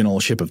original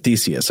Ship of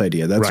Theseus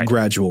idea. That's right.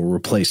 Gradual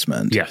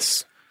replacement.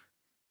 Yes.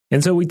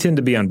 And so we tend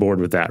to be on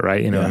board with that,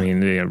 right? I mean,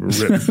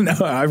 no,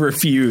 I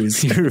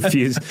refuse. You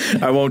refuse.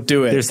 I won't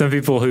do it. There's some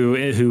people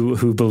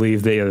who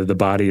believe that the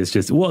body is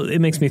just. Well, it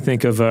makes me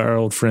think of our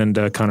old friend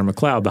Connor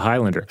McLeod, the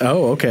Highlander.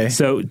 Oh, okay.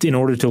 So in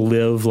order to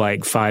live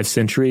like 5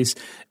 centuries,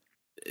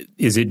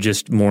 is it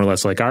just more or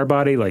less like our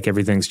body? Like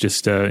everything's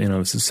just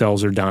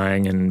cells are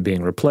dying and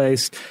being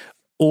replaced,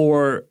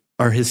 or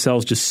are his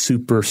cells just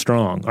super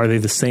strong? Are they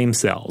the same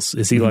cells?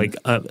 Is he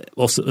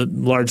also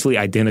largely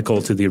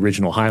identical to the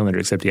original Highlander,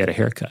 except he had a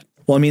haircut?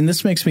 Well, I mean,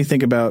 this makes me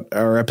think about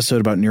our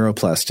episode about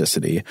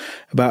neuroplasticity,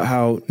 about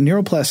how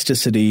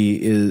neuroplasticity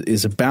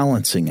is a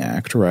balancing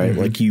act, right?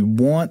 Mm-hmm. Like you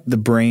want the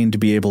brain to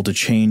be able to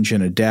change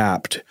and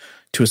adapt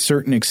to a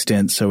certain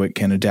extent so it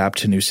can adapt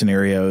to new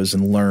scenarios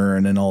and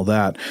learn and all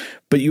that.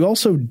 But you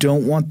also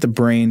don't want the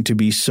brain to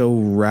be so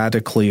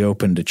radically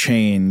open to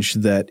change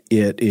that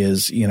it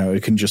is,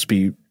 it can just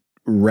be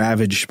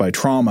ravaged by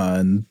trauma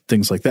and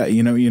things like that.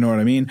 You know what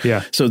I mean?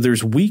 Yeah. So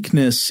there's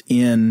weakness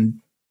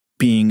in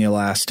being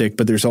elastic,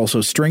 but there's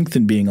also strength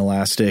in being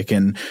elastic.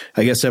 And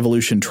I guess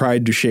evolution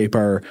tried to shape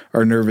our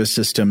nervous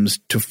systems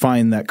to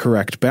find that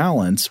correct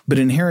balance. But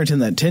inherent in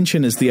that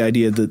tension is the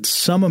idea that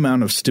some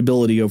amount of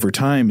stability over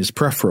time is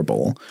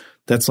preferable.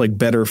 That's like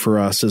better for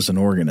us as an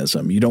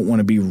organism. You don't want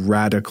to be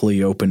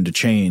radically open to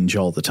change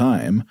all the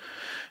time.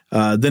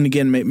 Then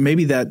again,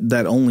 maybe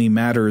that only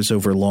matters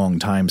over long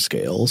time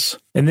scales.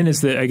 And then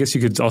I guess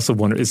you could also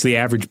wonder, is the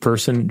average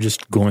person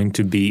just going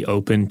to be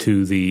open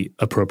to the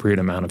appropriate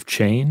amount of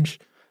change?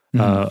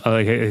 Mm-hmm.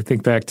 I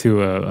think back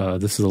to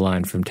this is a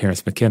line from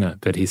Terence McKenna,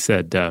 but he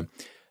said,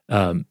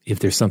 if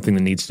there's something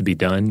that needs to be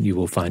done, you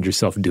will find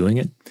yourself doing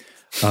it,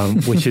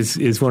 which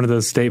is one of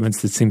those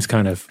statements that seems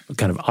kind of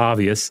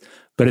obvious.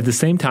 But at the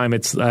same time,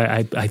 it's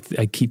I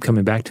keep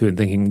coming back to it and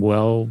thinking,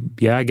 well,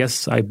 yeah, I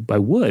guess I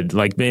would.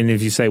 Like, and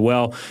if you say,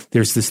 well,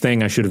 there's this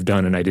thing I should have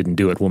done and I didn't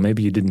do it, well,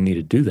 maybe you didn't need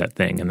to do that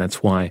thing. And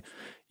that's why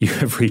you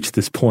have reached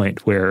this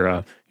point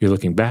where you're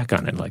looking back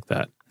on it like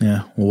that.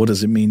 Yeah. Well, what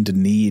does it mean to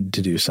need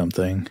to do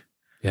something?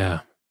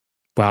 Yeah.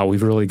 Wow,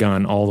 we've really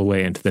gone all the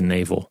way into the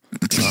navel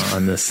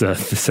on this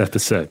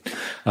episode.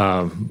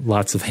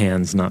 Lots of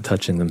hands not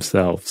touching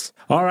themselves.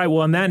 All right,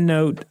 well, on that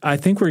note, I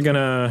think we're going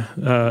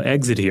to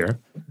exit here.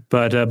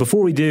 But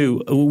before we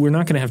do, we're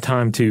not going to have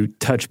time to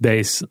touch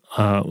base,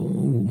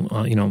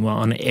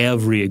 on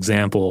every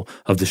example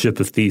of the Ship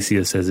of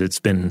Theseus as it's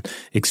been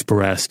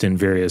expressed in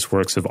various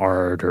works of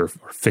art or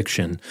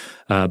fiction.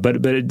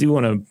 But I do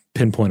want to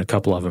pinpoint a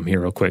couple of them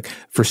here real quick.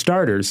 For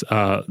starters,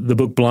 the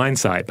book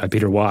Blindsight by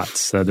Peter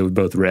Watts that we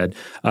both read.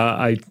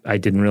 I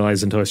didn't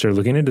realize until I started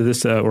looking into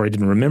this, or I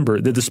didn't remember,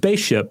 that the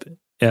spaceship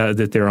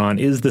that they're on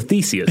is the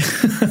Theseus.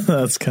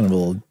 That's kind of a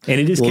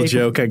little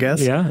joke, I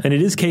guess. Yeah, and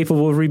it is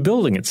capable of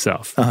rebuilding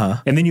itself. Uh-huh.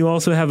 And then you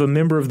also have a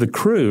member of the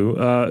crew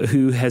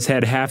who has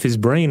had half his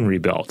brain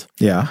rebuilt.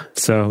 Yeah.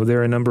 So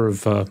there are a number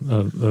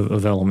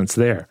of elements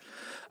there.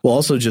 Well,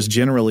 also just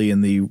generally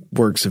in the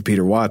works of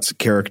Peter Watts,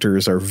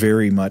 characters are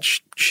very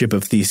much Ship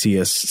of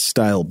Theseus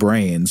style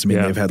brains. I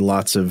mean, they've had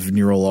lots of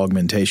neural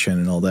augmentation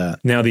and all that.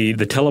 Now, the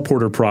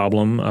teleporter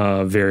problem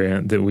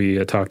variant that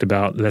we talked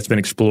about, that's been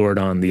explored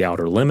on The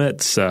Outer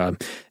Limits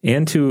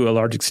and to a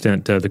large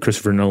extent the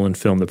Christopher Nolan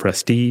film The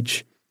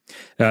Prestige.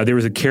 There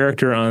was a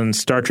character on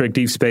Star Trek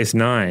Deep Space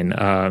Nine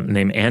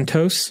named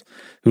Antos,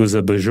 who was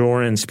a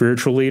Bajoran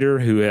spiritual leader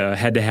who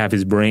had to have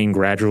his brain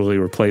gradually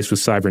replaced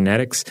with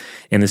cybernetics,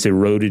 and this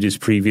eroded his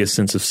previous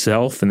sense of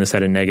self, and this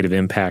had a negative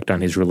impact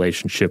on his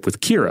relationship with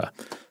Kira,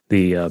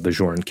 the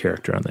Bajoran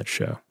character on that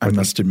show. I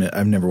must admit,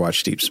 I've never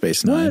watched Deep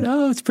Space Nine. What?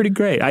 Oh, it's pretty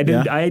great. I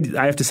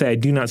have to say, I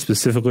do not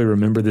specifically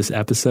remember this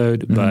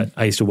episode, but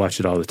I used to watch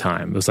it all the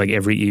time. It was like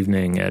every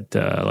evening at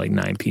like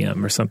 9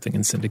 p.m. or something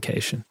in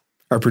syndication.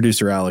 Our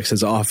producer, Alex,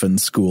 has often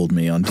schooled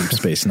me on Deep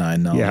Space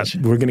Nine knowledge.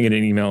 Yeah, we're going to get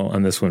an email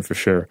on this one for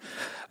sure.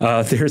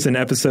 There's an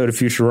episode of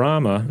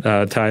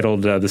Futurama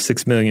titled The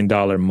 $6 Million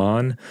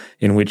Mon,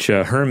 in which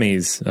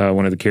Hermes,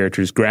 one of the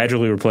characters,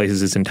 gradually replaces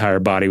his entire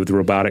body with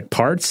robotic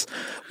parts,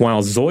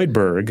 while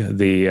Zoidberg,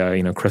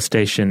 the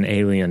crustacean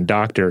alien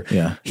doctor,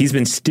 he's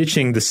been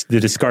stitching the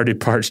discarded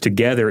parts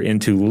together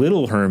into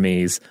little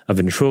Hermes, a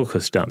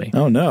ventriloquist dummy.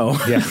 Oh, no.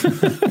 Yeah.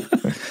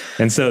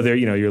 And so there,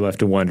 you're left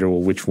to wonder,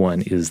 well, which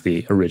one is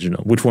the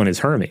original? Which one is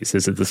Hermes?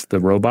 Is it the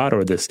robot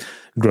or this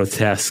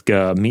grotesque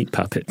meat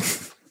puppet?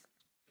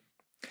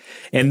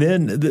 And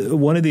then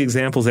one of the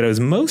examples that I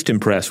was most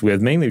impressed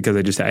with, mainly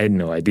because I had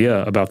no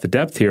idea about the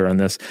depth here on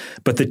this,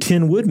 but the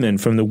Tin Woodman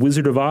from the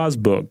Wizard of Oz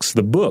books,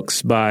 the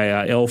books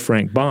by L.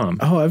 Frank Baum.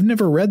 Oh, I've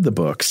never read the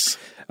books.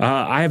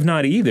 I have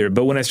not either.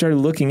 But when I started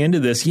looking into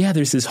this,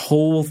 there's this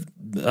whole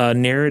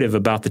narrative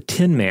about the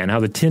Tin Man,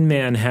 how the Tin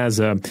Man has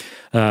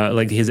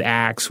his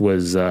axe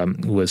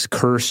was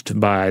cursed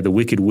by the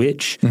Wicked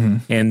Witch,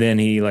 and then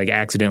he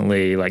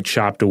accidentally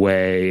chopped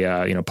away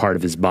part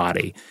of his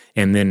body,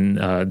 and then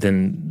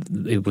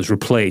it was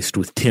replaced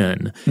with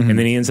tin, and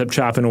then he ends up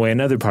chopping away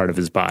another part of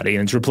his body,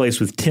 and it's replaced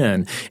with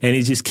tin, and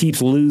he just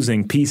keeps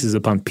losing pieces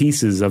upon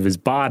pieces of his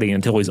body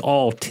until he's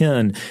all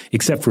tin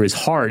except for his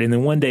heart, and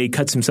then one day he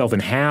cuts himself in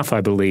half,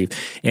 I believe,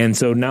 and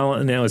so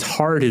now his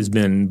heart has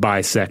been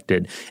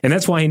bisected, and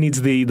that's why he needs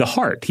the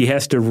heart. He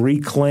has to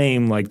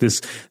reclaim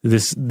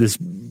this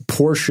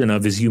portion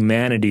of his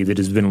humanity that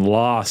has been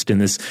lost in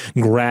this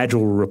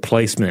gradual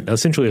replacement,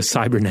 essentially a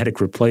cybernetic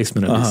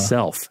replacement of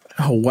himself.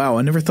 Oh, wow.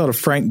 I never thought of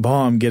Frank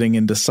Baum getting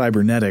into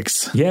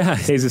cybernetics. Yeah,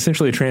 he's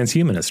essentially a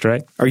transhumanist,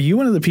 right? Are you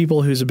one of the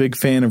people who's a big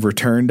fan of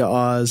Return to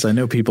Oz? I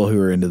know people who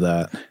are into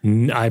that.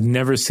 I've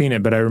never seen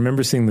it, but I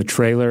remember seeing the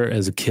trailer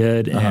as a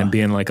kid and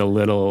being a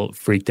little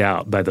freaked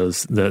out by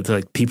those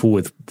the people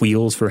with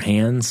wheels for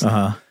hands.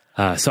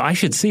 So I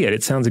should see it.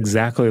 It sounds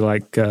exactly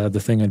like the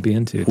thing I'd be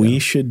into. We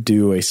should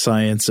do a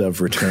Science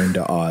of Return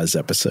to Oz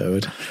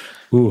episode.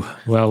 Ooh,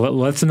 well,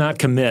 let's not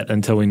commit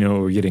until we know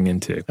what we're getting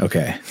into.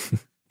 Okay.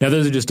 Now,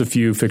 those are just a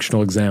few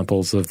fictional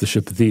examples of the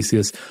ship of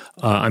Theseus.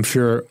 I'm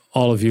sure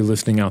all of you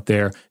listening out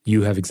there,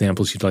 you have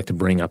examples you'd like to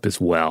bring up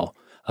as well.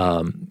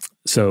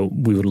 So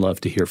we would love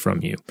to hear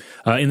from you.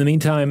 In the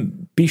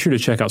meantime, be sure to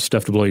check out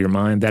Stuff to Blow Your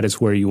Mind. That is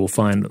where you will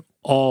find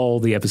all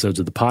the episodes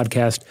of the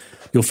podcast.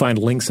 You'll find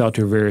links out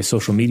to our various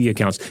social media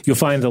accounts. You'll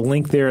find a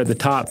link there at the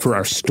top for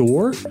our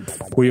store,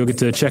 where you'll get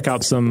to check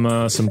out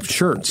some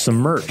shirts, some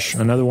merch,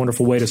 another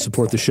wonderful way to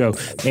support the show.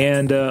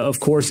 And, of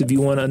course, if you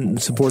want to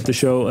support the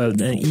show,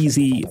 an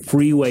easy,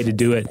 free way to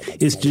do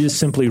it is to just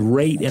simply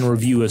rate and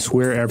review us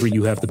wherever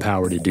you have the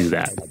power to do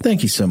that.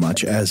 Thank you so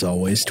much, as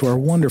always, to our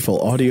wonderful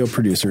audio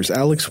producers,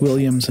 Alex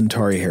Williams and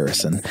Tari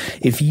Harrison.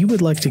 If you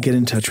would like to get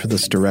in touch with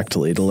us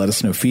directly to let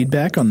us know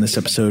feedback on this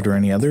episode or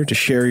any other, to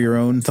share your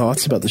own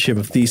thoughts about the ship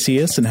of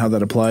Theseus and how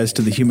that applies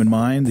to the human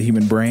mind, the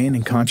human brain,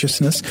 and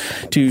consciousness,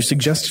 to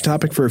suggest a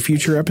topic for a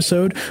future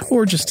episode,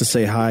 or just to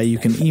say hi, you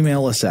can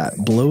email us at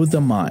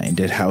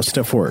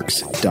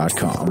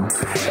blowthemind@howstuffworks.com.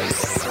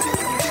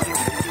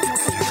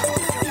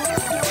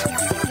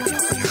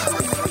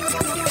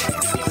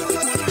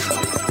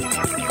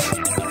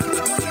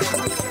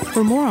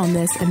 For more on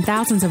this and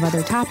thousands of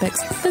other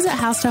topics, visit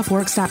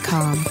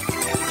howstuffworks.com.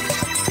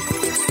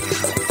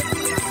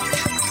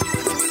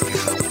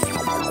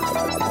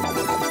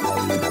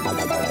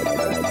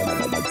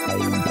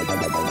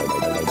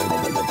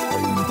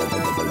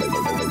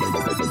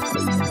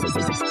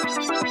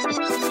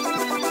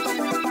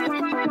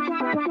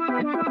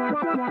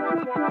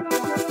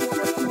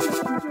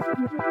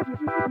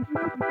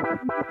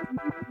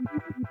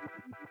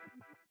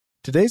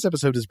 Today's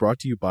episode is brought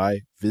to you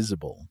by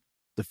Visible.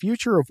 The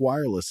future of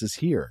wireless is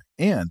here,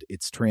 and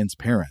it's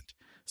transparent.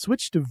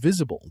 Switch to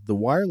Visible, the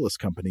wireless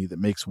company that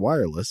makes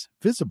wireless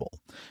visible.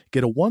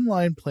 Get a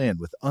one-line plan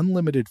with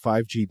unlimited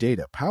 5G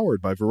data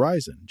powered by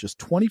Verizon, just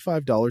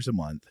 $25 a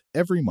month,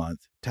 every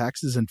month,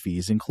 taxes and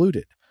fees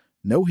included.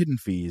 No hidden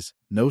fees,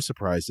 no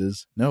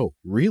surprises, no,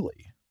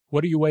 really.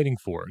 What are you waiting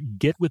for?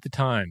 Get with the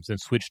times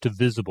and switch to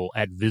Visible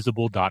at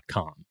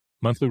Visible.com.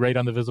 Monthly rate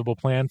on the Visible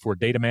plan. For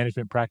data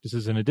management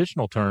practices and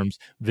additional terms,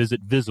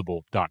 visit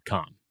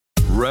Visible.com.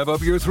 Rev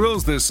up your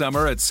thrills this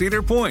summer at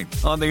Cedar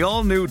Point on the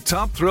all-new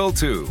Top Thrill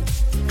 2.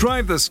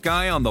 Drive the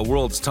sky on the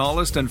world's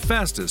tallest and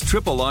fastest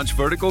triple-launch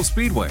vertical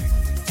speedway.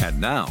 And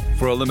now,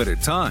 for a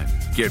limited time,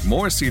 get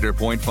more Cedar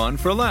Point fun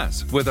for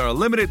less with our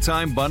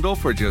limited-time bundle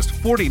for just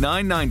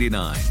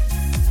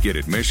 $49.99. Get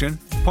admission,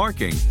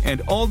 parking,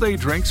 and all-day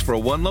drinks for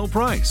one low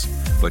price.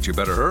 But you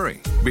better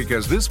hurry,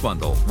 because this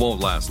bundle won't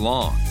last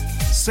long.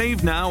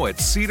 Save now at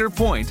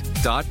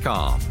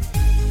cedarpoint.com.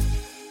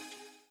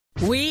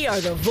 We are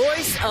the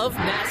voice of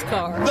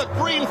NASCAR. The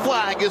green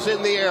flag is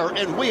in the air,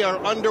 and we are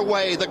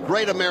underway. The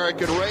Great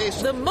American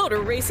Race. The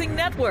Motor Racing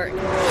Network.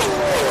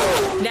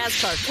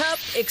 NASCAR Cup,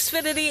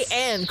 Xfinity,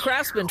 and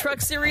Craftsman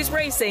Truck Series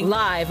Racing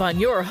live on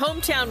your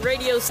hometown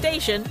radio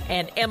station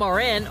and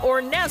MRN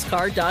or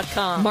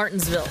NASCAR.com.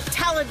 Martinsville,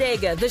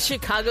 Talladega, the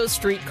Chicago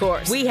Street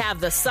Course. We have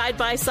the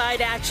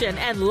side-by-side action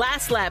and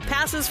last lap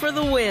passes for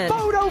the win.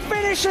 Photo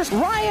finishes.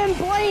 Ryan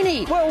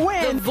Blaney will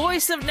win. The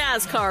voice of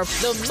NASCAR,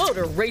 the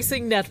Motor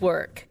Racing Network.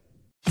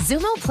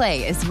 Xumo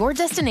Play is your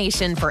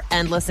destination for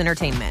endless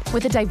entertainment.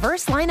 With a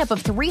diverse lineup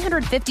of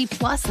 350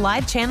 plus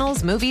live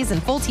channels, movies,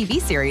 and full TV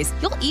series,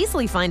 you'll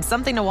easily find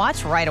something to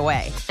watch right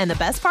away. And the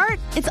best part?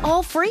 It's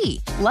all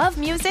free. Love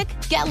music?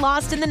 Get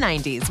lost in the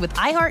 90s with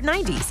iHeart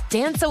 90s,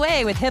 dance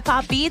away with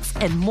hip-hop beats,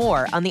 and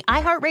more on the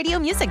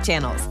iHeartRadio music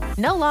channels.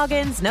 No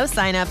logins, no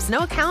signups, no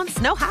accounts,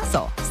 no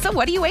hassle. So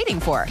what are you waiting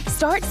for?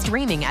 Start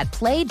streaming at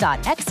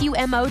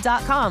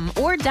play.xumo.com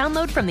or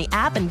download from the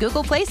app and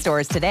Google Play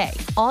stores today.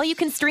 All you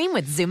can stream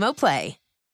with Xumo Play.